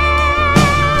with destiny.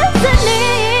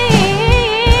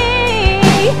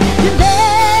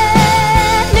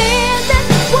 Then in that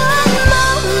one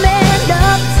moment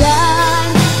of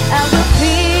time, I will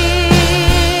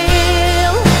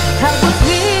feel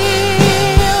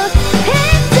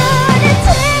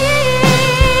eternity.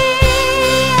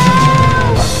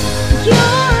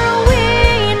 You're a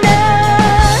winner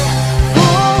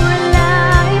for a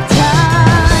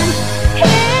lifetime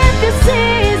if you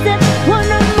seize that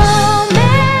one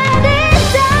moment in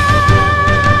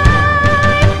time.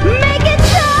 Make it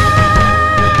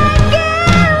shine.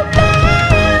 Give me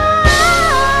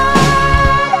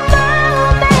one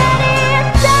moment in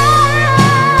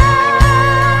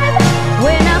time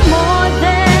when I'm more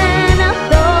than I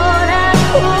thought I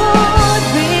could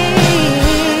be.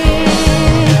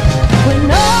 When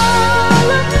all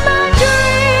of my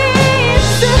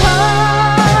dreams are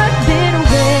hard beat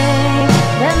away,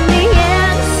 and the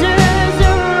answers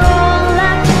are all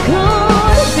I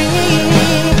could be.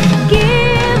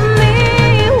 Give me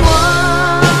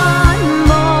one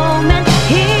moment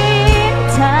in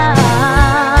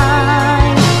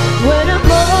time when I'm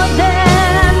more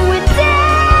than with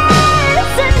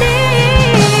destiny.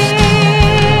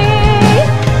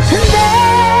 And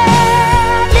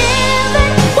then in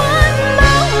that one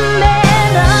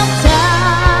moment of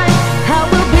time, I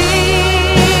will be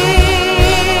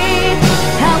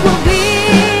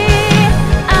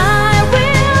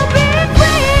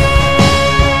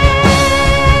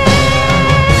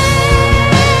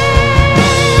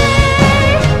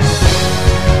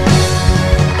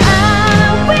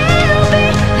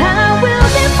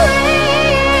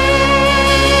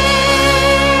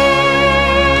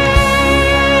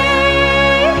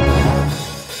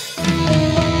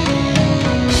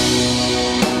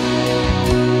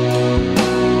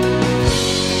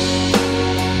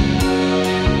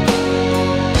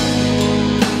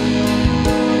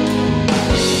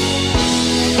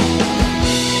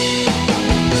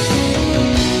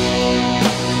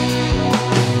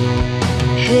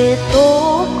Ito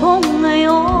ko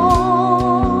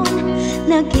ngayon,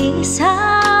 nag-isa,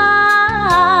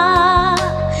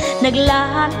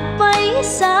 naglalakbay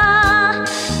sa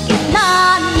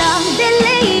gitna ng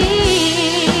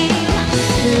dilim.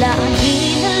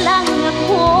 Lagi na lang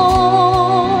ako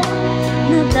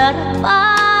nadarapa,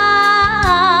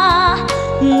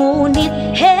 ngunit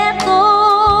heto,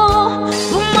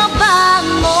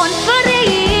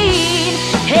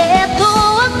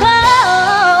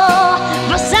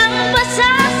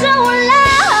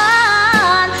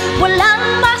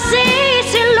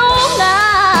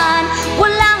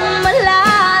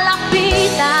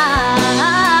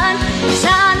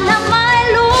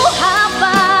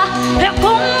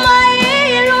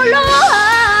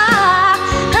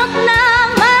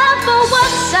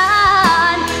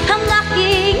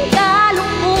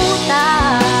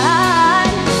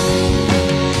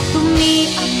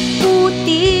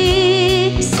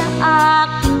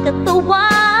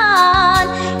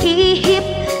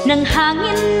 ng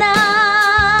hangin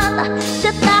at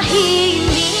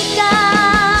katahimikan.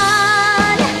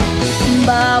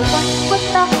 Bawat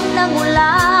patak ng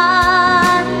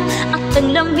ulan at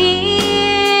ang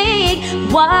lamig,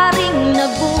 waring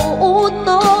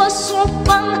nabuutos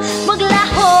upang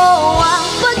maglaho ang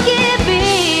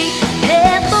pag-ibig.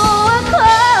 Eto ako,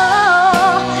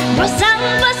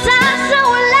 basang-basa sa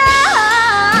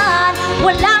ulan,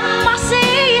 walang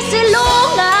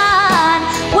masisilungan,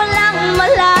 walang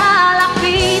malalapitan.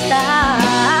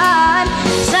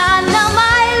 Sana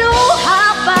may luha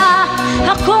pa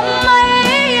akong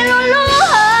may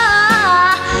luluha,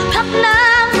 at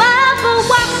nang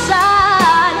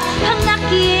mabawasan ang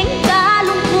aking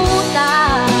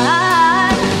kalungkutan.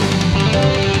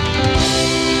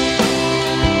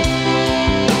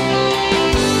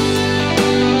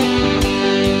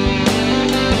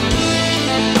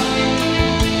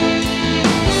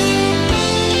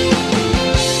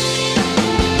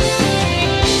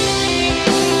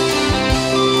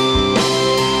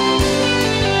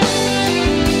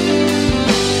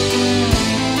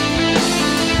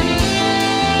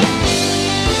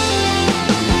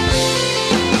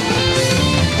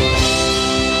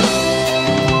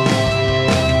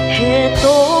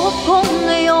 Heto ko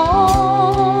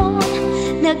ngayon,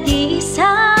 nag-iisa,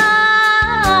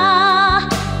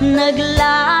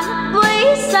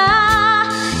 naglalakbay sa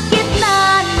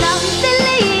gitna ng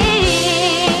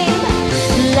dilim.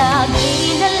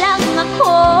 Lagi na lang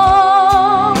ako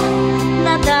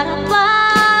nadarapa,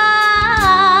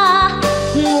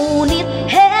 ngunit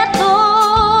heto,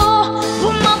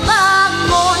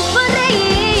 bumabangon pa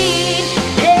rin.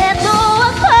 Heto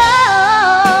ako,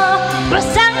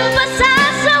 basang-basa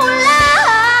sa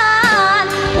ulan,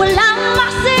 walang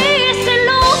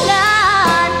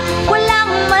masisilungan,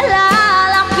 walang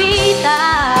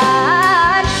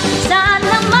malalapitan.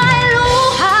 Sana may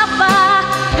luha pa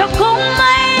akong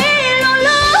may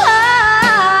luluha,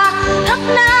 at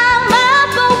nang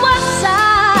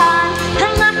mabawasan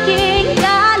ang aking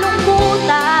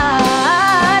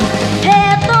kalungkutan.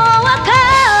 Heto ako,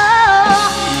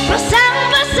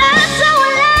 basang-basa sa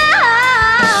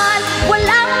ulan,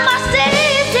 walang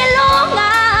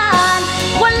masisilungan,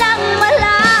 walang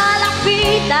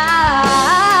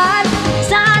malalapitan.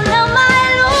 Sana may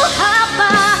luha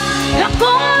pa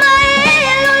akong may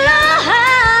luluha,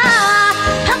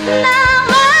 at nang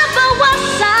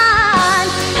mabawasan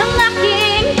ang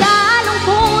aking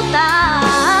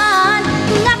kalungkutan,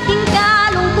 ang aking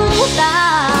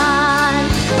kalungkutan,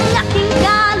 ang aking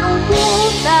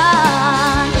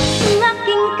kalungkutan, ang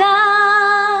aking kalungkutan.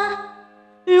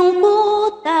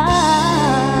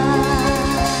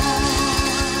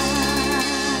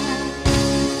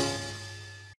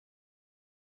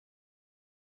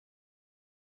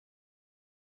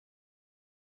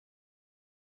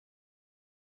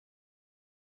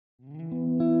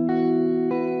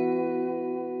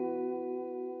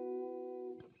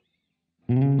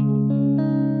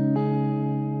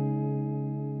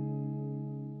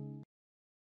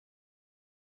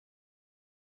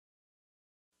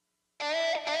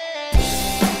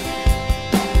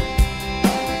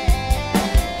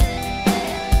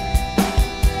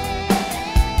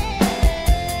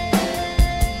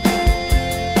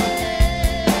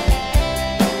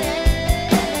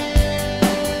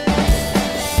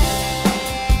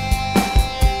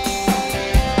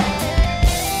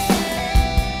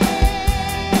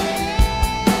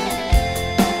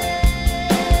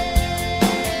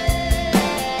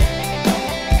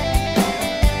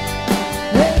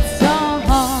 It's a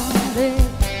heartache,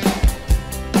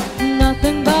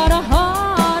 nothing but a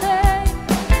heartache.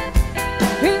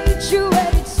 Hit you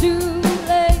when it's too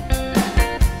late,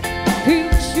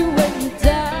 hit you when you're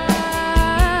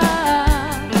down.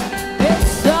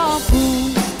 It's a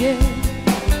bruise,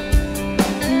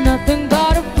 nothing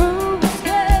but a bruise,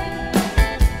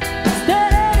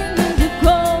 standing in the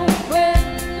cold rain,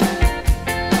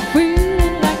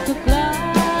 feeling like a clown.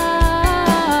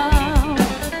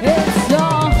 It's a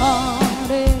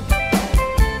heartache,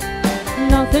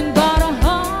 nothing but a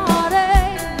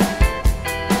heartache.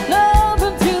 Love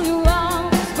until your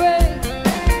arms break,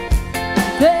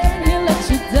 then he lets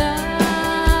you down.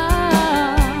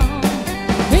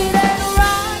 It ain't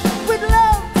right with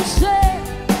love to share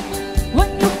when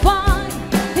you find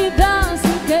he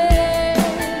doesn't care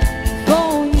for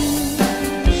you.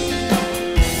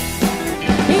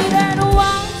 It ain't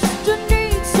wise to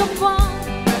need someone,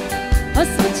 a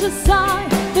switch aside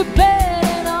the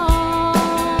bed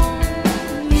on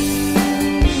you.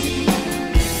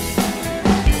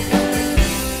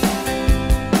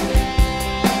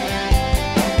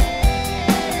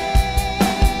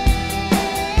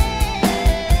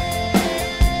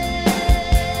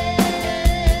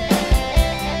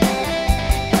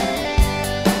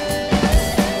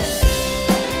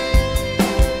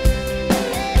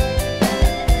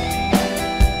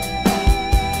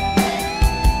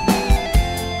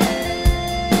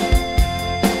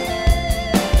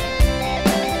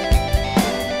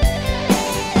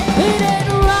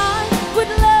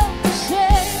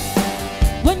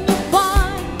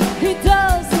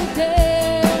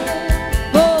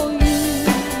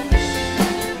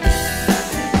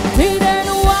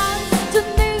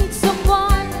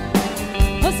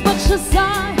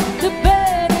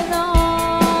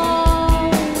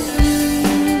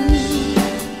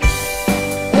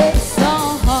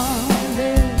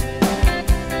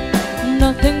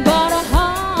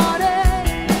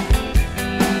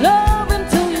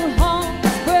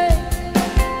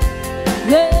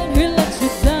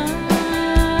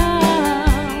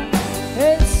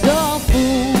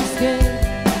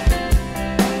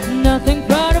 nothing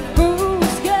but a bruised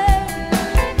skin,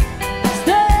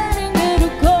 standing in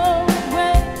a cold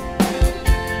rain,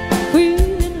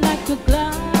 feeling like a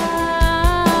cloud.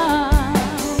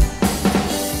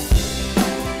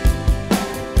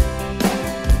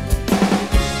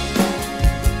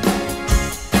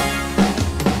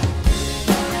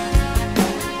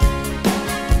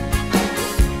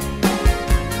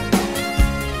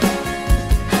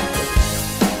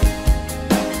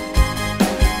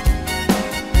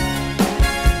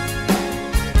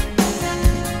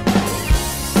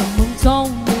 Someone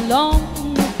told me long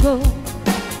ago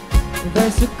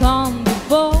there's a calm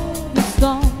before the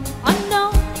storm. I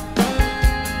know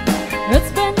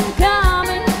it's been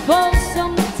coming for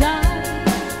some time.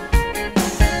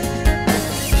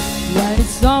 When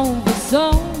it's over, so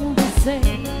they say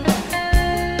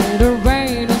it'll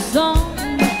rain is on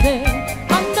the day.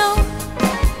 I know,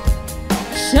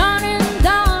 shining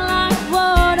down like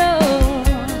water.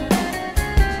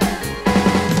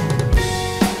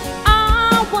 I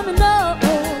wanna know,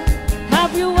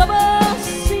 have you ever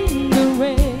seen the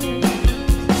rain?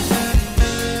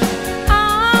 I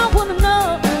wanna know,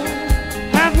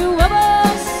 have you ever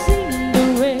seen the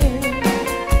rain?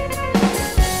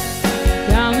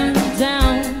 Coming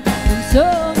down and so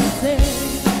you say.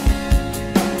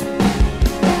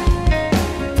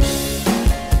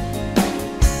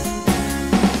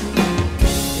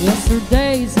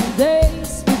 Yesterdays and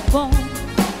days before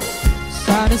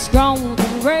started scrolling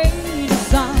radio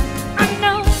song. I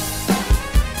know,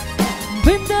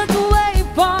 been that way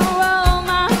for all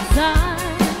my time.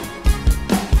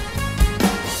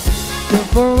 Till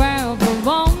forever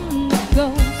on the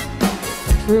coast,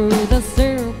 through the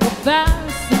circle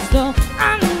fast and slow.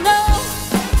 I know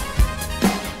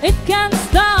it can't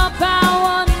stop. I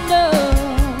wonder.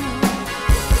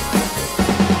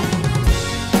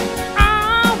 I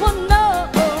wanna know,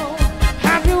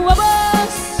 have you ever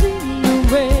seen the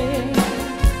rain?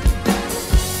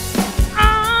 I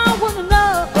wanna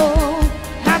know,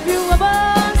 have you ever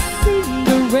seen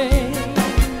the rain?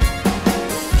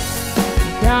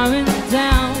 Coming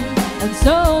down and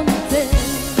so they.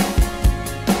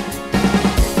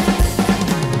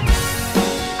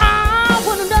 I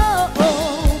wanna know,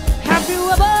 have you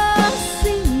ever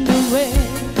seen the rain?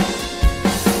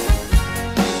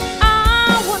 I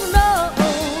wanna know,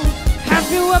 have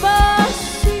you ever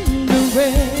seen the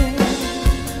rain?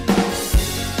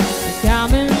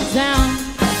 Coming down,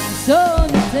 so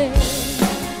you say.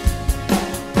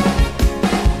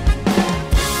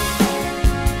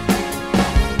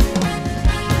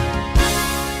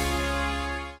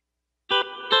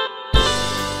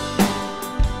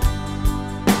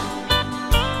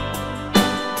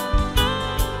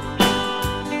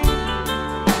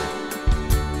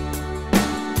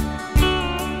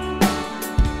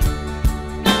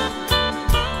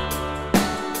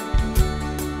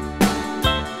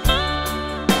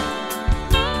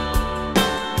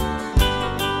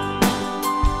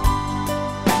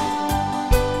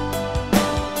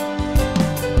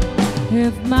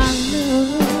 If my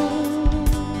love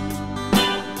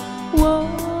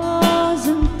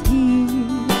wasn't here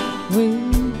with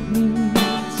me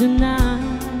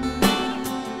tonight,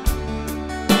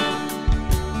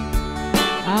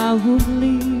 I would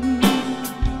leave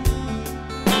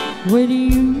with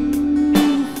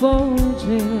you for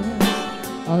just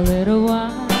a little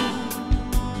while.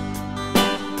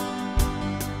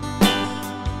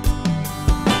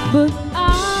 But I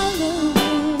love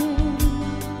you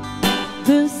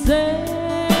the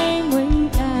same way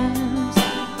as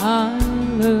I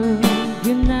love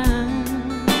you now,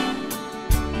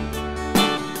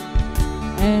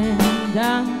 and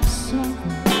I'm sorry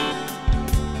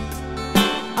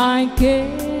I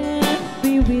can't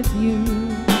be with you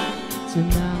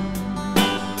tonight.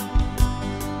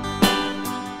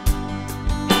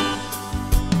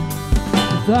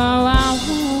 Though I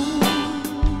want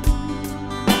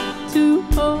to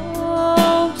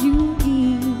hold you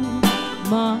in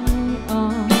my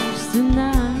arms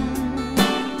tonight,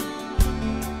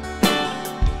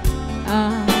 I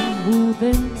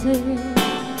wouldn't take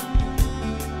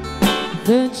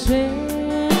the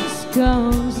chance,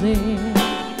 'cause it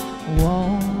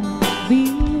won't be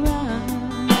right.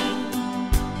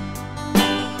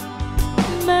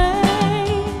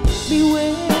 Maybe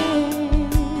when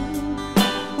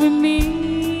we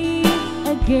meet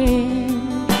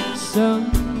again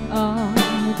some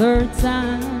other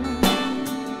time,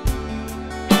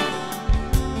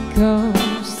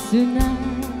 'cause tonight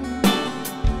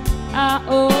I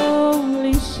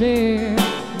only share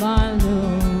my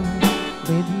love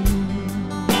with you.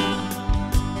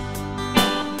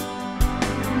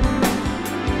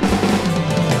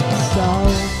 So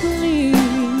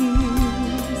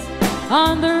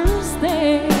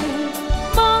understand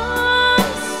my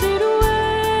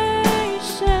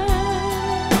situation.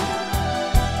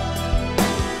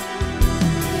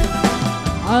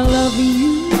 I love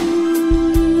you,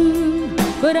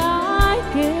 but I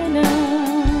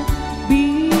cannot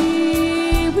be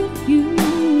with you.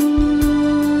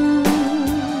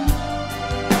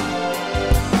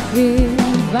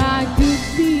 If I could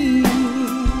be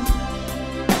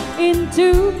in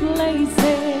two places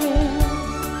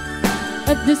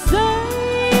at the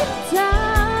same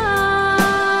time,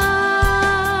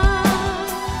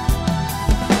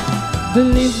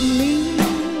 believe me,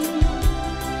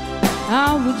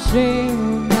 I would share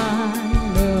my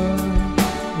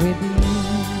love with you.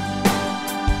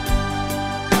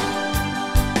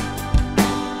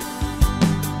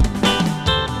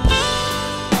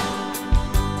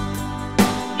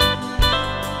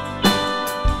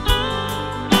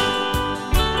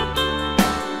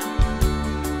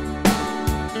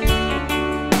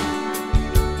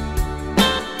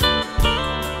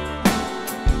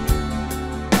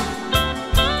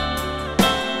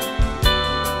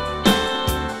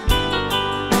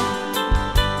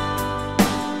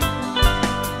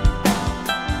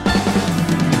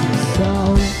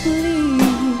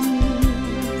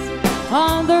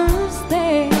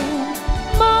 Understand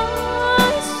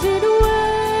my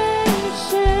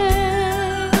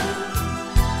situation.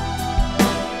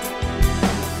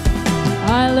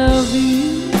 I love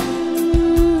you,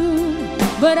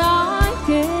 but I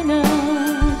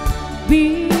cannot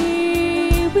be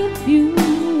with you.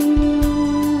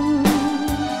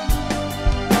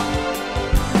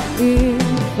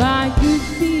 If I could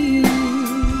be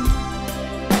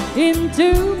in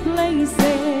two places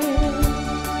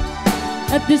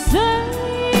at the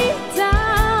same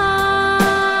time,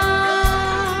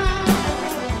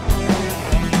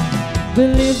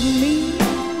 believe me,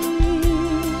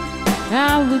 I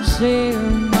would share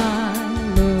my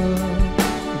love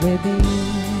with you.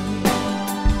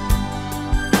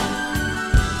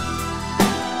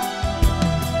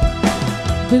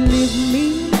 Believe me,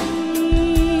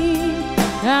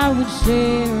 I would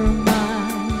share my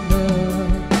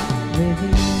love with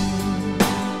you.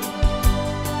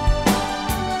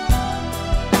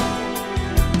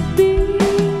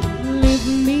 Believe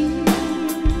me,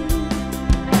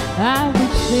 I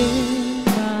would share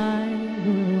my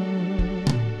love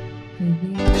with you.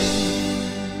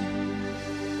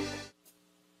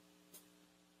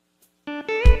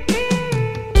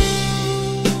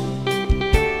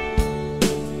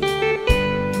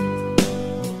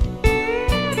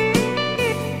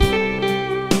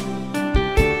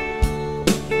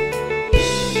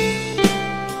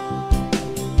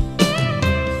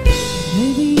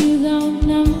 Maybe you don't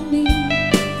know me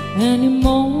any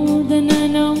more than I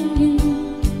know you,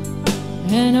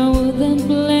 and I wouldn't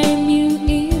blame you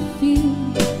if you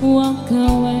walk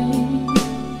away.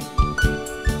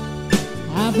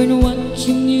 I've been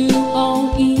watching you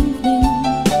all evening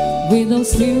with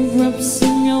those teardrops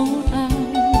in your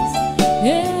eyes,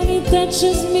 and it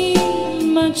touches me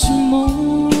much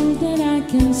more than I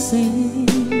can say.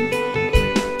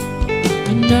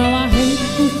 And now I hate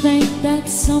to think that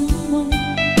someone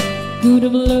could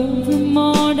have loved you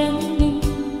more than me.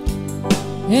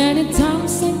 And at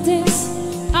times like this,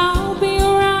 I'll be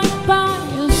right by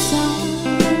your side.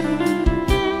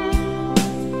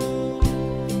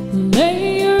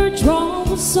 Lay your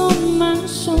troubles on my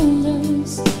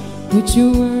shoulders, put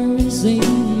your worries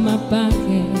in my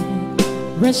pocket,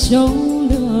 rest your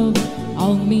love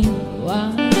on me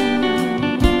while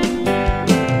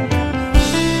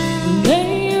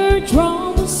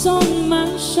troubles on my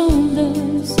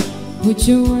shoulders, put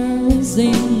your worries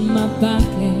in my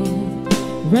pocket,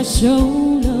 rest your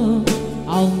love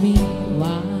on me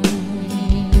while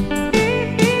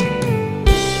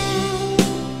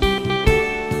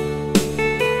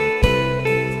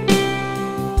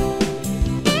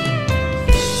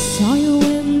saw you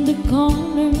in the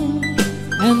corner,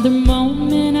 and the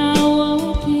moment I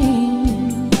walked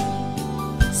in,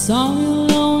 saw your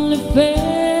lonely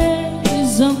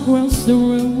face across the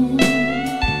room.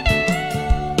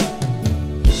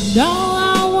 Now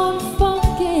I won't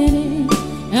forget it,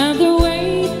 and the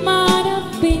way it might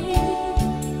have been.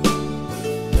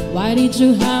 Why did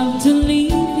you have to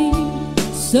leave me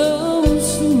so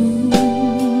soon?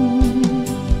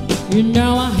 You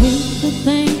know I hate to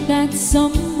think that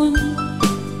someone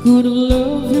could have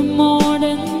loved you more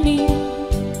than me.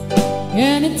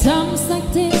 And at times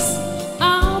like this,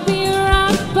 I'll be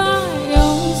right by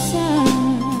your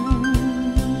side.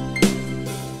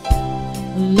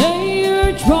 Lay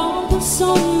your troubles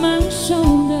on my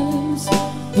shoulders,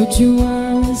 put your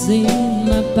worries in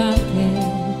my pocket,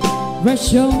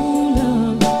 Rest your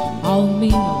love on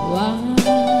me while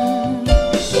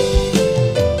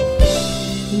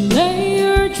lay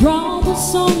your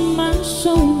troubles on my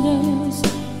shoulders,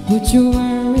 put your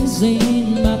worries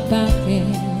in my pocket.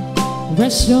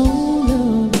 Rest your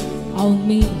love on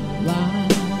me while.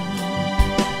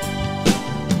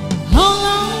 How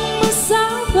long must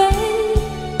I wait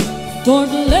for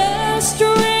the last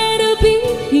train to be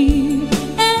here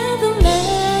and the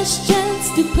last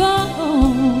chance to go?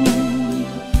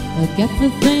 I get to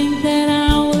think that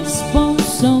I was born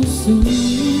so soon.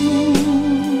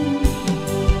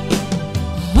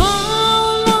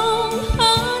 How long,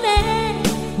 honey,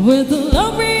 will the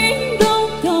love ring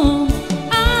don't come?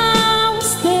 I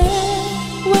was there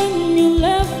when you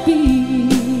left me,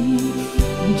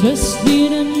 just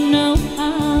didn't know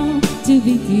how to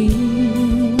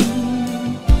begin.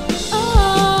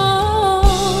 Oh,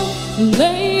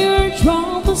 lay your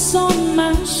troubles on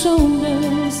my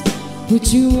shoulders,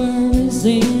 put your worries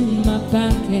in my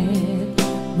pocket.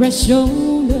 Rest your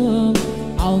love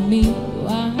on me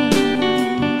while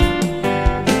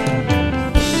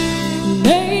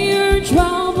lay your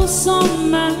troubles on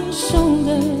my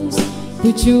shoulders,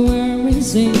 put your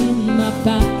worries in my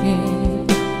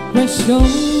pocket. Rest your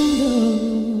love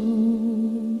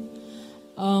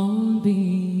on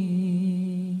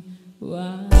me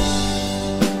while.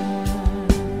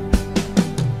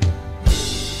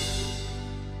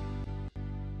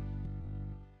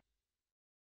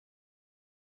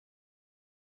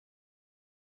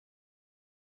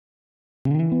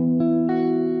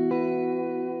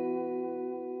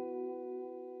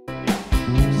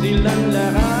 Silang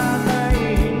lahat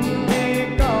ay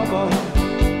hindi cowboy,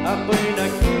 ako'y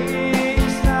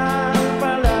nag-iisang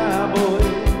palaboy.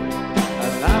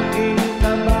 Ang aking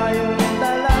kabayong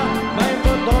dala may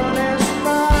botones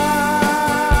pa.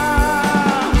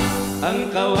 Ang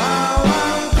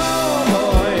kawawang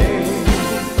cowboy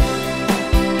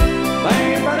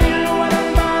may baril,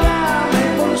 walang bala,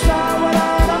 may bulsa, wala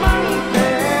namang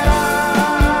pera.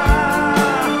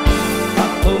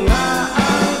 Ako nga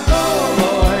ang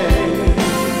cowboy,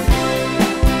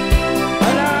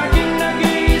 palaging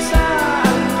nag-iisa.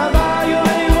 Ang kabayo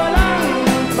ay walang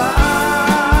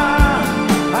paa,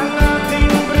 ang aking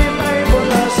brief ay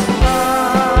butas pa.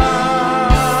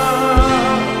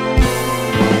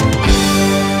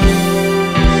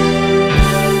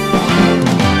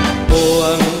 O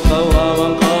ang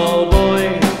kawawang cowboy,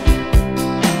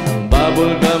 ang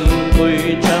bubblegum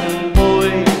ko'y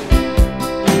tsampoy.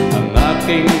 Ang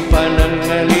aking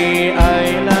panangali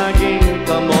ay laging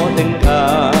kamoteng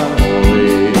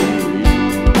kahoy.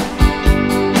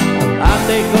 Ang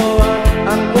ate ko at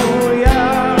ang kuya,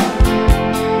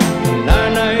 ang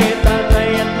nanay,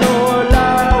 tatay at lola,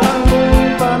 ang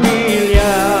buong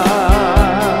pamilya.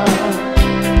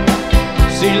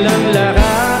 Silang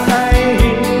lahat ay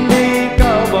hindi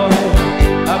cowboy,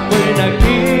 ako'y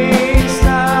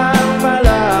nag-iisang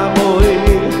palaboy.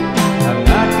 Ang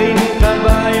aking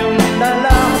kabayong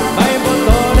dala may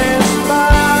botones pa.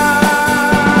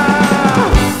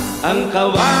 Ang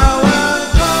kawawang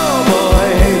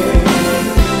cowboy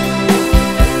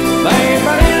may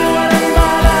baril, walang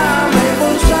bala, may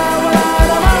bulsa, wala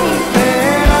namang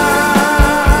pera.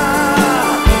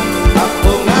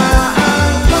 Ako nga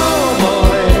ang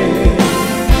cowboy,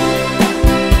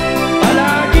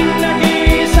 palaging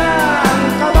nag-iisa. Ang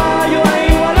kabayo ay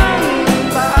walang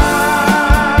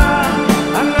paa,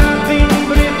 ang aking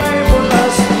brief ay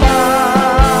butas pa.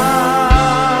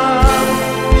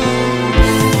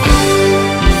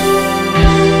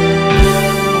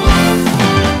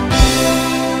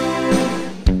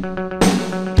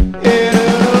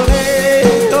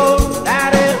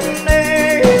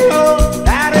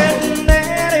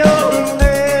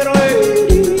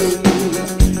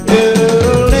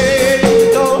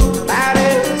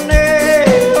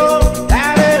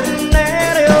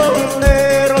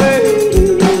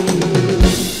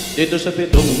 Dito sa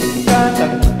pitong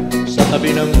katang sa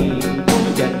tabi ng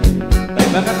buyan ay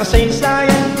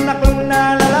makakasaysayan akong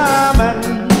nalalaman.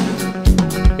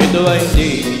 Ito ay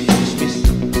hindi chismis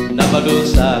na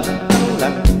padusa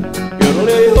lang,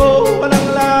 yuruleho, walang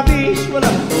labis,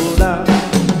 walang kulang.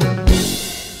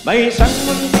 May isang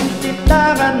munting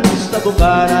tindahan sa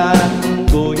bukana ng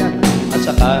buyan at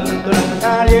sa kanto ng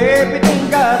kalye pitong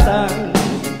katang.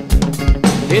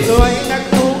 Ito ay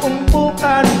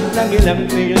nag-uumpukan ng ilang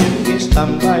milyong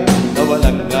istambay na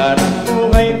walang garang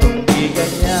buhay kung di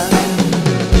ganyan.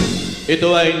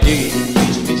 Ito ay hindi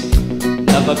chismis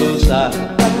na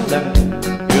pag-usapan lang,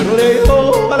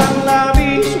 yuruleho, walang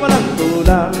labis, walang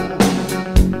kulang.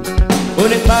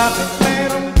 Ngunit bakit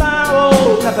mayroong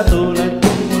tao na katulad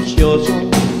kong musyoso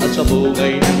at sa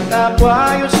bugay ng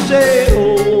kapwa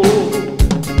Yuseo.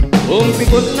 Kung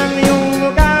pikot ng iyong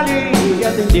ugali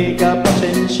at hindi ka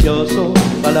pasensyoso,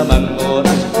 malamang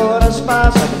oras-oras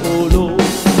pa sa ulo.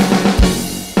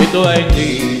 Ito ay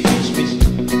di chismis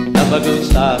na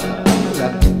pag-usapan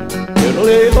lang, pero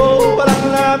leho,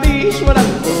 walang labis, walang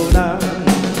unang.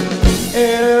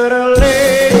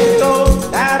 Eroleo,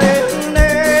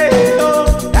 dareleo,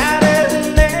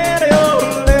 dareleo,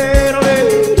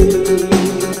 eroleo,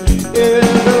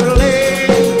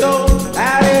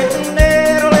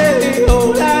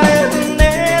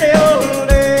 dareleo,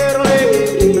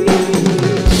 dareleo.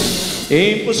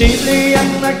 Imposible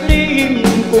ang naglihim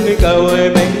kung ikaw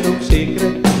ay mayroong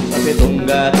secret sa pitong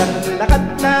gatang lakat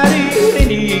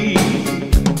naririnig.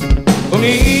 Kung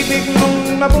iibig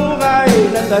mong mabuhay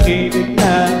na takibig,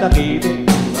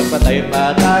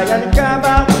 magpatay-patayan ka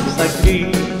ba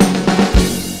saglit?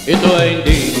 Ito ay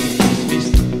hindi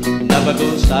chismis na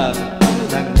pag-usapan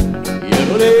lang,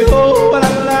 Yeroleho,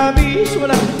 walang labis,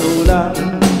 walang tulang.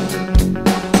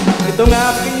 Itong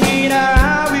aking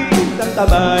inaawit, ang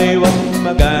tabay, huwag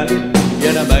magalit,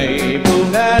 yan na may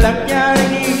bunga lang yan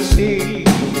inisip.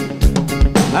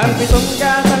 Ang pitong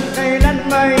gatang kailan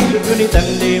may ngunit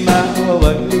ang di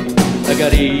mawawaglit,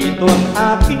 nagarito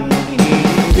ang aking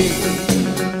inibig.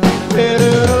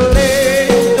 Pero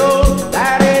leo,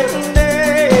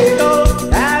 dareleo,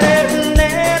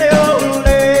 dareleo,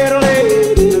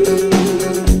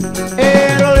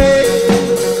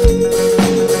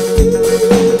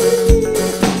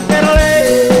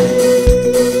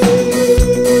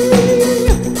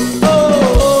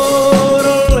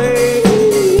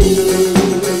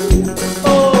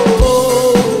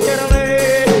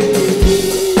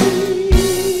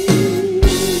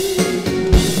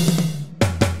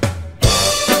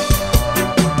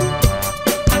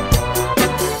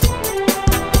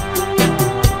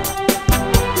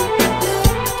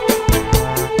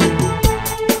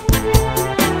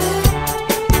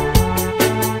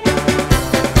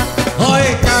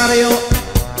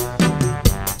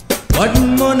 Huwag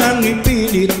mo nang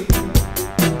ipilit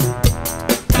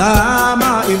na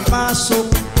maipasok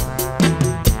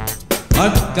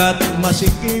pagkat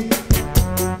masikip.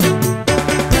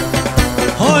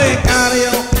 Hoy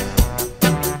karyo,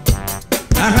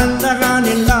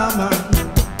 dahan-dahanin lamang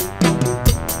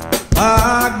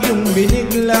pag yung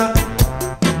binigla,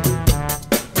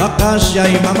 baka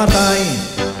siya'y mamatay.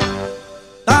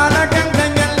 Talagang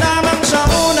ganyan lamang sa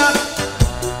una,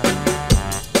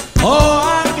 o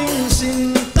aking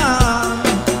sinta,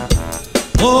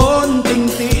 konting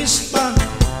tiis pa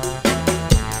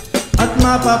at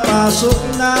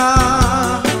mapapasok na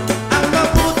ang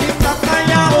mabuti pa.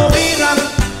 Kaya o hirang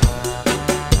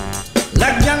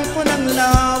lagyan ko ng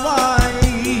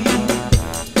laway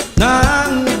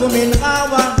nang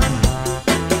guminawa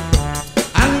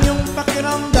ang iyong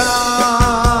pakiramdam.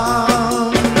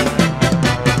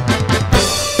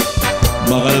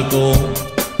 Mahal ko,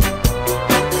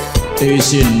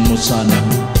 tiisin mo sana.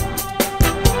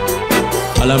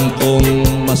 Alam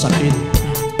kong masakit,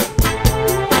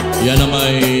 yan ang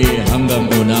ay hanggang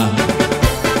una.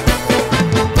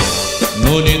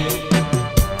 Ngunit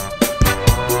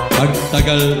pag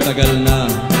tagal-tagal na,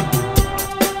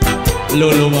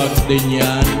 luluwag din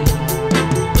yan,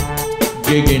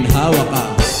 giginhawa ka.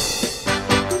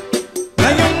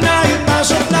 Ngayong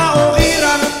naipasok na o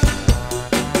hirang,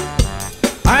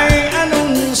 ay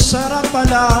anong sarap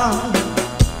pala.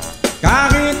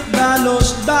 Kahit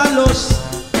dalos-dalos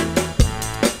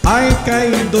ay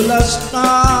kay dulas na.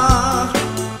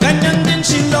 Ganyan din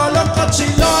si lolo at si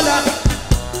lola,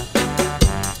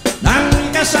 nang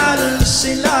kasal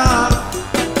sila.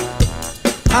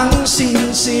 Ang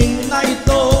singsing na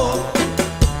ito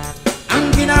ang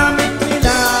ginamit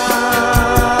nila.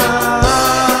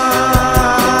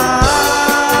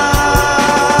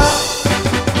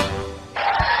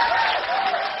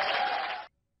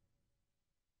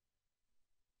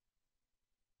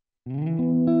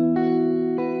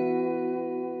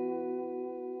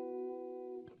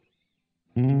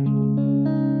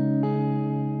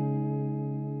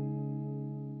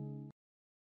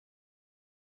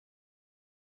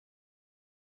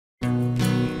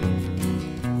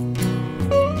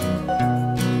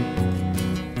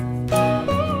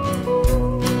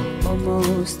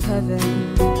 Almost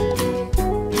heaven,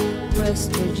 West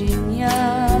Virginia,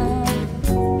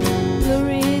 Blue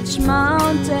Ridge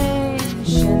Mountain,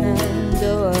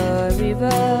 Shenandoah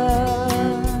River.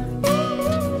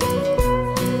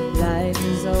 Life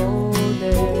is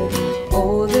older,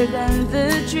 older than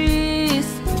the trees,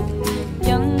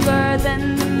 younger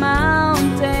than the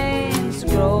mountains,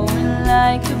 growing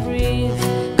like a breeze.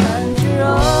 Country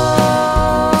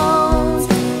roads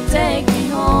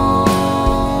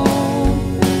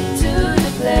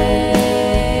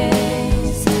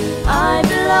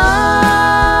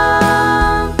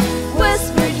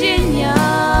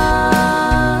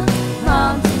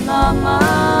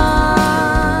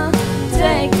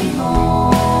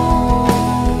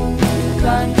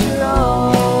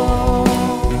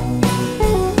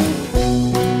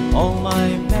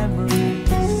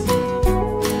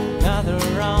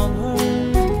around her.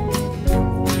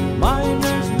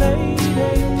 Miner's lady,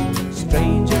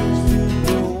 strangers to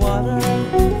the water,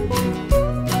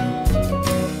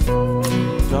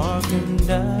 dark and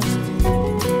dusty,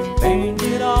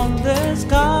 painted on the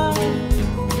sky.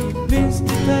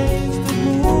 Misty taste the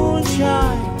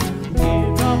moonshine,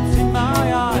 teardrops in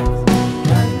my eyes.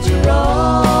 Country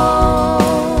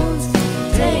roads,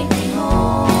 take me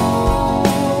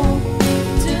home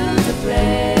to the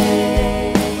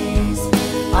place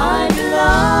I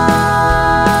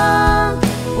belong.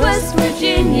 West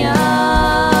Virginia,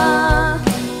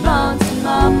 Mountain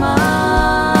Mama,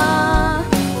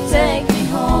 take me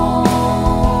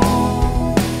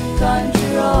home. Country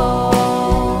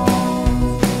roads.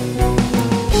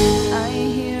 I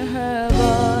hear her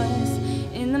voice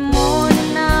in the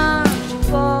morning now. She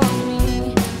calls me.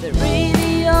 The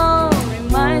radio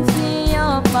reminds me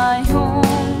of my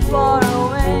home far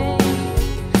away.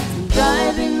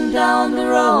 Driving down the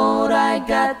road, I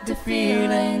got the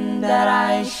feeling that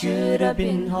I should have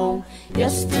been home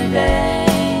yesterday.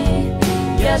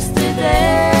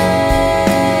 Yesterday,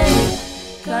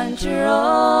 country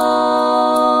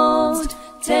roads,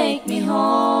 take me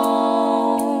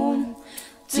home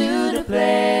to the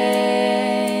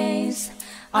place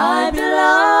I belong.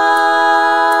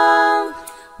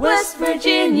 West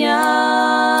Virginia,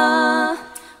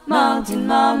 Mountain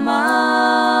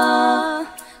Mama,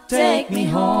 take me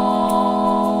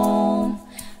home.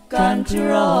 Country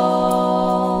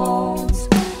roads,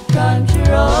 country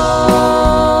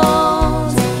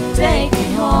roads, take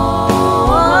me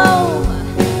home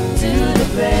to the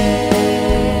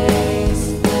place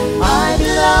I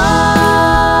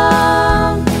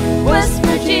belong. West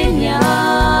Virginia,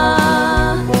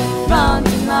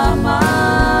 Mountain Mama,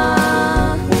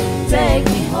 take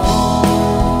me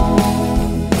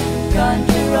home.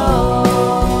 Country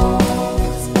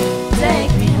roads,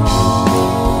 take me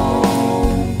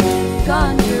home.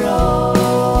 Country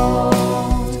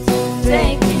roads,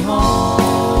 take me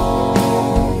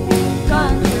home.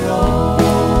 Country roads.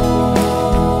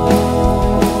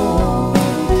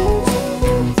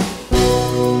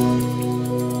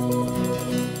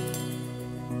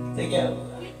 Thank you.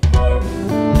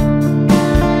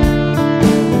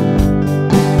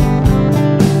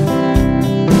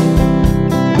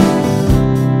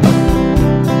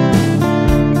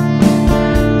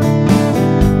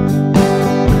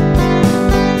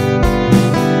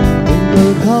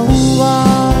 We'll go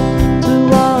out to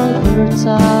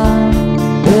Alberta,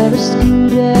 with a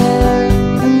scooter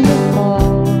in the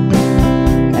fall,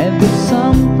 and with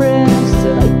some friends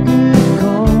that I could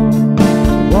call to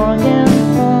walk and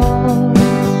fall.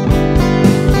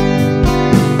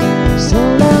 So I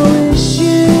wish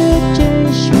you'd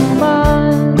change your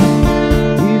mind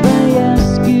if I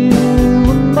ask you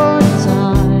one more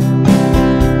time.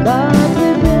 But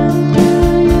we've been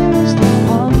through years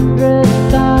 100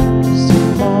 times or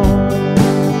more.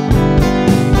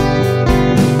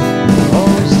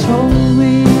 Oh, strong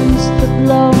winds that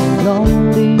blow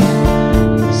lonely,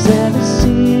 seven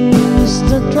seas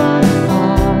that run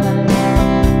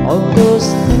high, all those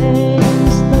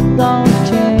things that don't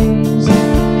change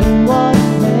in what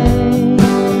may.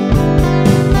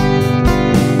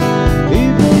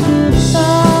 If the good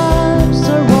times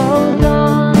are all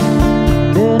gone,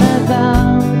 then I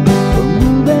vow we're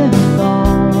moving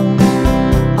on.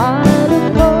 I'd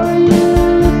adore you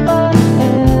if I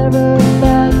ever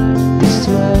felt this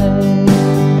way.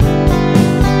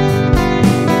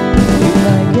 If I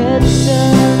get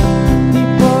there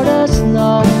before the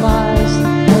snow flies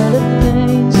and the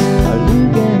things are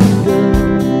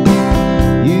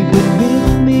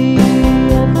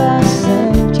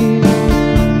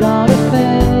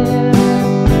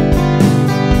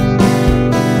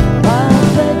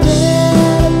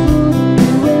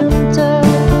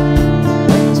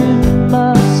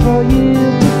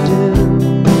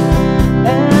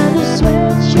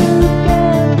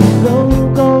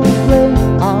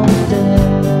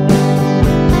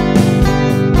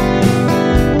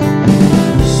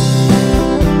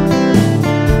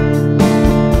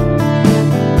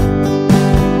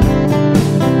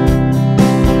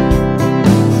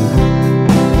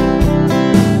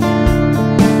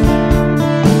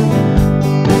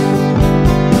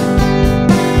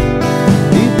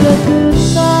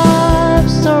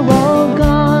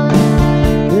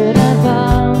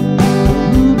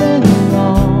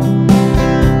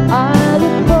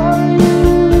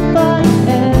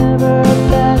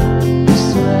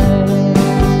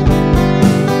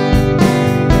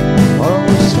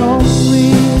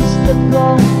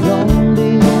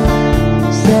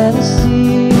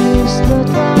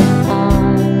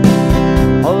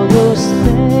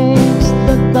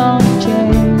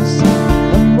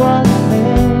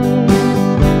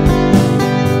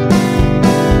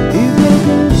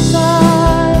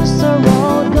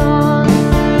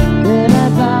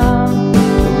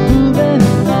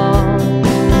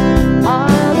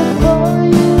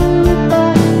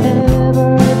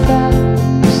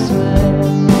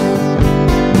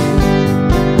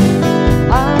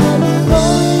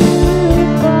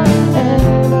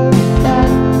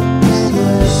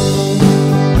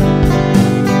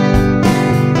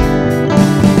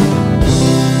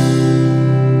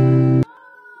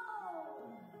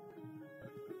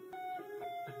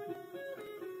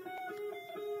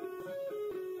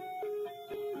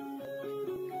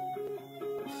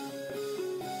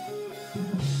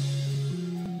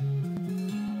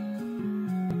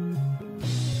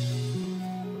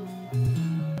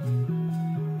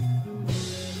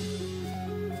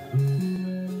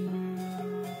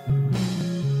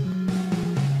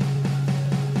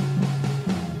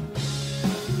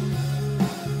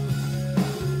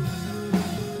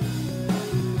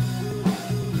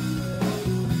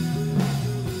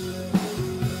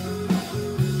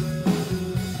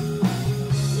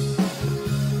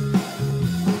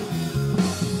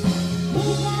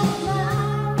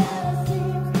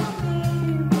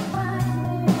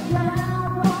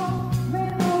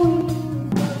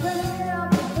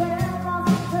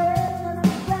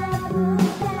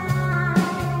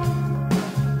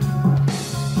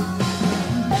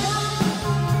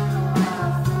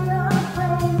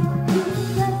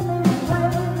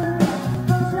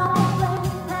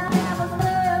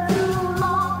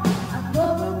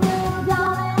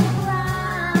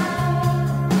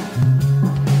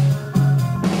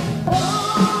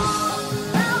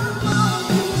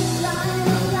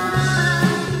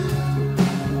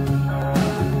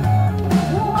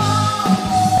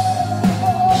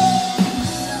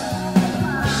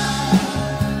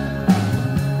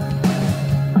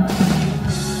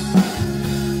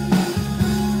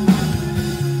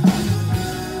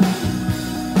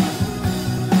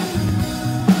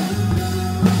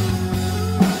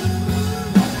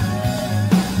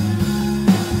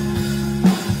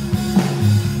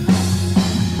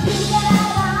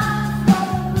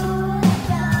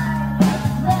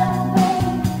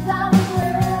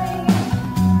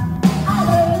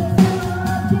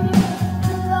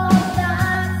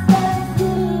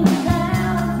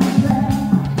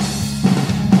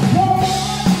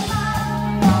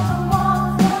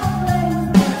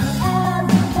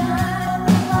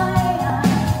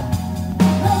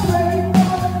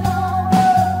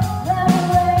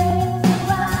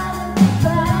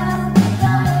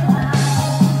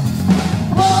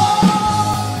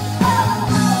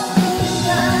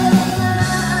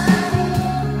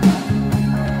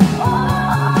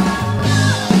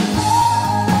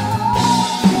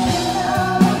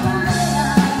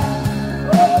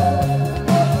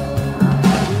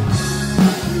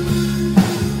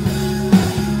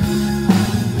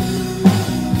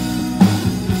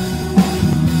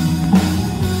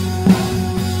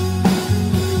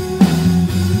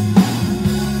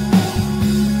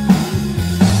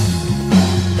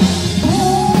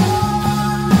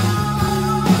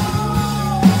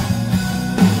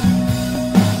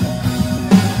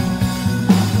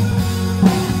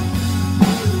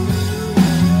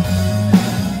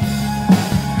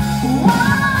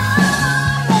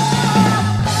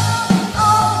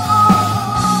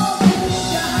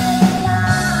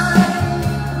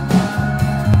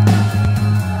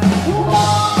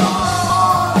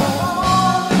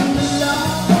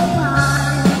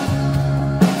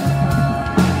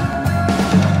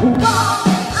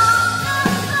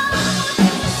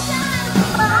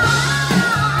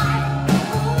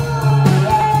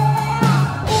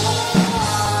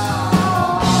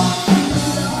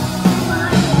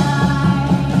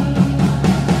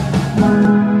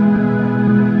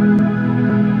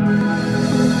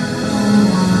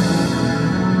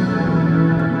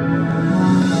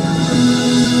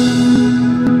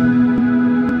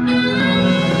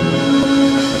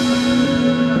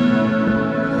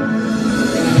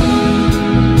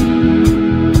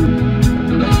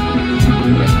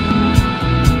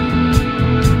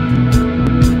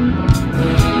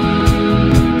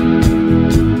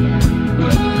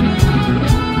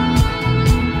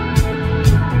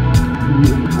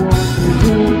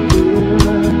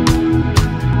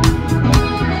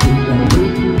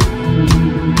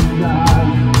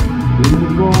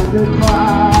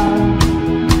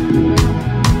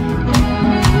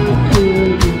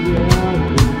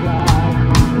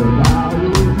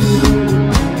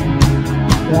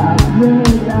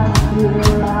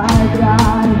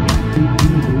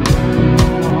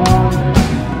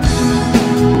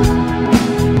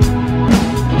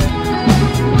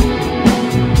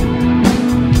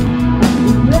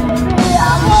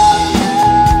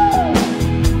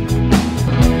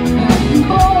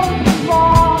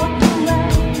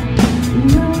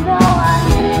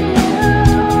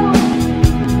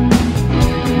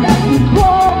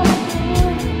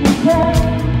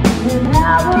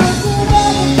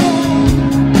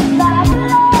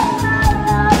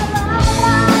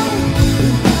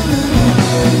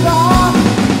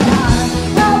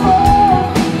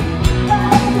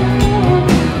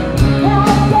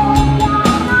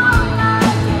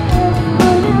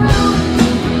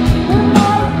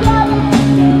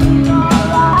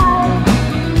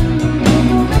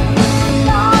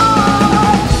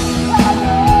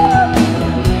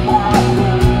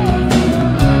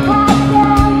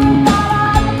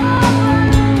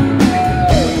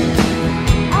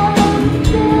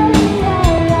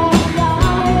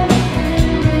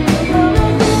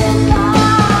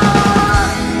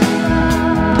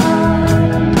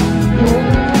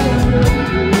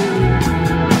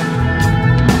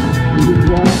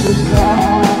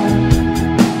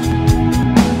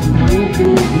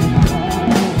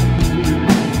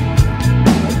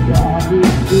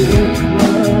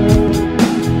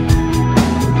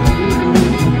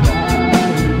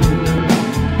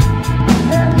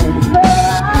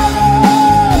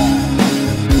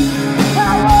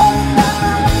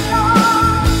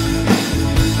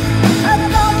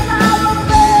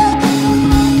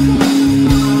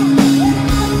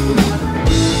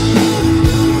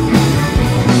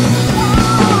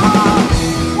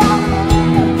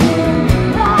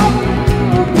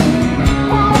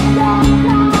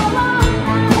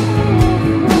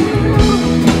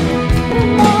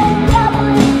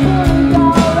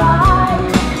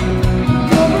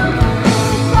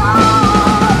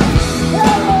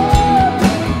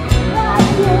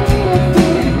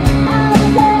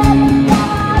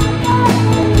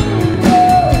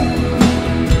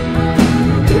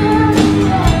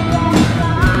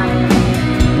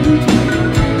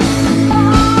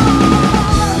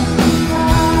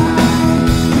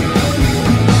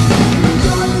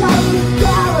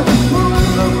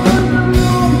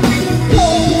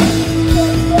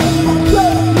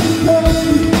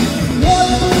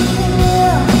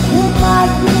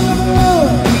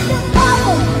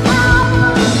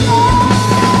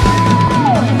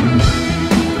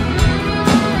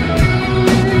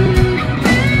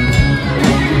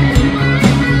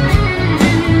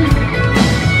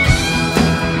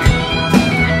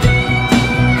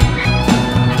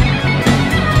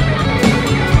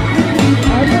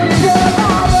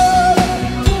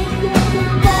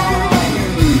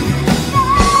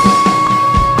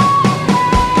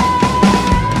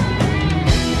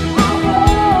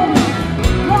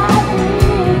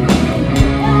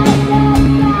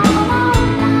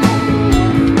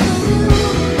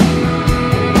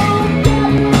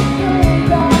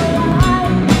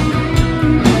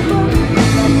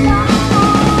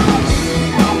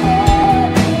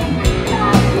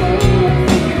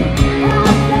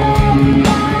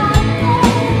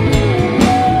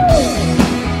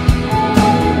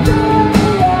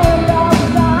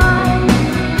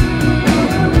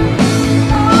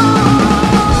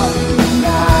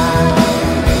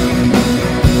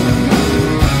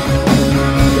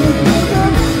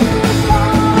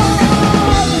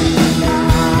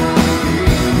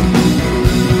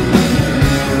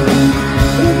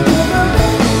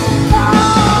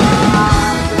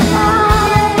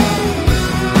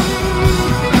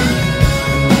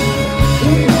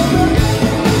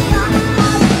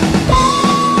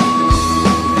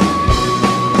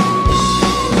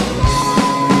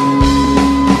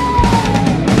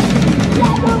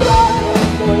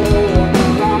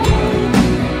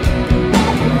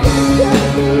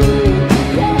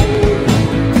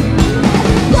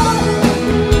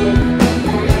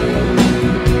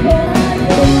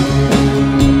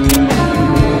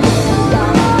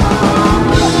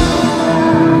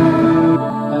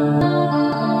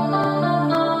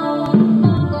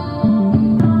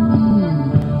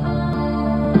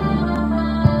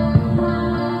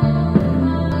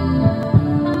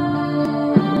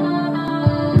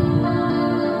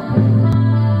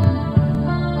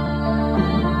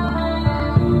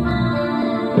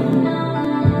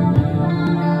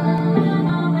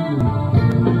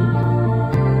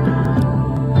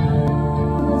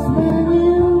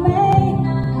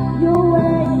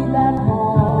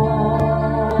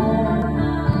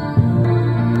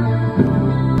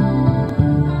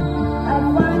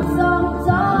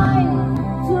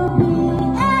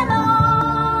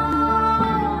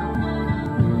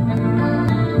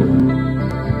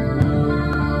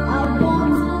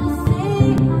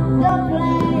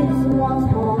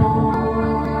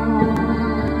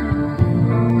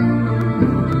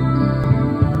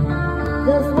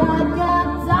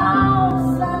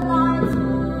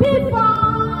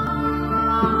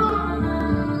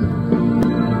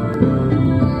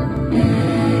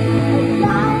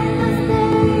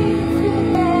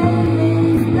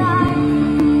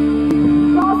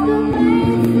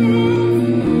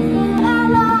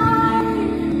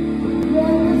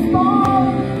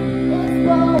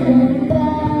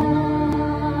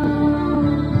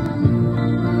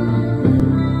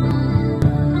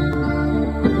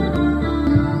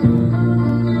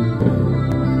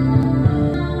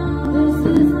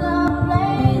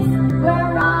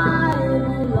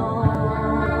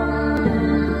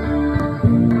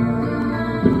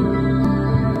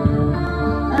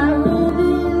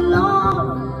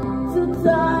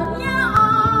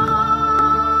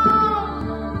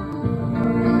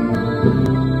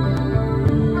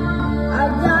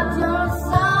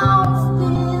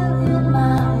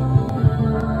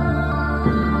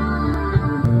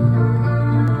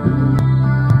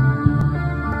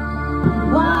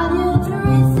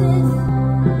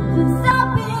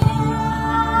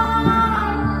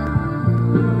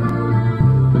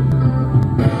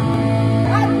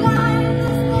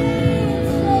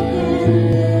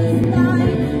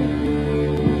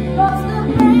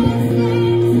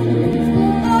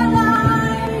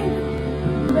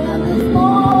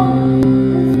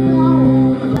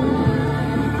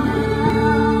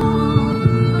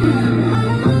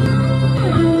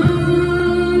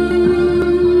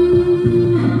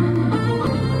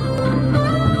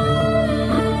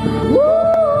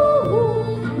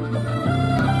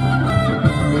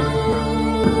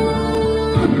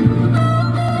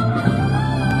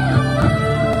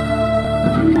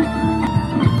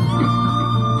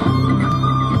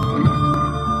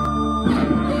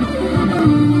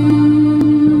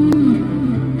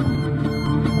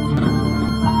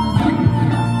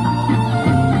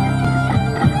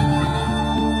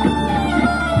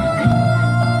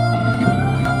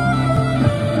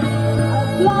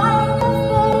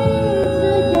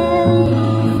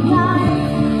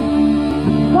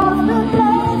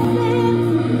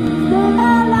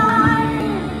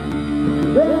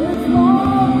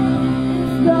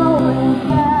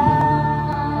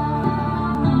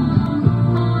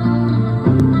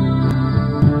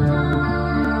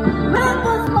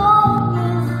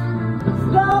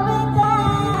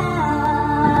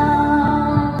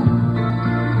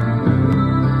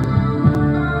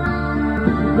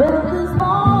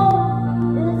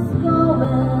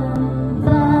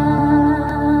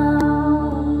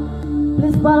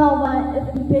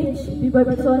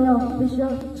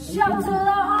Shout to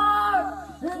the heart,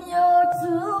 and you're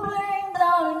to blame,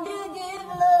 darling. You give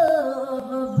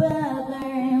love a bad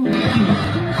name.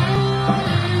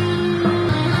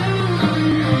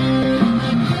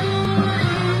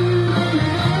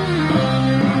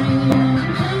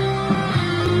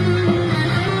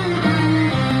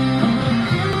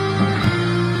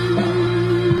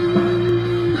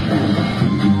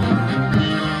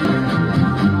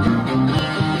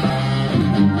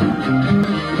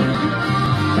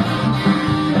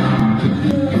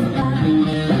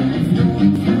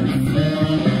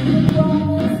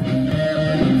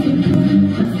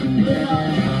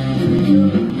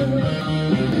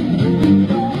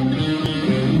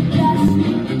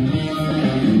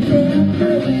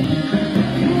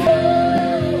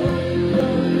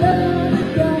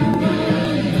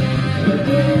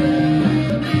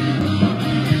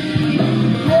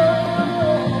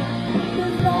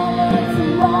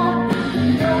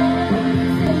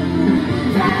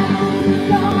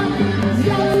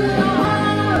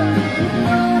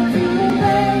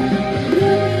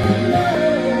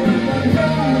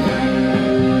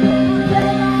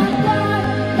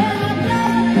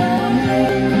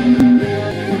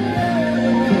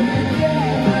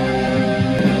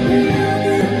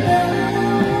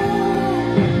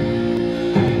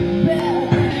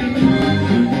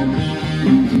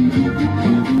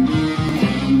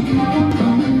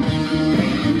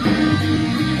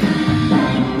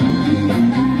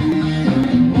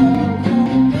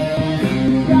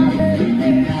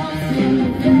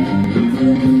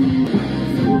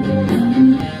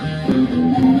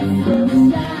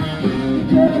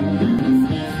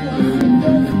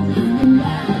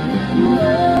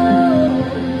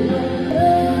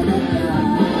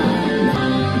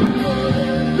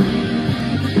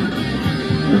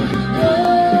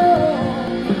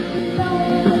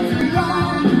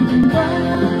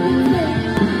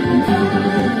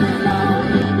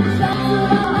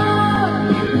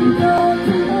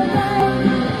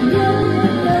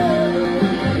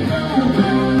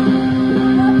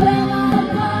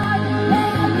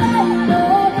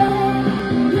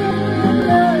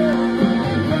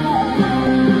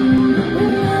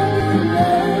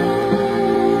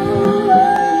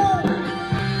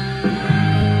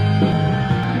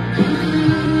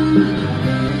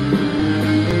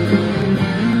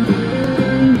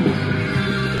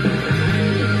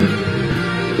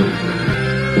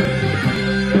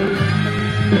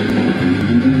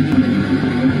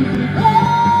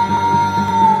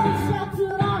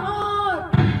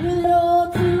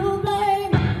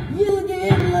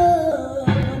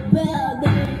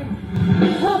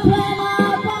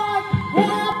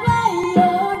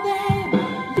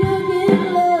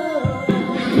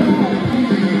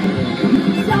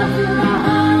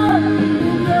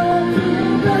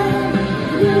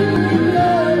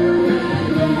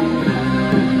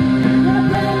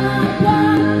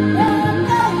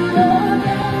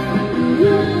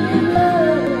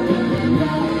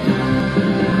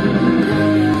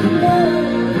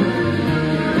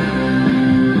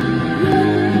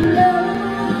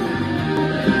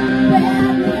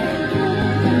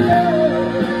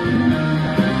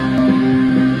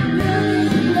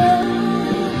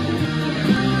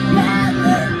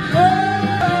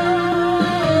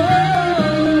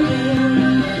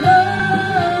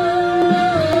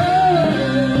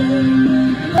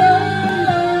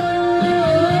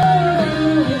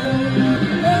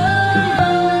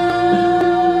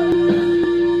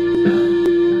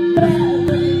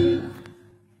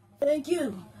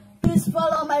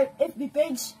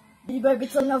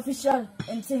 𝗣𝗟𝗘𝗔𝗦𝗘 official,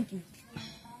 and thank you.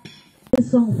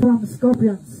 This song from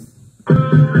Scorpions.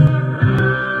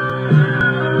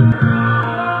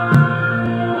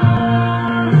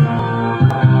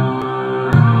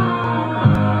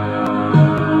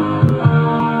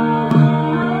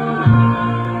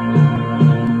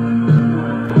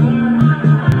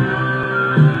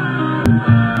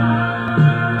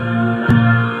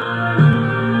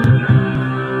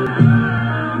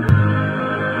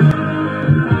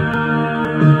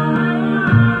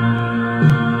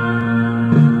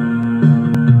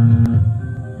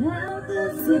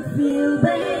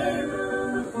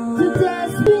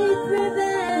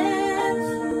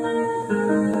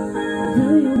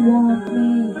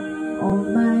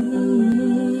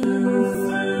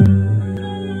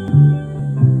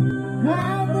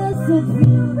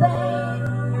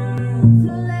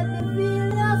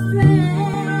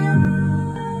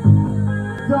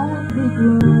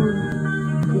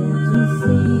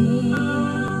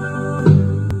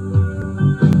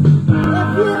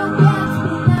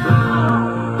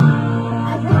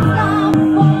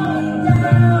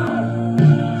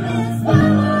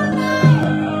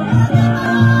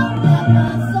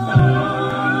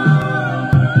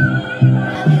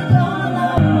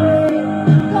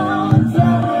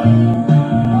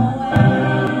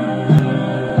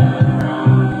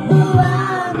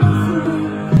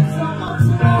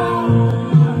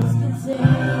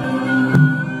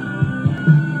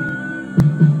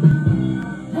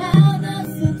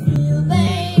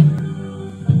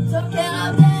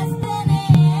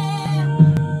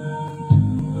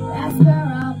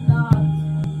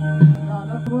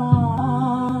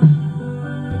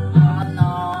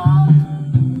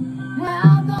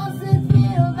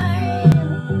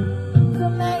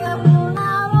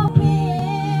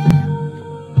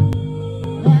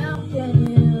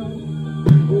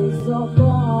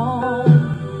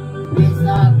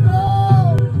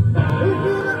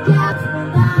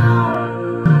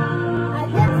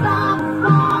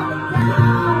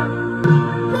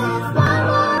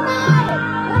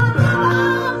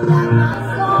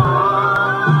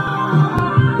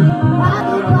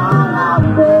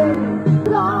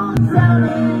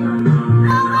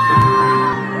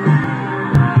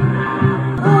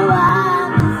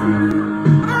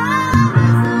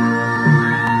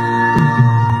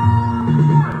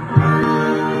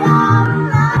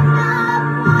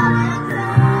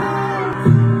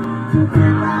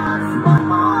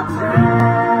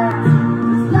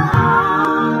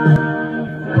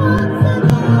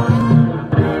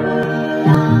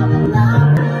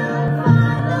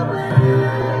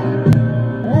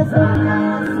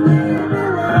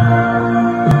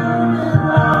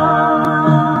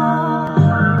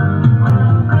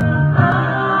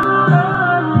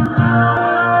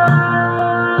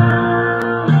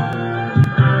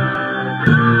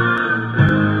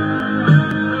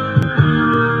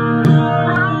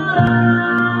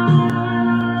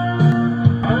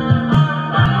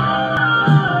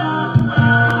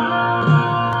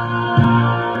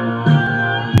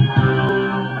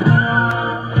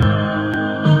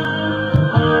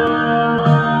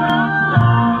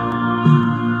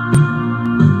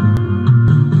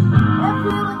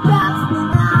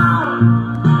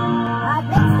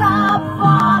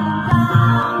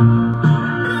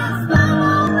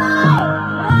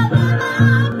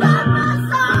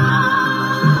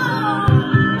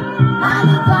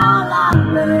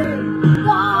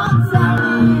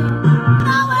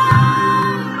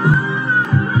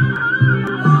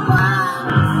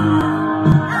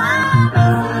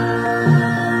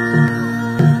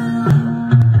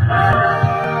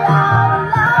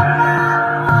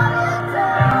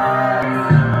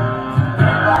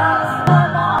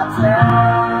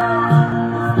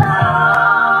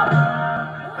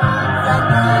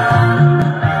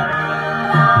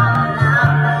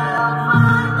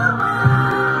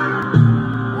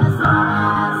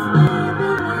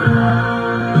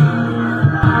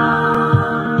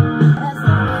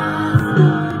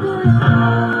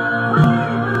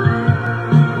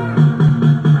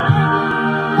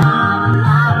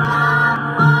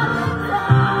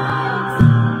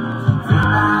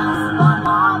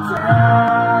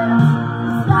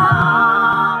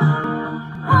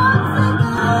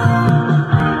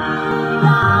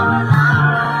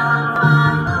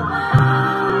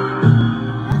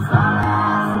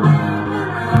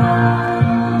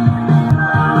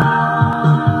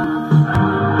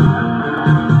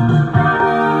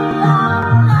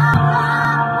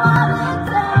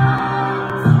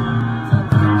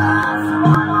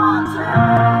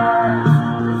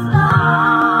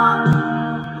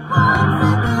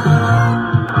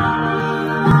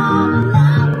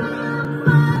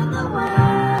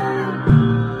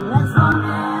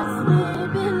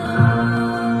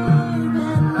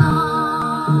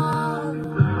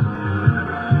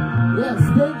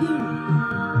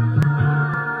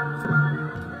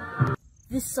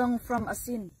 song from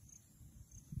Asin.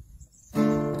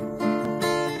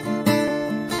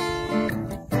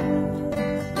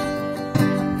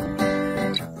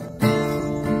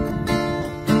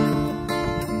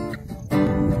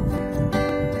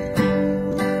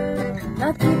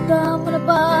 Nakita mo na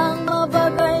ba ang mga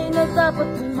bagay na dapat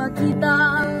mong makita?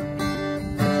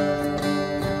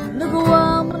 Nagawa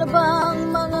mo na ba ang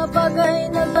mga bagay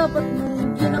na dapat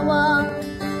mong ginawa?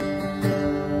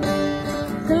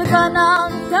 Talaga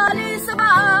na ang kali sa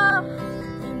paa,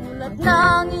 imulat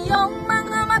na ang iyong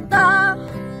mga mata.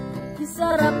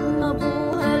 Isarap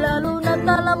mabuhay lalo na't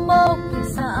alam mo kung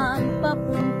saan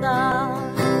papunta.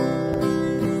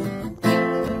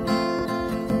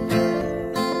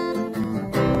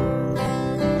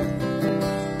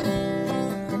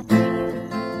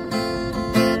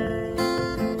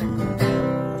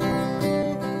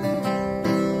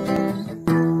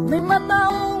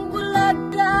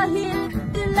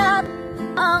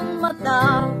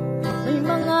 May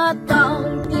mga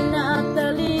taong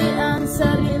tinatalian,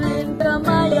 sariling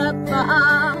kamay at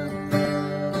paa.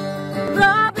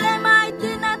 Problema ay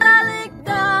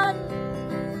tinatalikdan,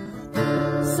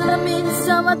 salamin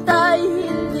sa mata'y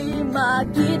hindi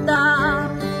makita.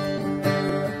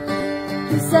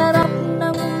 Sarap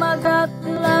ng umagat,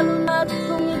 lalo na't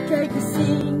kung ika'y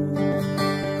gising.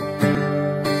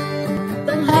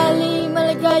 Tanghali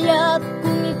maligaya at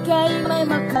kung ika'y may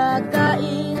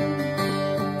makakain.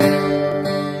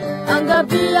 Ang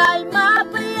gabi ay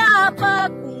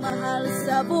mapayapa, kung mahal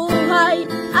sa buhay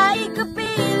ay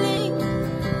kapiling.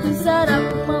 Ang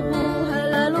sarap mabuhay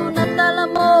lalo na't alam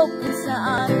mo kung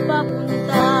saan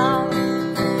papunta.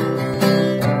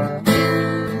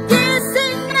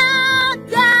 Gising na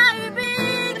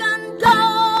kaibigan ko,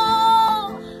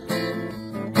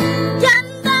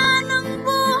 ganda ng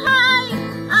buhay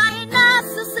ay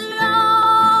nasa sayo.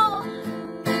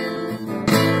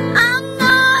 Ang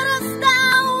oras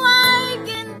daw ay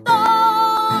ginto,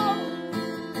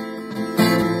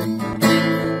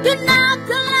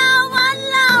 kinakalawan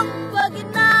lang pag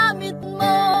ginamit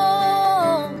mo.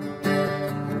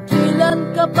 Kailan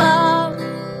ka ba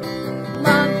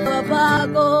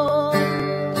magbabago?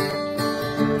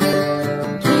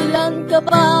 Kailan ka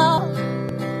ba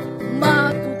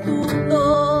matututo?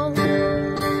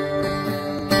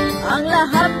 Ang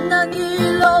lahat ng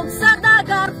ilog sa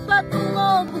dagat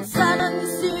patungo kung saan ang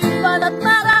isipan at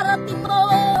mararating mo.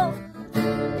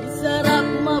 Sarap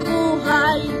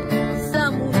mabuhay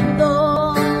sa mundo.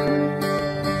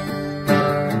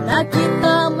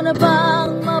 Nakita mo na ba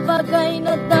ang mabagay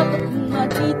na dapat mong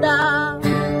makita?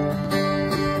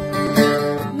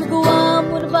 Nagawa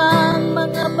mo na ba ang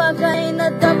mga bagay na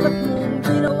dapat mong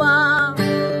ginawa?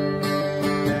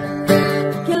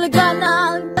 Kilaga na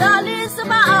ang tali sa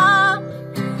paa,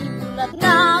 imulat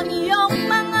na ang iyong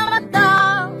mga mata.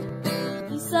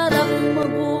 Isarap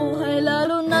mabuhay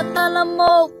lalo na't alam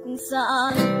mo kung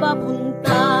saan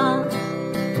papunta.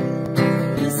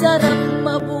 Isarap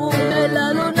mabuhay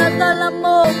lalo na't alam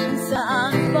mo kung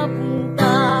saan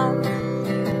papunta.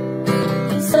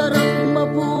 Isarap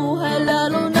mabuhay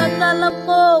lalo na't alam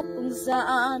mo kung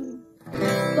saan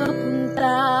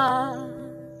papunta.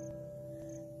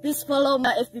 Please follow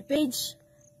my FB page,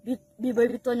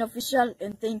 𝗣𝗟𝗘𝗘𝗏 Official,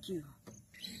 and thank you.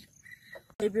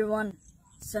 Everyone,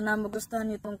 sana magustuhan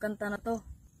niyo itong kanta na to.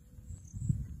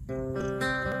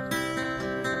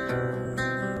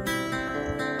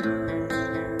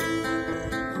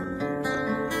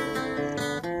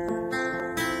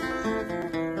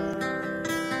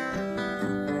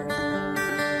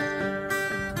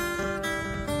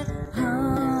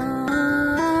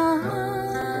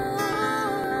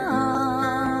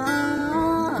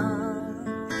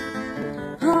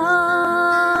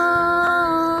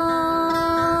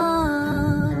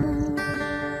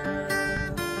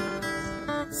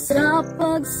 Sa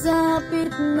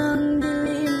pagsapit ng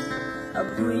dilim,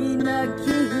 ako'y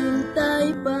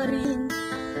naghihintay pa rin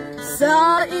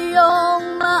sa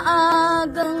iyong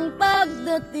maagang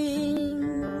pagdating.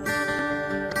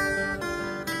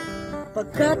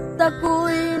 Pagkat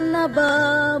ako'y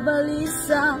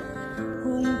nababalisa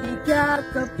kung di ka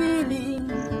kapiling.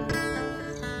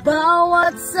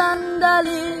 Bawat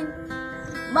sandaling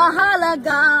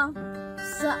mahalaga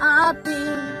sa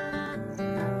atin.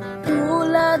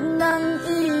 Tulad ng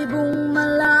ibong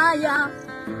malaya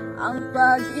ang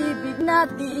pag-ibig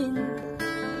natin.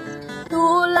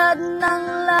 Tulad ng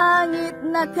langit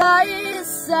na kay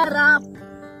sarap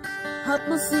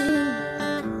haplusin.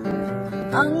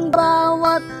 Ang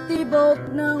bawat tibok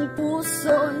ng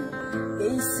puson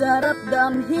ay sarap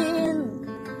damhin.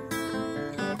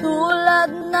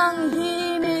 Tulad ng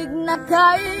himig na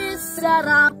kay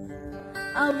sarap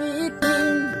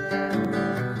awitin.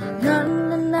 Na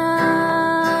na na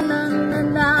na na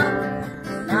na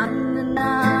na na na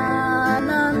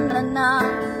na na na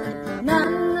na na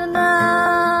na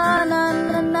na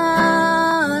na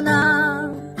na na.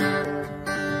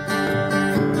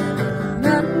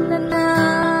 Na na na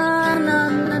na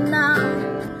na na na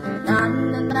na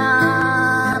na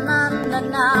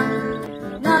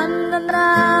na na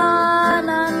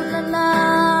na na na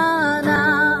na.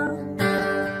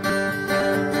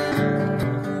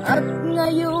 At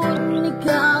ngayon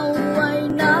ikaw ay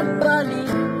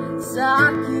nagbalik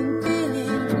sa aking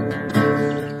piling.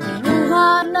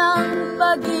 Luha ng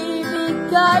pag-ibig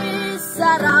kay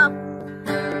sarap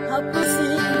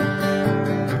hapusin.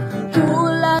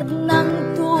 Tulad ng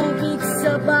tubig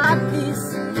sa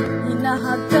batis,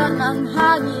 hinahagka ng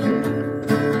hangin.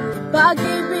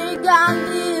 Pag-ibig ang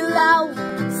ilaw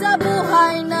sa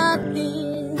buhay natin.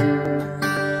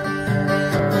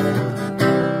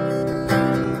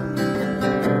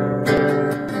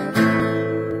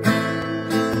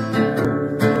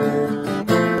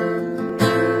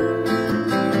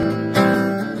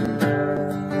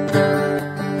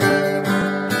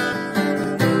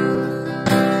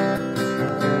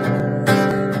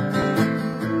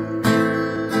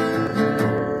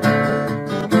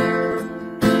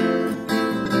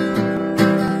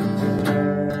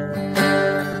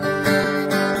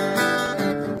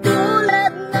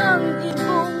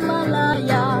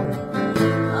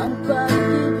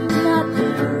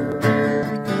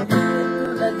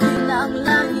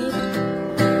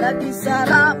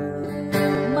 Sarap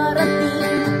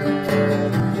marating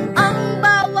ang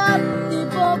bawat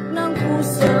tibok ng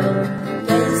puso,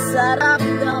 kay sarap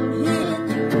damhin.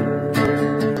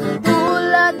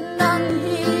 Tulad ng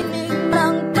hilig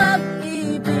ng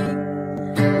pag-ibig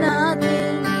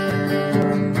natin.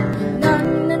 Na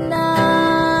na na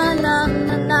na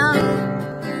na na na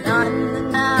na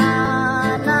na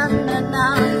na na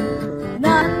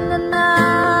na na na.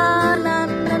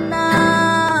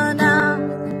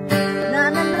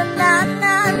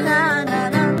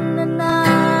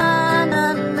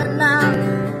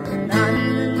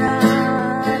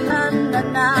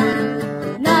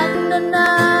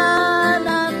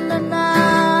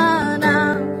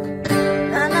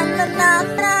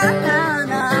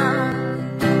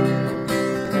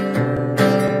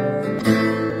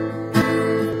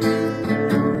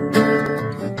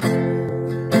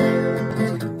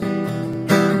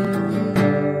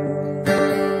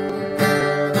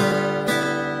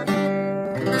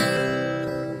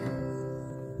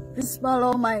 Please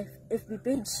follow my FB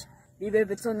page,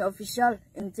 𝗣𝗟𝗘𝗔𝗦𝗘 Official,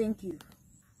 and thank you.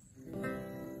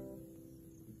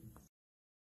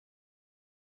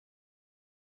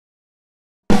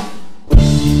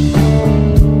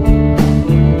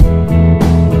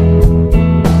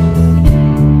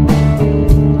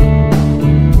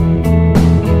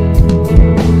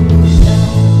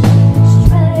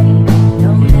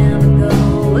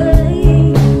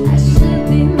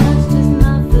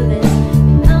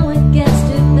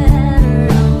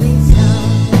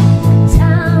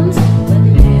 Times when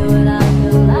you hear what I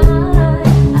feel like.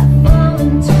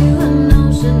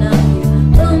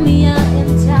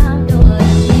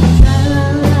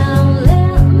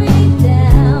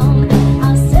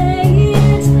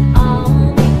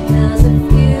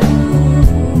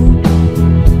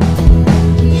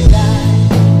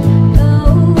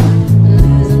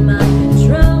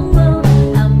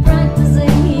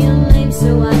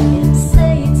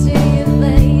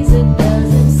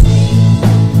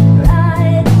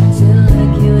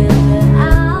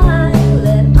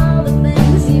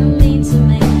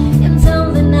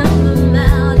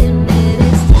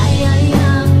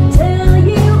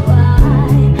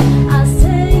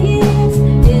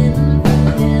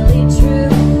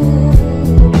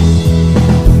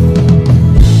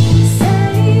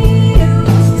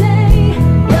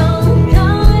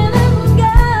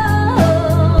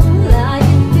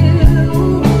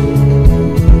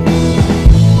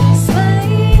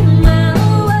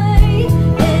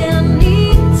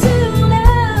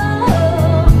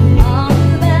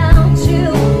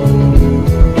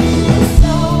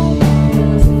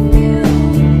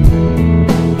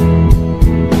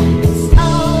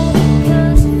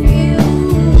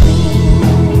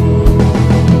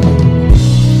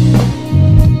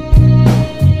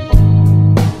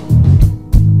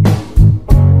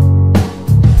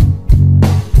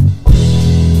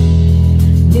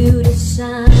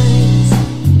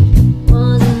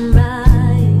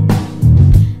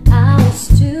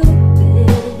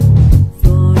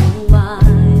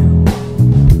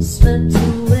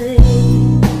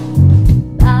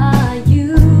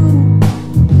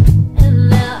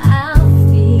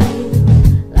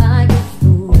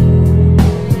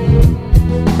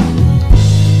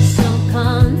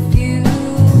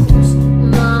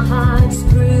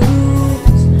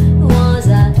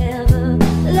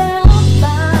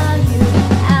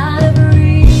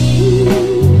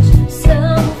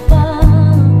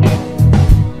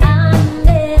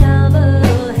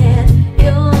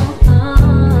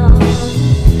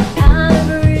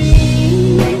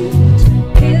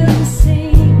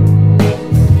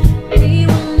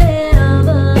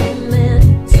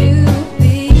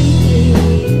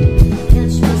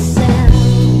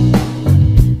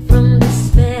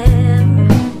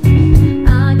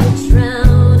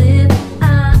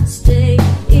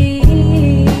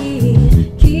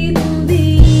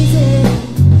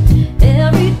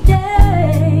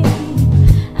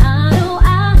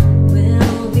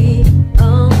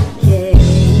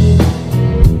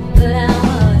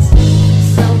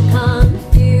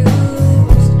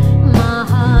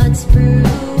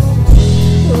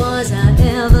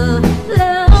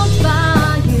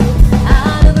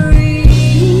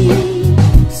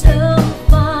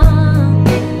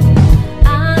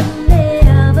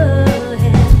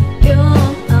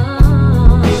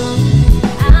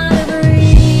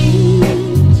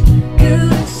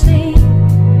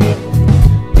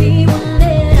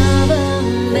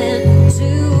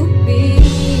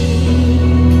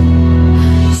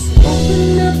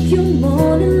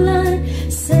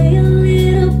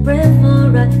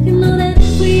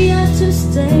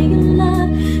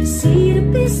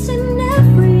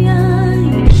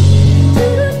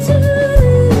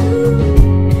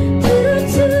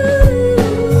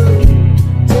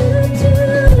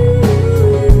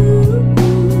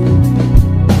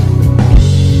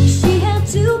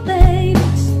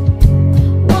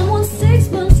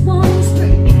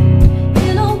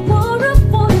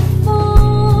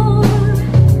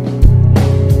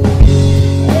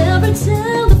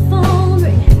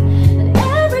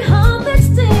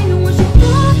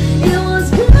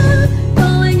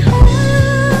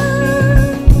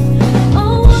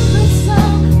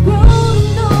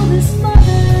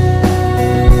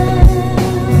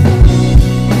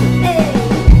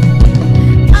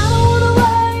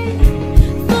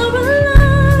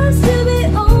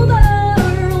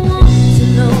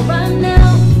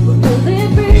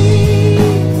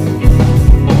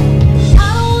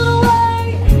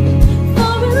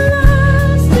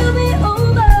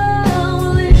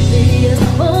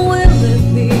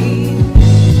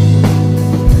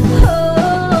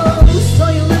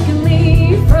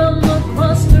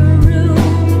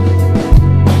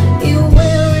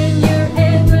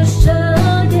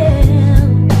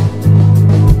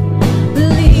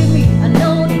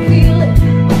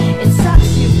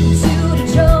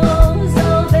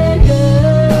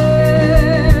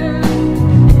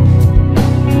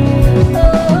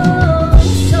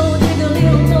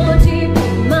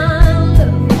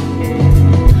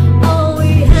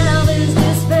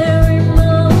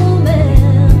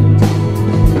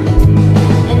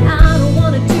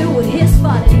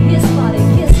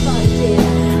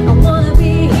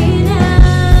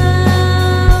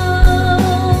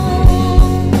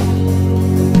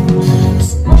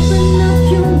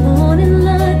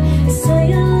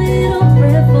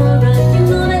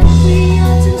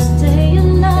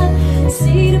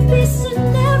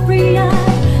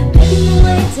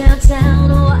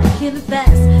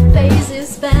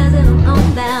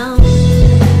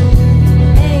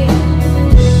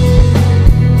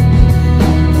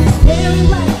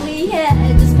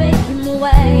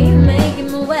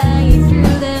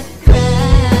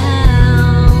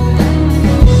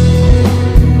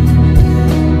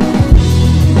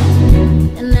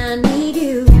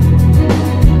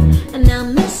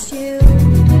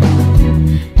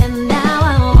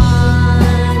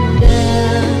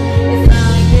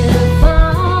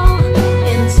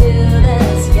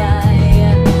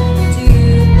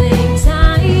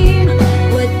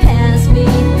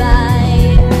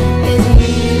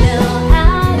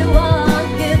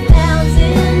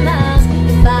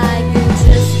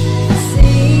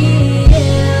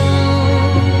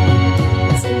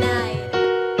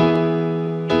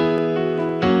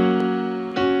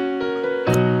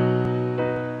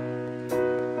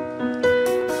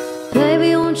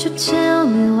 you tell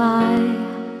me why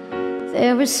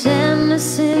there is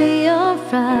sadness in your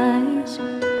eyes?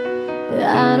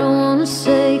 I don't wanna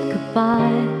say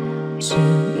goodbye to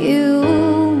you.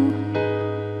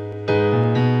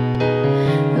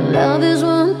 Love is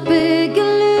one big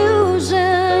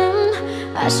illusion.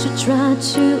 I should try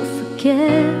to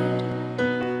forget,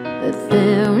 but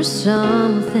there is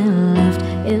something left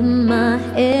in my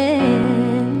head.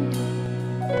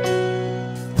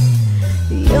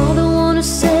 You're the one who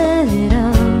set it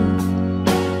up.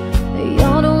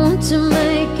 You're the one to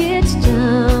make it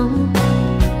down.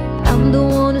 I'm the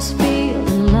one who's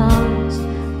feeling lost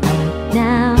right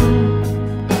now.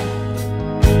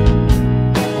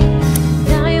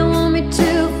 Now you want me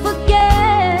to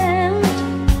forget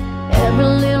every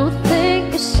little thing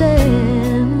you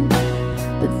said,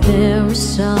 but there is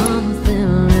something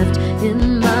left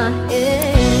in my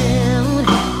head.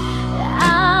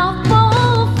 I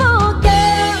won't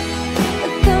forget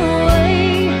the way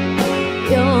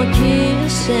you're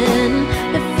kissing,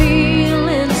 the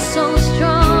feeling so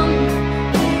strong,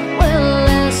 will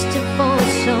last for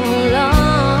so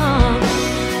long.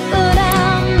 But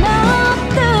I'm not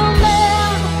the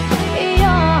man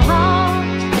your heart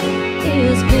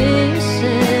is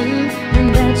missing, and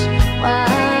that's why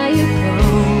you go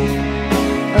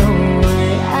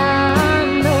away. I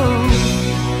know.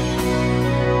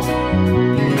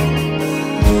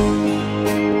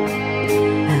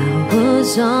 I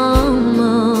was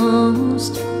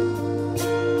almost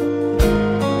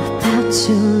about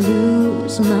to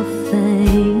lose my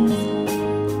faith.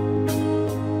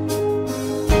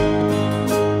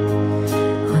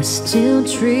 Was still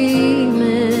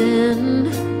dreaming,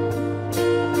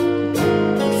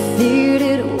 feared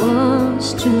it was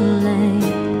too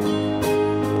late.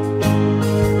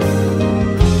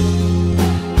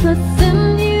 But then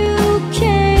you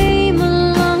came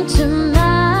along to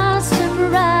my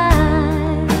surprise,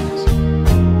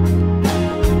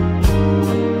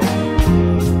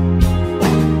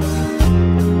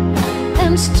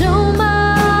 and stole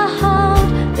my heart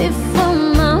before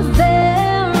my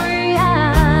very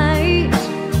eyes.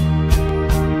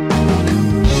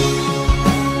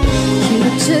 You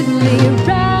took me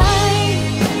right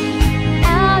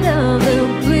out of the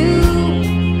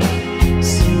blue,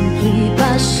 simply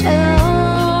by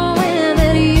showing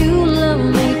that you love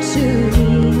me too.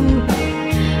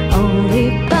 Only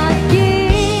by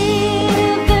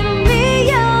giving me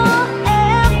your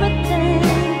everything,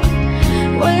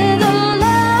 with a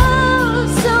love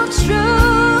so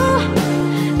true.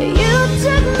 You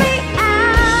took me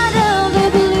out of the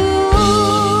blue,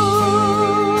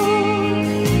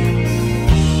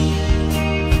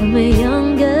 from a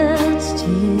youngest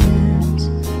tears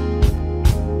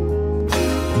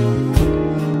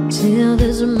till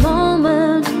this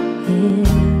moment here.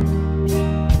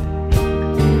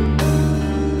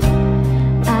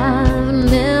 I've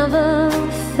never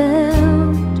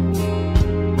felt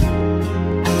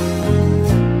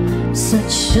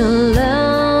such a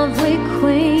lovely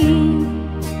queen.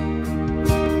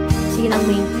 Singing on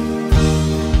me.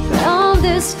 From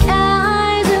the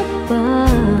skies above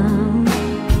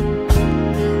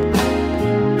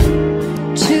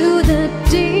to the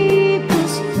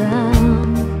deepest down,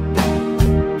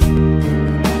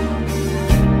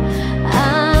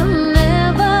 I've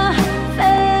never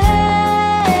felt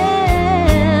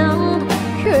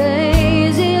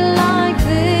crazy like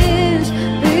this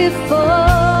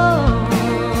before.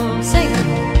 Sing.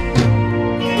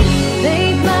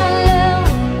 Take my love,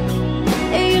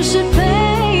 you should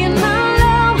pay my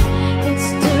love. It's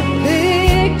the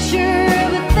picture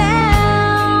of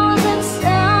 1,000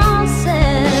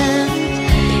 sunsets.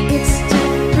 It's the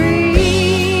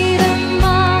freedom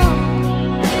of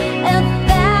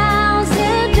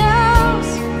 1,000 doors.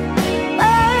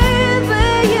 Baby,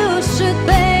 you should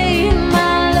pay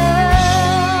my love.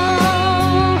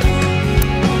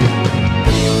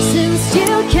 Since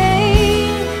you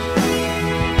came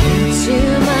into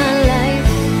my life,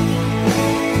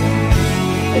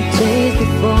 the days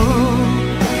before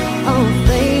all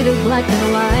faded black and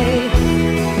white.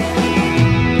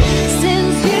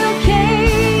 Since you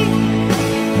came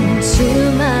into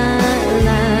my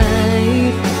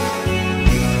life,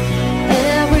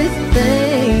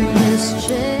 everything has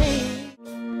changed.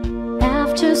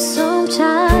 After some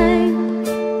time,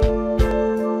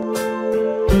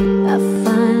 I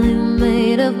finally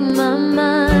made up my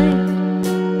mind.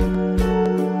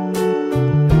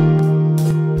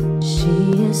 She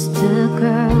is the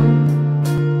girl,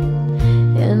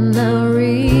 and I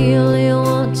really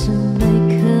want to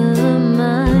make her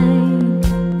mine.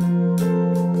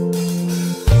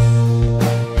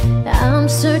 I'm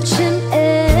searching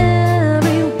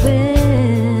everywhere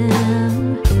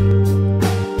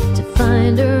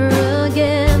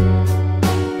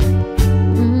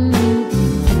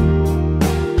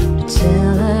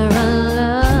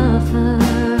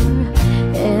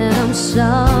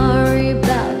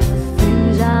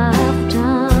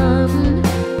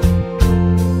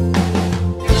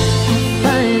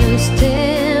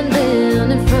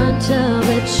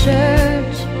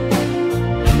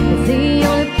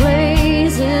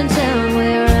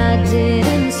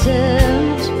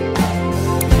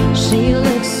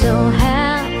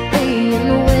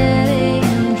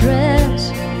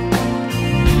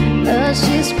Now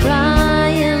she's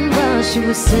crying while she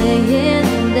was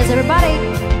saying, there's everybody.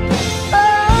 Oh,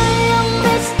 I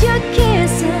missed your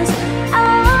kisses,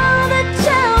 all the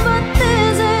time, but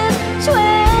this is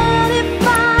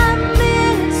 25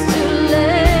 minutes too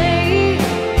late.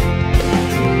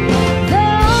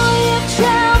 Though you've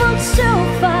traveled so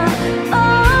far, oh,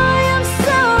 I'm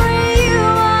sorry you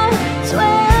are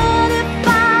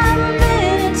 25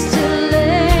 minutes too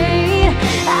late.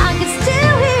 I can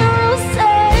still hear her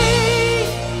say,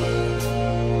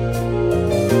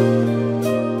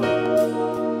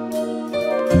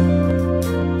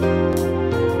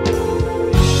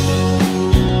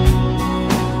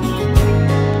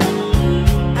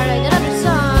 alright, another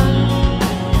song.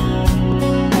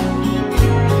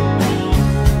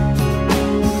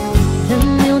 The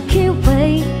Milky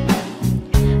Way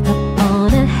up on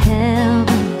a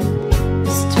heaven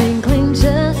is twinkling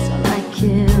just like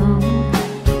you.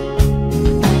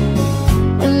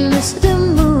 And Mr.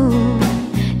 Moon,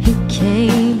 he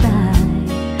came by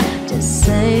to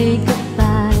say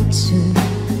goodbye to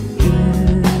you.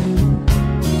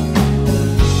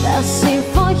 I sing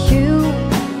for you,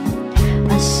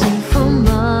 I sing for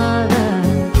Mother,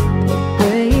 we're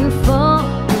praying for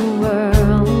the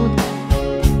world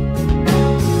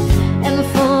and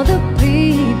for the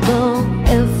people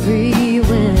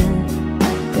everywhere.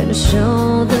 Gonna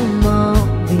show them all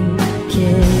we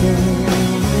care.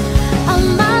 I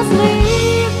must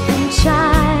leave,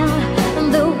 child, and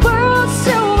the world's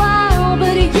so wild,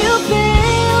 but you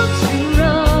built your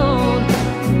own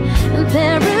and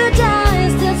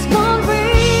paradise. That's one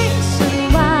reason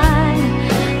why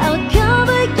I'll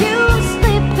cover you,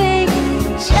 sleeping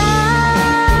child.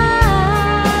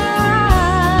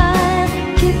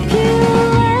 Keep you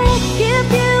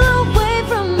away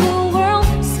from the world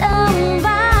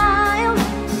somehow.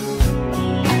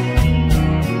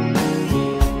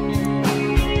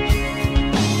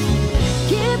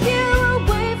 Keep you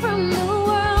away from the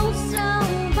world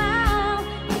somehow.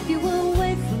 Keep you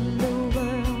away from the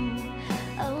world,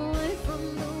 away from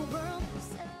the world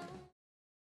somehow.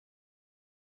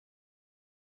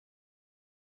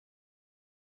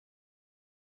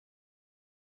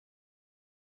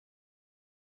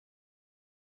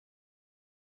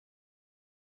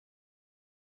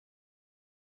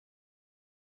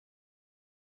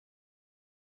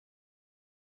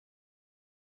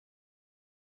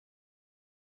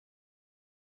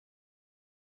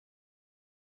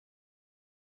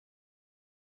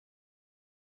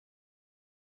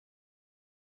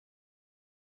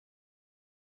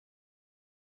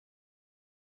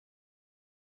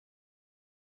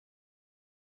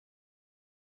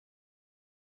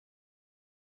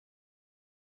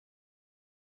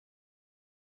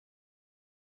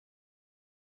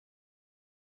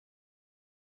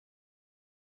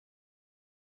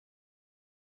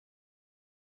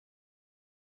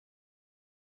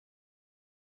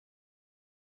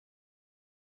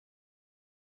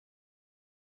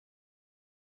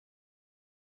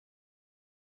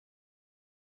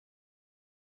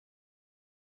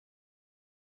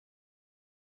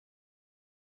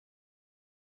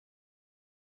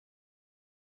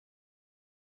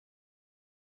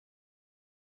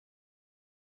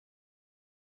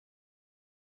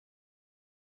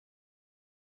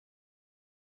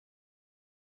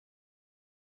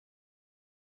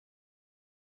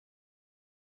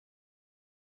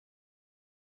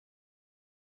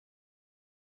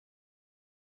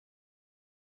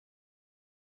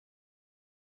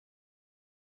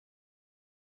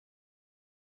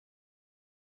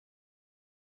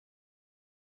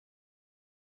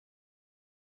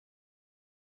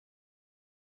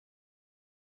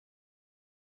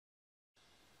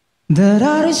 That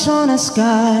Arizona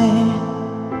sky,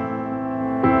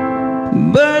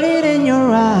 burning in your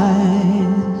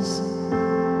eyes.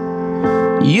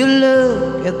 You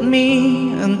look at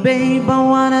me and babe, I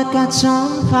wanna catch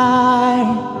on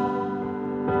fire.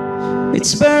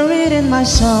 It's buried in my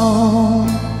soul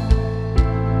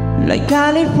like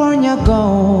California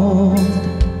gold.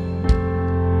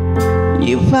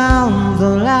 You found the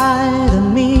light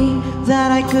in me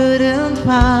that I couldn't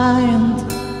find.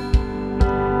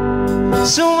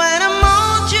 So when I'm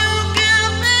all took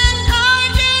up and I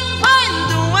can't find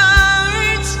the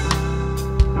words,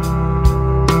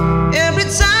 every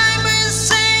time I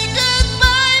say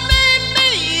goodbye,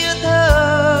 baby, it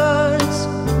hurts.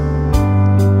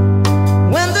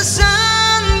 When the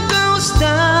sun goes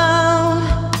down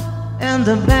and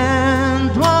the band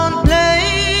won't play,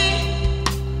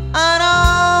 I'd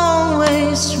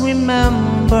always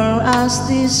remember us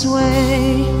this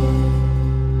way.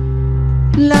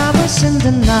 Lovers in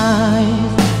the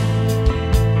night,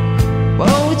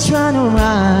 what we're trying to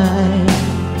write.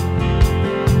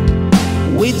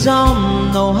 We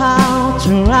don't know how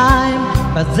to rhyme,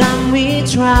 but then we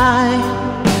try.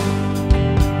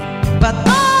 But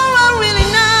all I really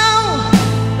know,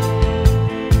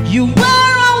 you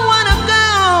where I wanna go.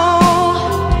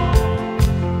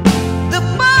 The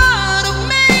part of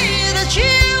me that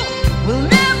you will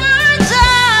never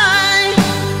die.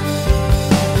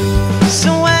 So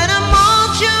when I'm all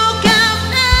choked up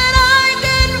and I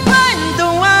can't find the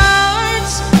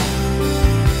words,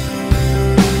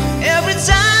 every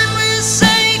time we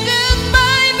say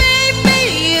goodbye, baby,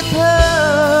 it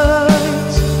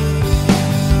hurts.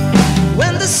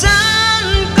 When the sun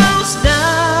goes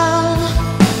down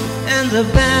and the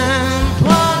band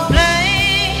won't play,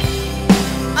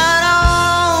 I'd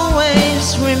always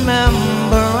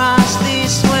remember us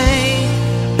this way.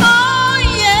 Oh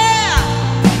yeah,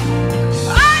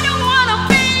 I don't wanna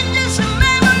be just a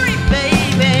memory,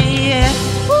 baby. Yeah.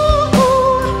 Ooh, ooh,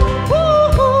 ooh,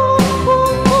 ooh, ooh,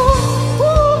 ooh,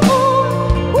 ooh,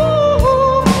 ooh,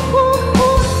 ooh,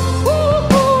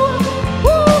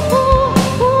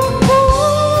 ooh, ooh.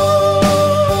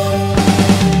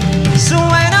 So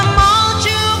when I'm all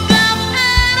choked up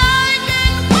and I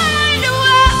can't find the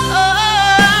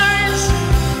words,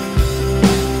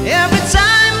 every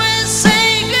time we say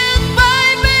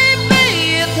goodbye, baby,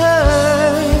 it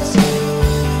hurts.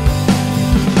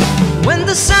 When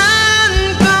the sun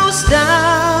goes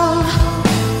down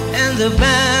and the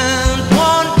band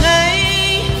won't play,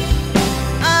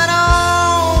 I'd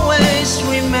always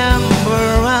remember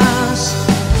us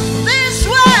this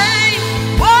way.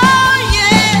 Oh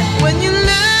yeah, when you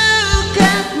look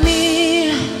at me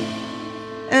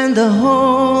and the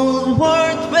whole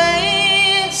world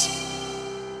fades,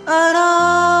 I'd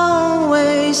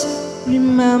always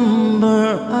remember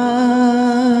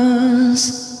us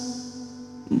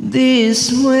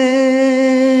this way.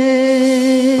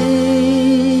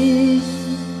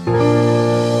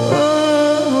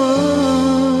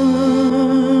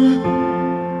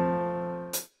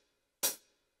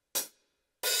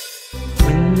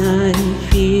 When I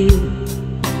feel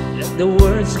like the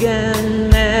world's gone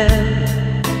mad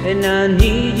and I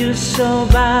need you so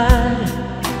bad,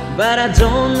 but I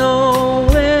don't know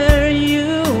where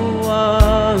you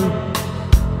are,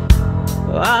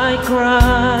 I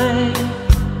cry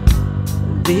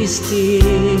these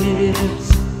tears.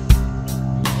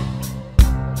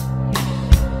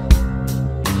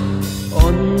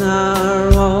 On our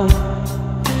own,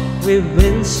 we've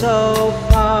been so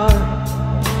far.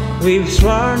 We've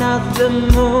sworn at the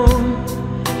moon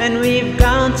and we've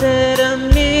counted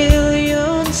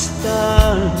 1,000,000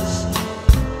 stars.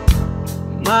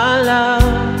 My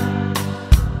love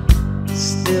is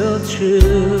still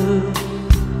true.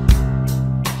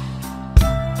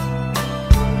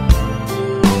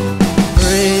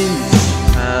 Friends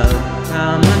have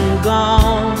come and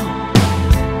gone.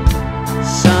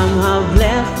 Some have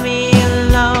left me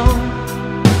alone,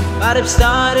 but I've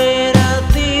started at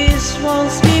these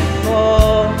walls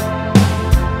before,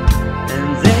 and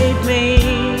they've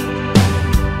made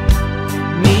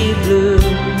me blue.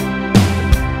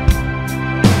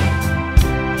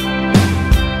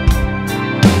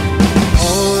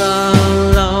 All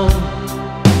alone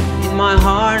in my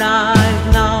heart I've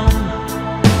known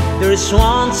there's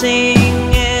one thing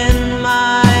in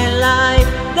my life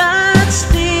that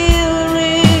still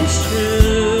rings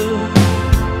true.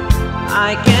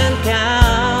 I can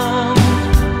count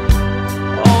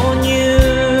on you.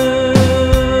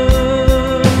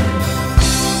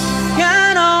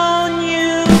 Count on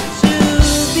you to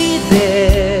be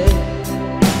there.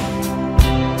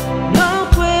 No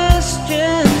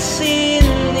questions in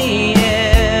the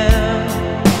air.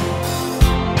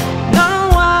 No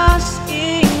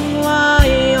asking why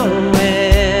or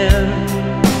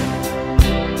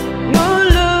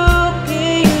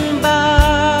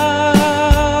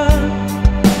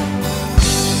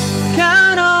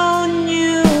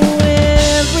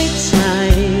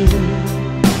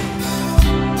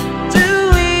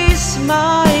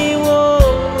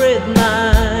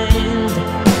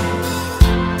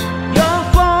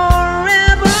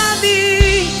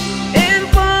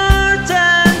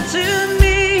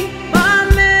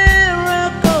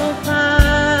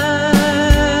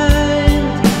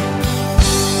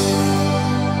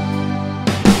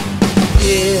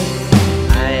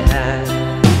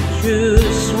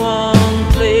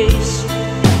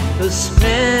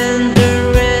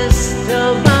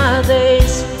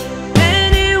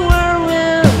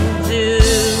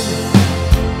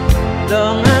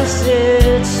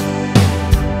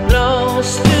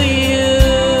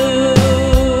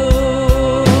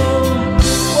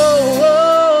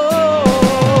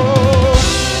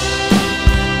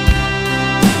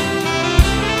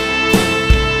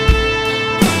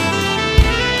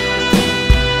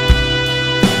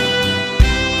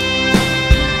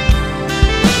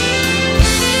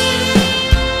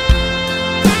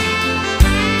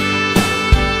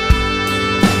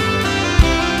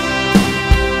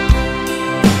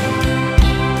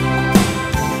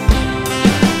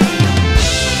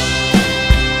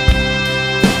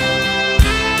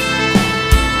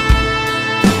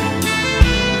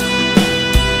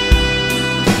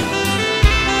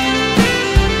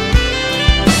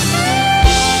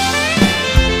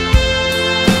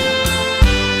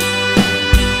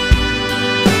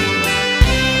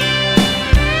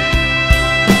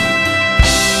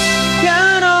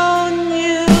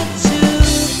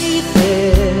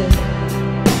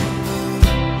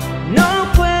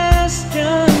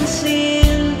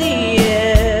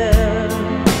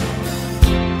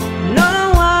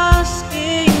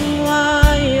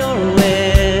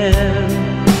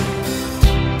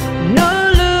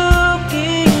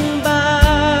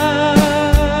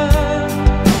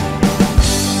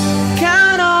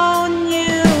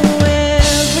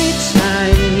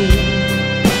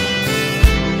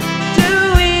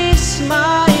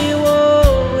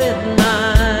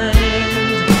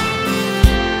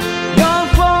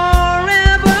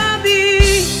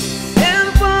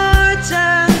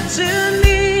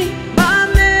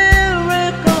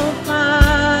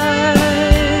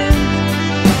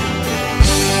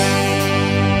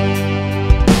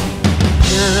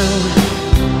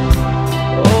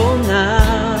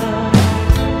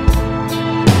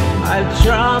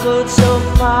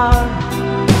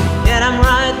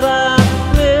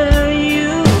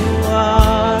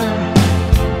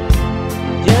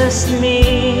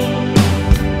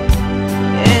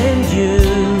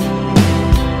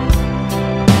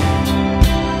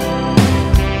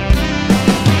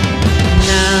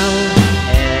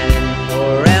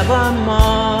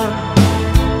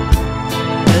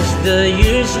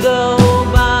years go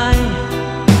by,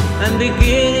 I'm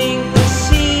beginning to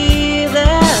see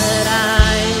that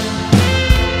I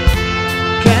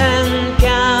can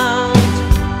count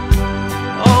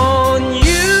on you.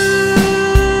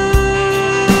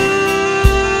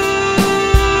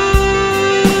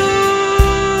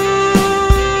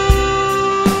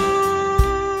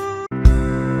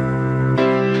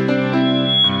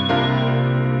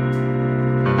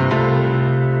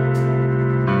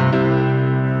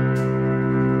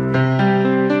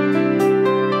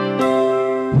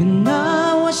 When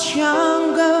I was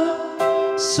younger,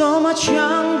 so much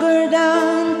younger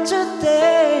than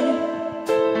today,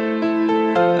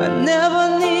 I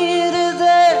never needed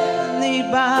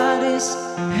anybody's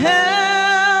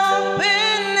help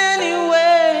in any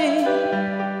way.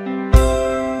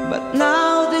 But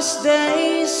now these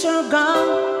days are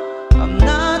gone, I'm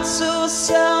not so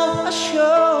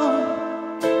self-assured.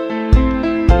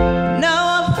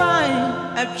 Now I find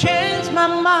I've changed my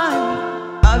mind,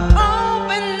 I've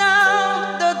opened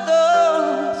out the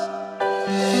doors.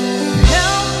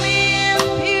 Help me if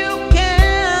you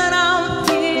can, I'm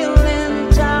feeling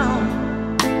down,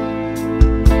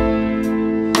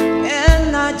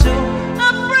 and I do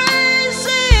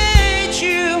appreciate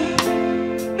you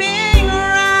being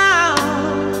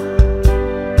around.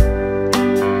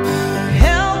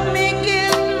 Help me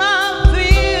get my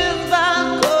feet back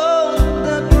on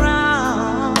the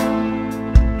ground.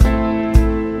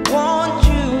 Won't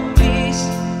you please,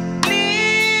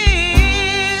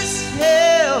 please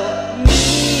help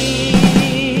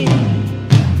me?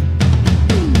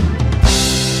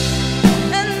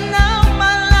 And now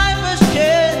my life has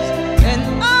changed in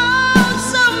oh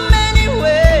so many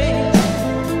ways.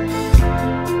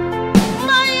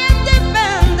 My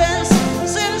independence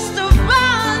seems to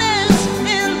vanish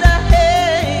in the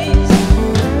haze.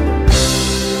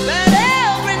 But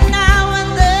every now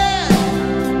and then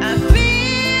I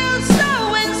feel so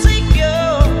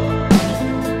insecure,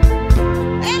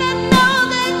 and I know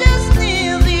they just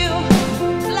need you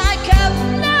like I've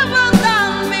never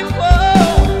done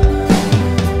before.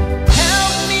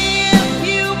 Help me if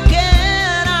you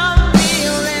can, I'm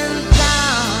feeling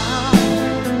down,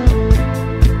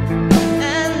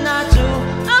 and I do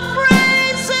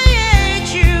appreciate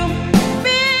you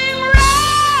being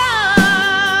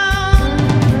around.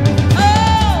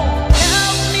 Oh,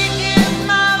 help me get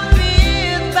my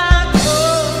feet back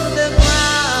on the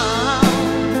ground.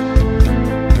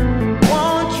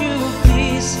 Won't you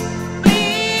please,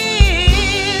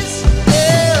 please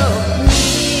help me?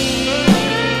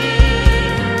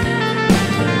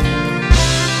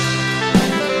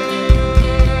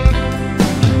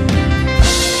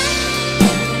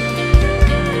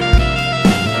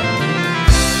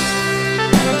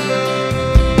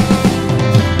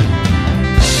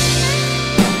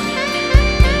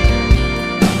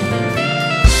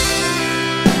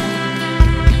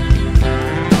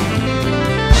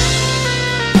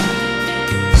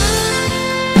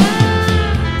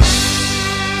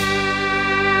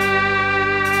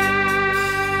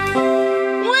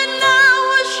 When I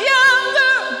was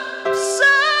younger,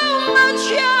 so much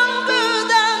younger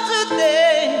than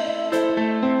today,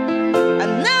 I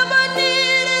never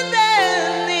needed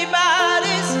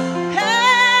anybody's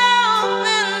help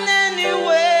in any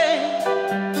way.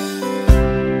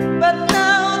 But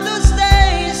now those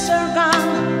days are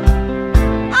gone,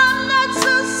 I'm not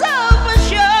so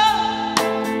self-assured.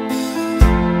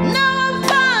 Now I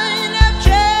find I've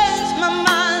changed my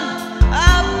mind,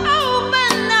 I've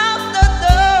opened out the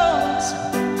doors.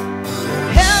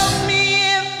 Help me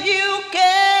if you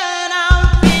can, I'm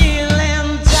feeling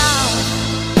down,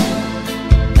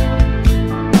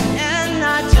 and I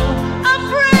do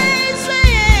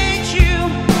appreciate you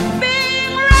being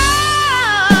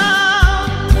around.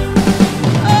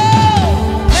 Oh,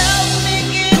 help me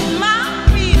get my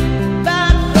feet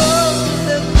back on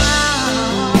the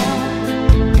ground.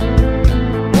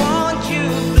 Won't you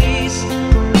please,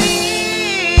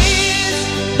 please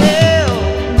help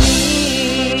me?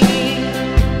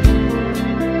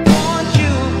 Won't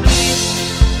you please,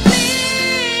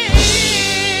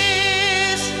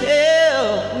 please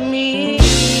help me?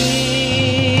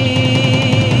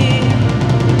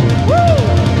 Woo!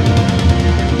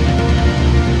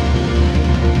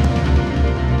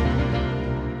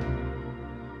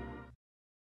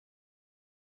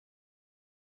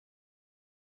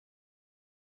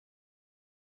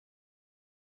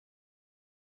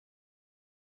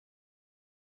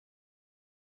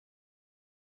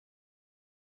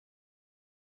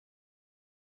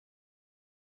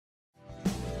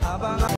 Habang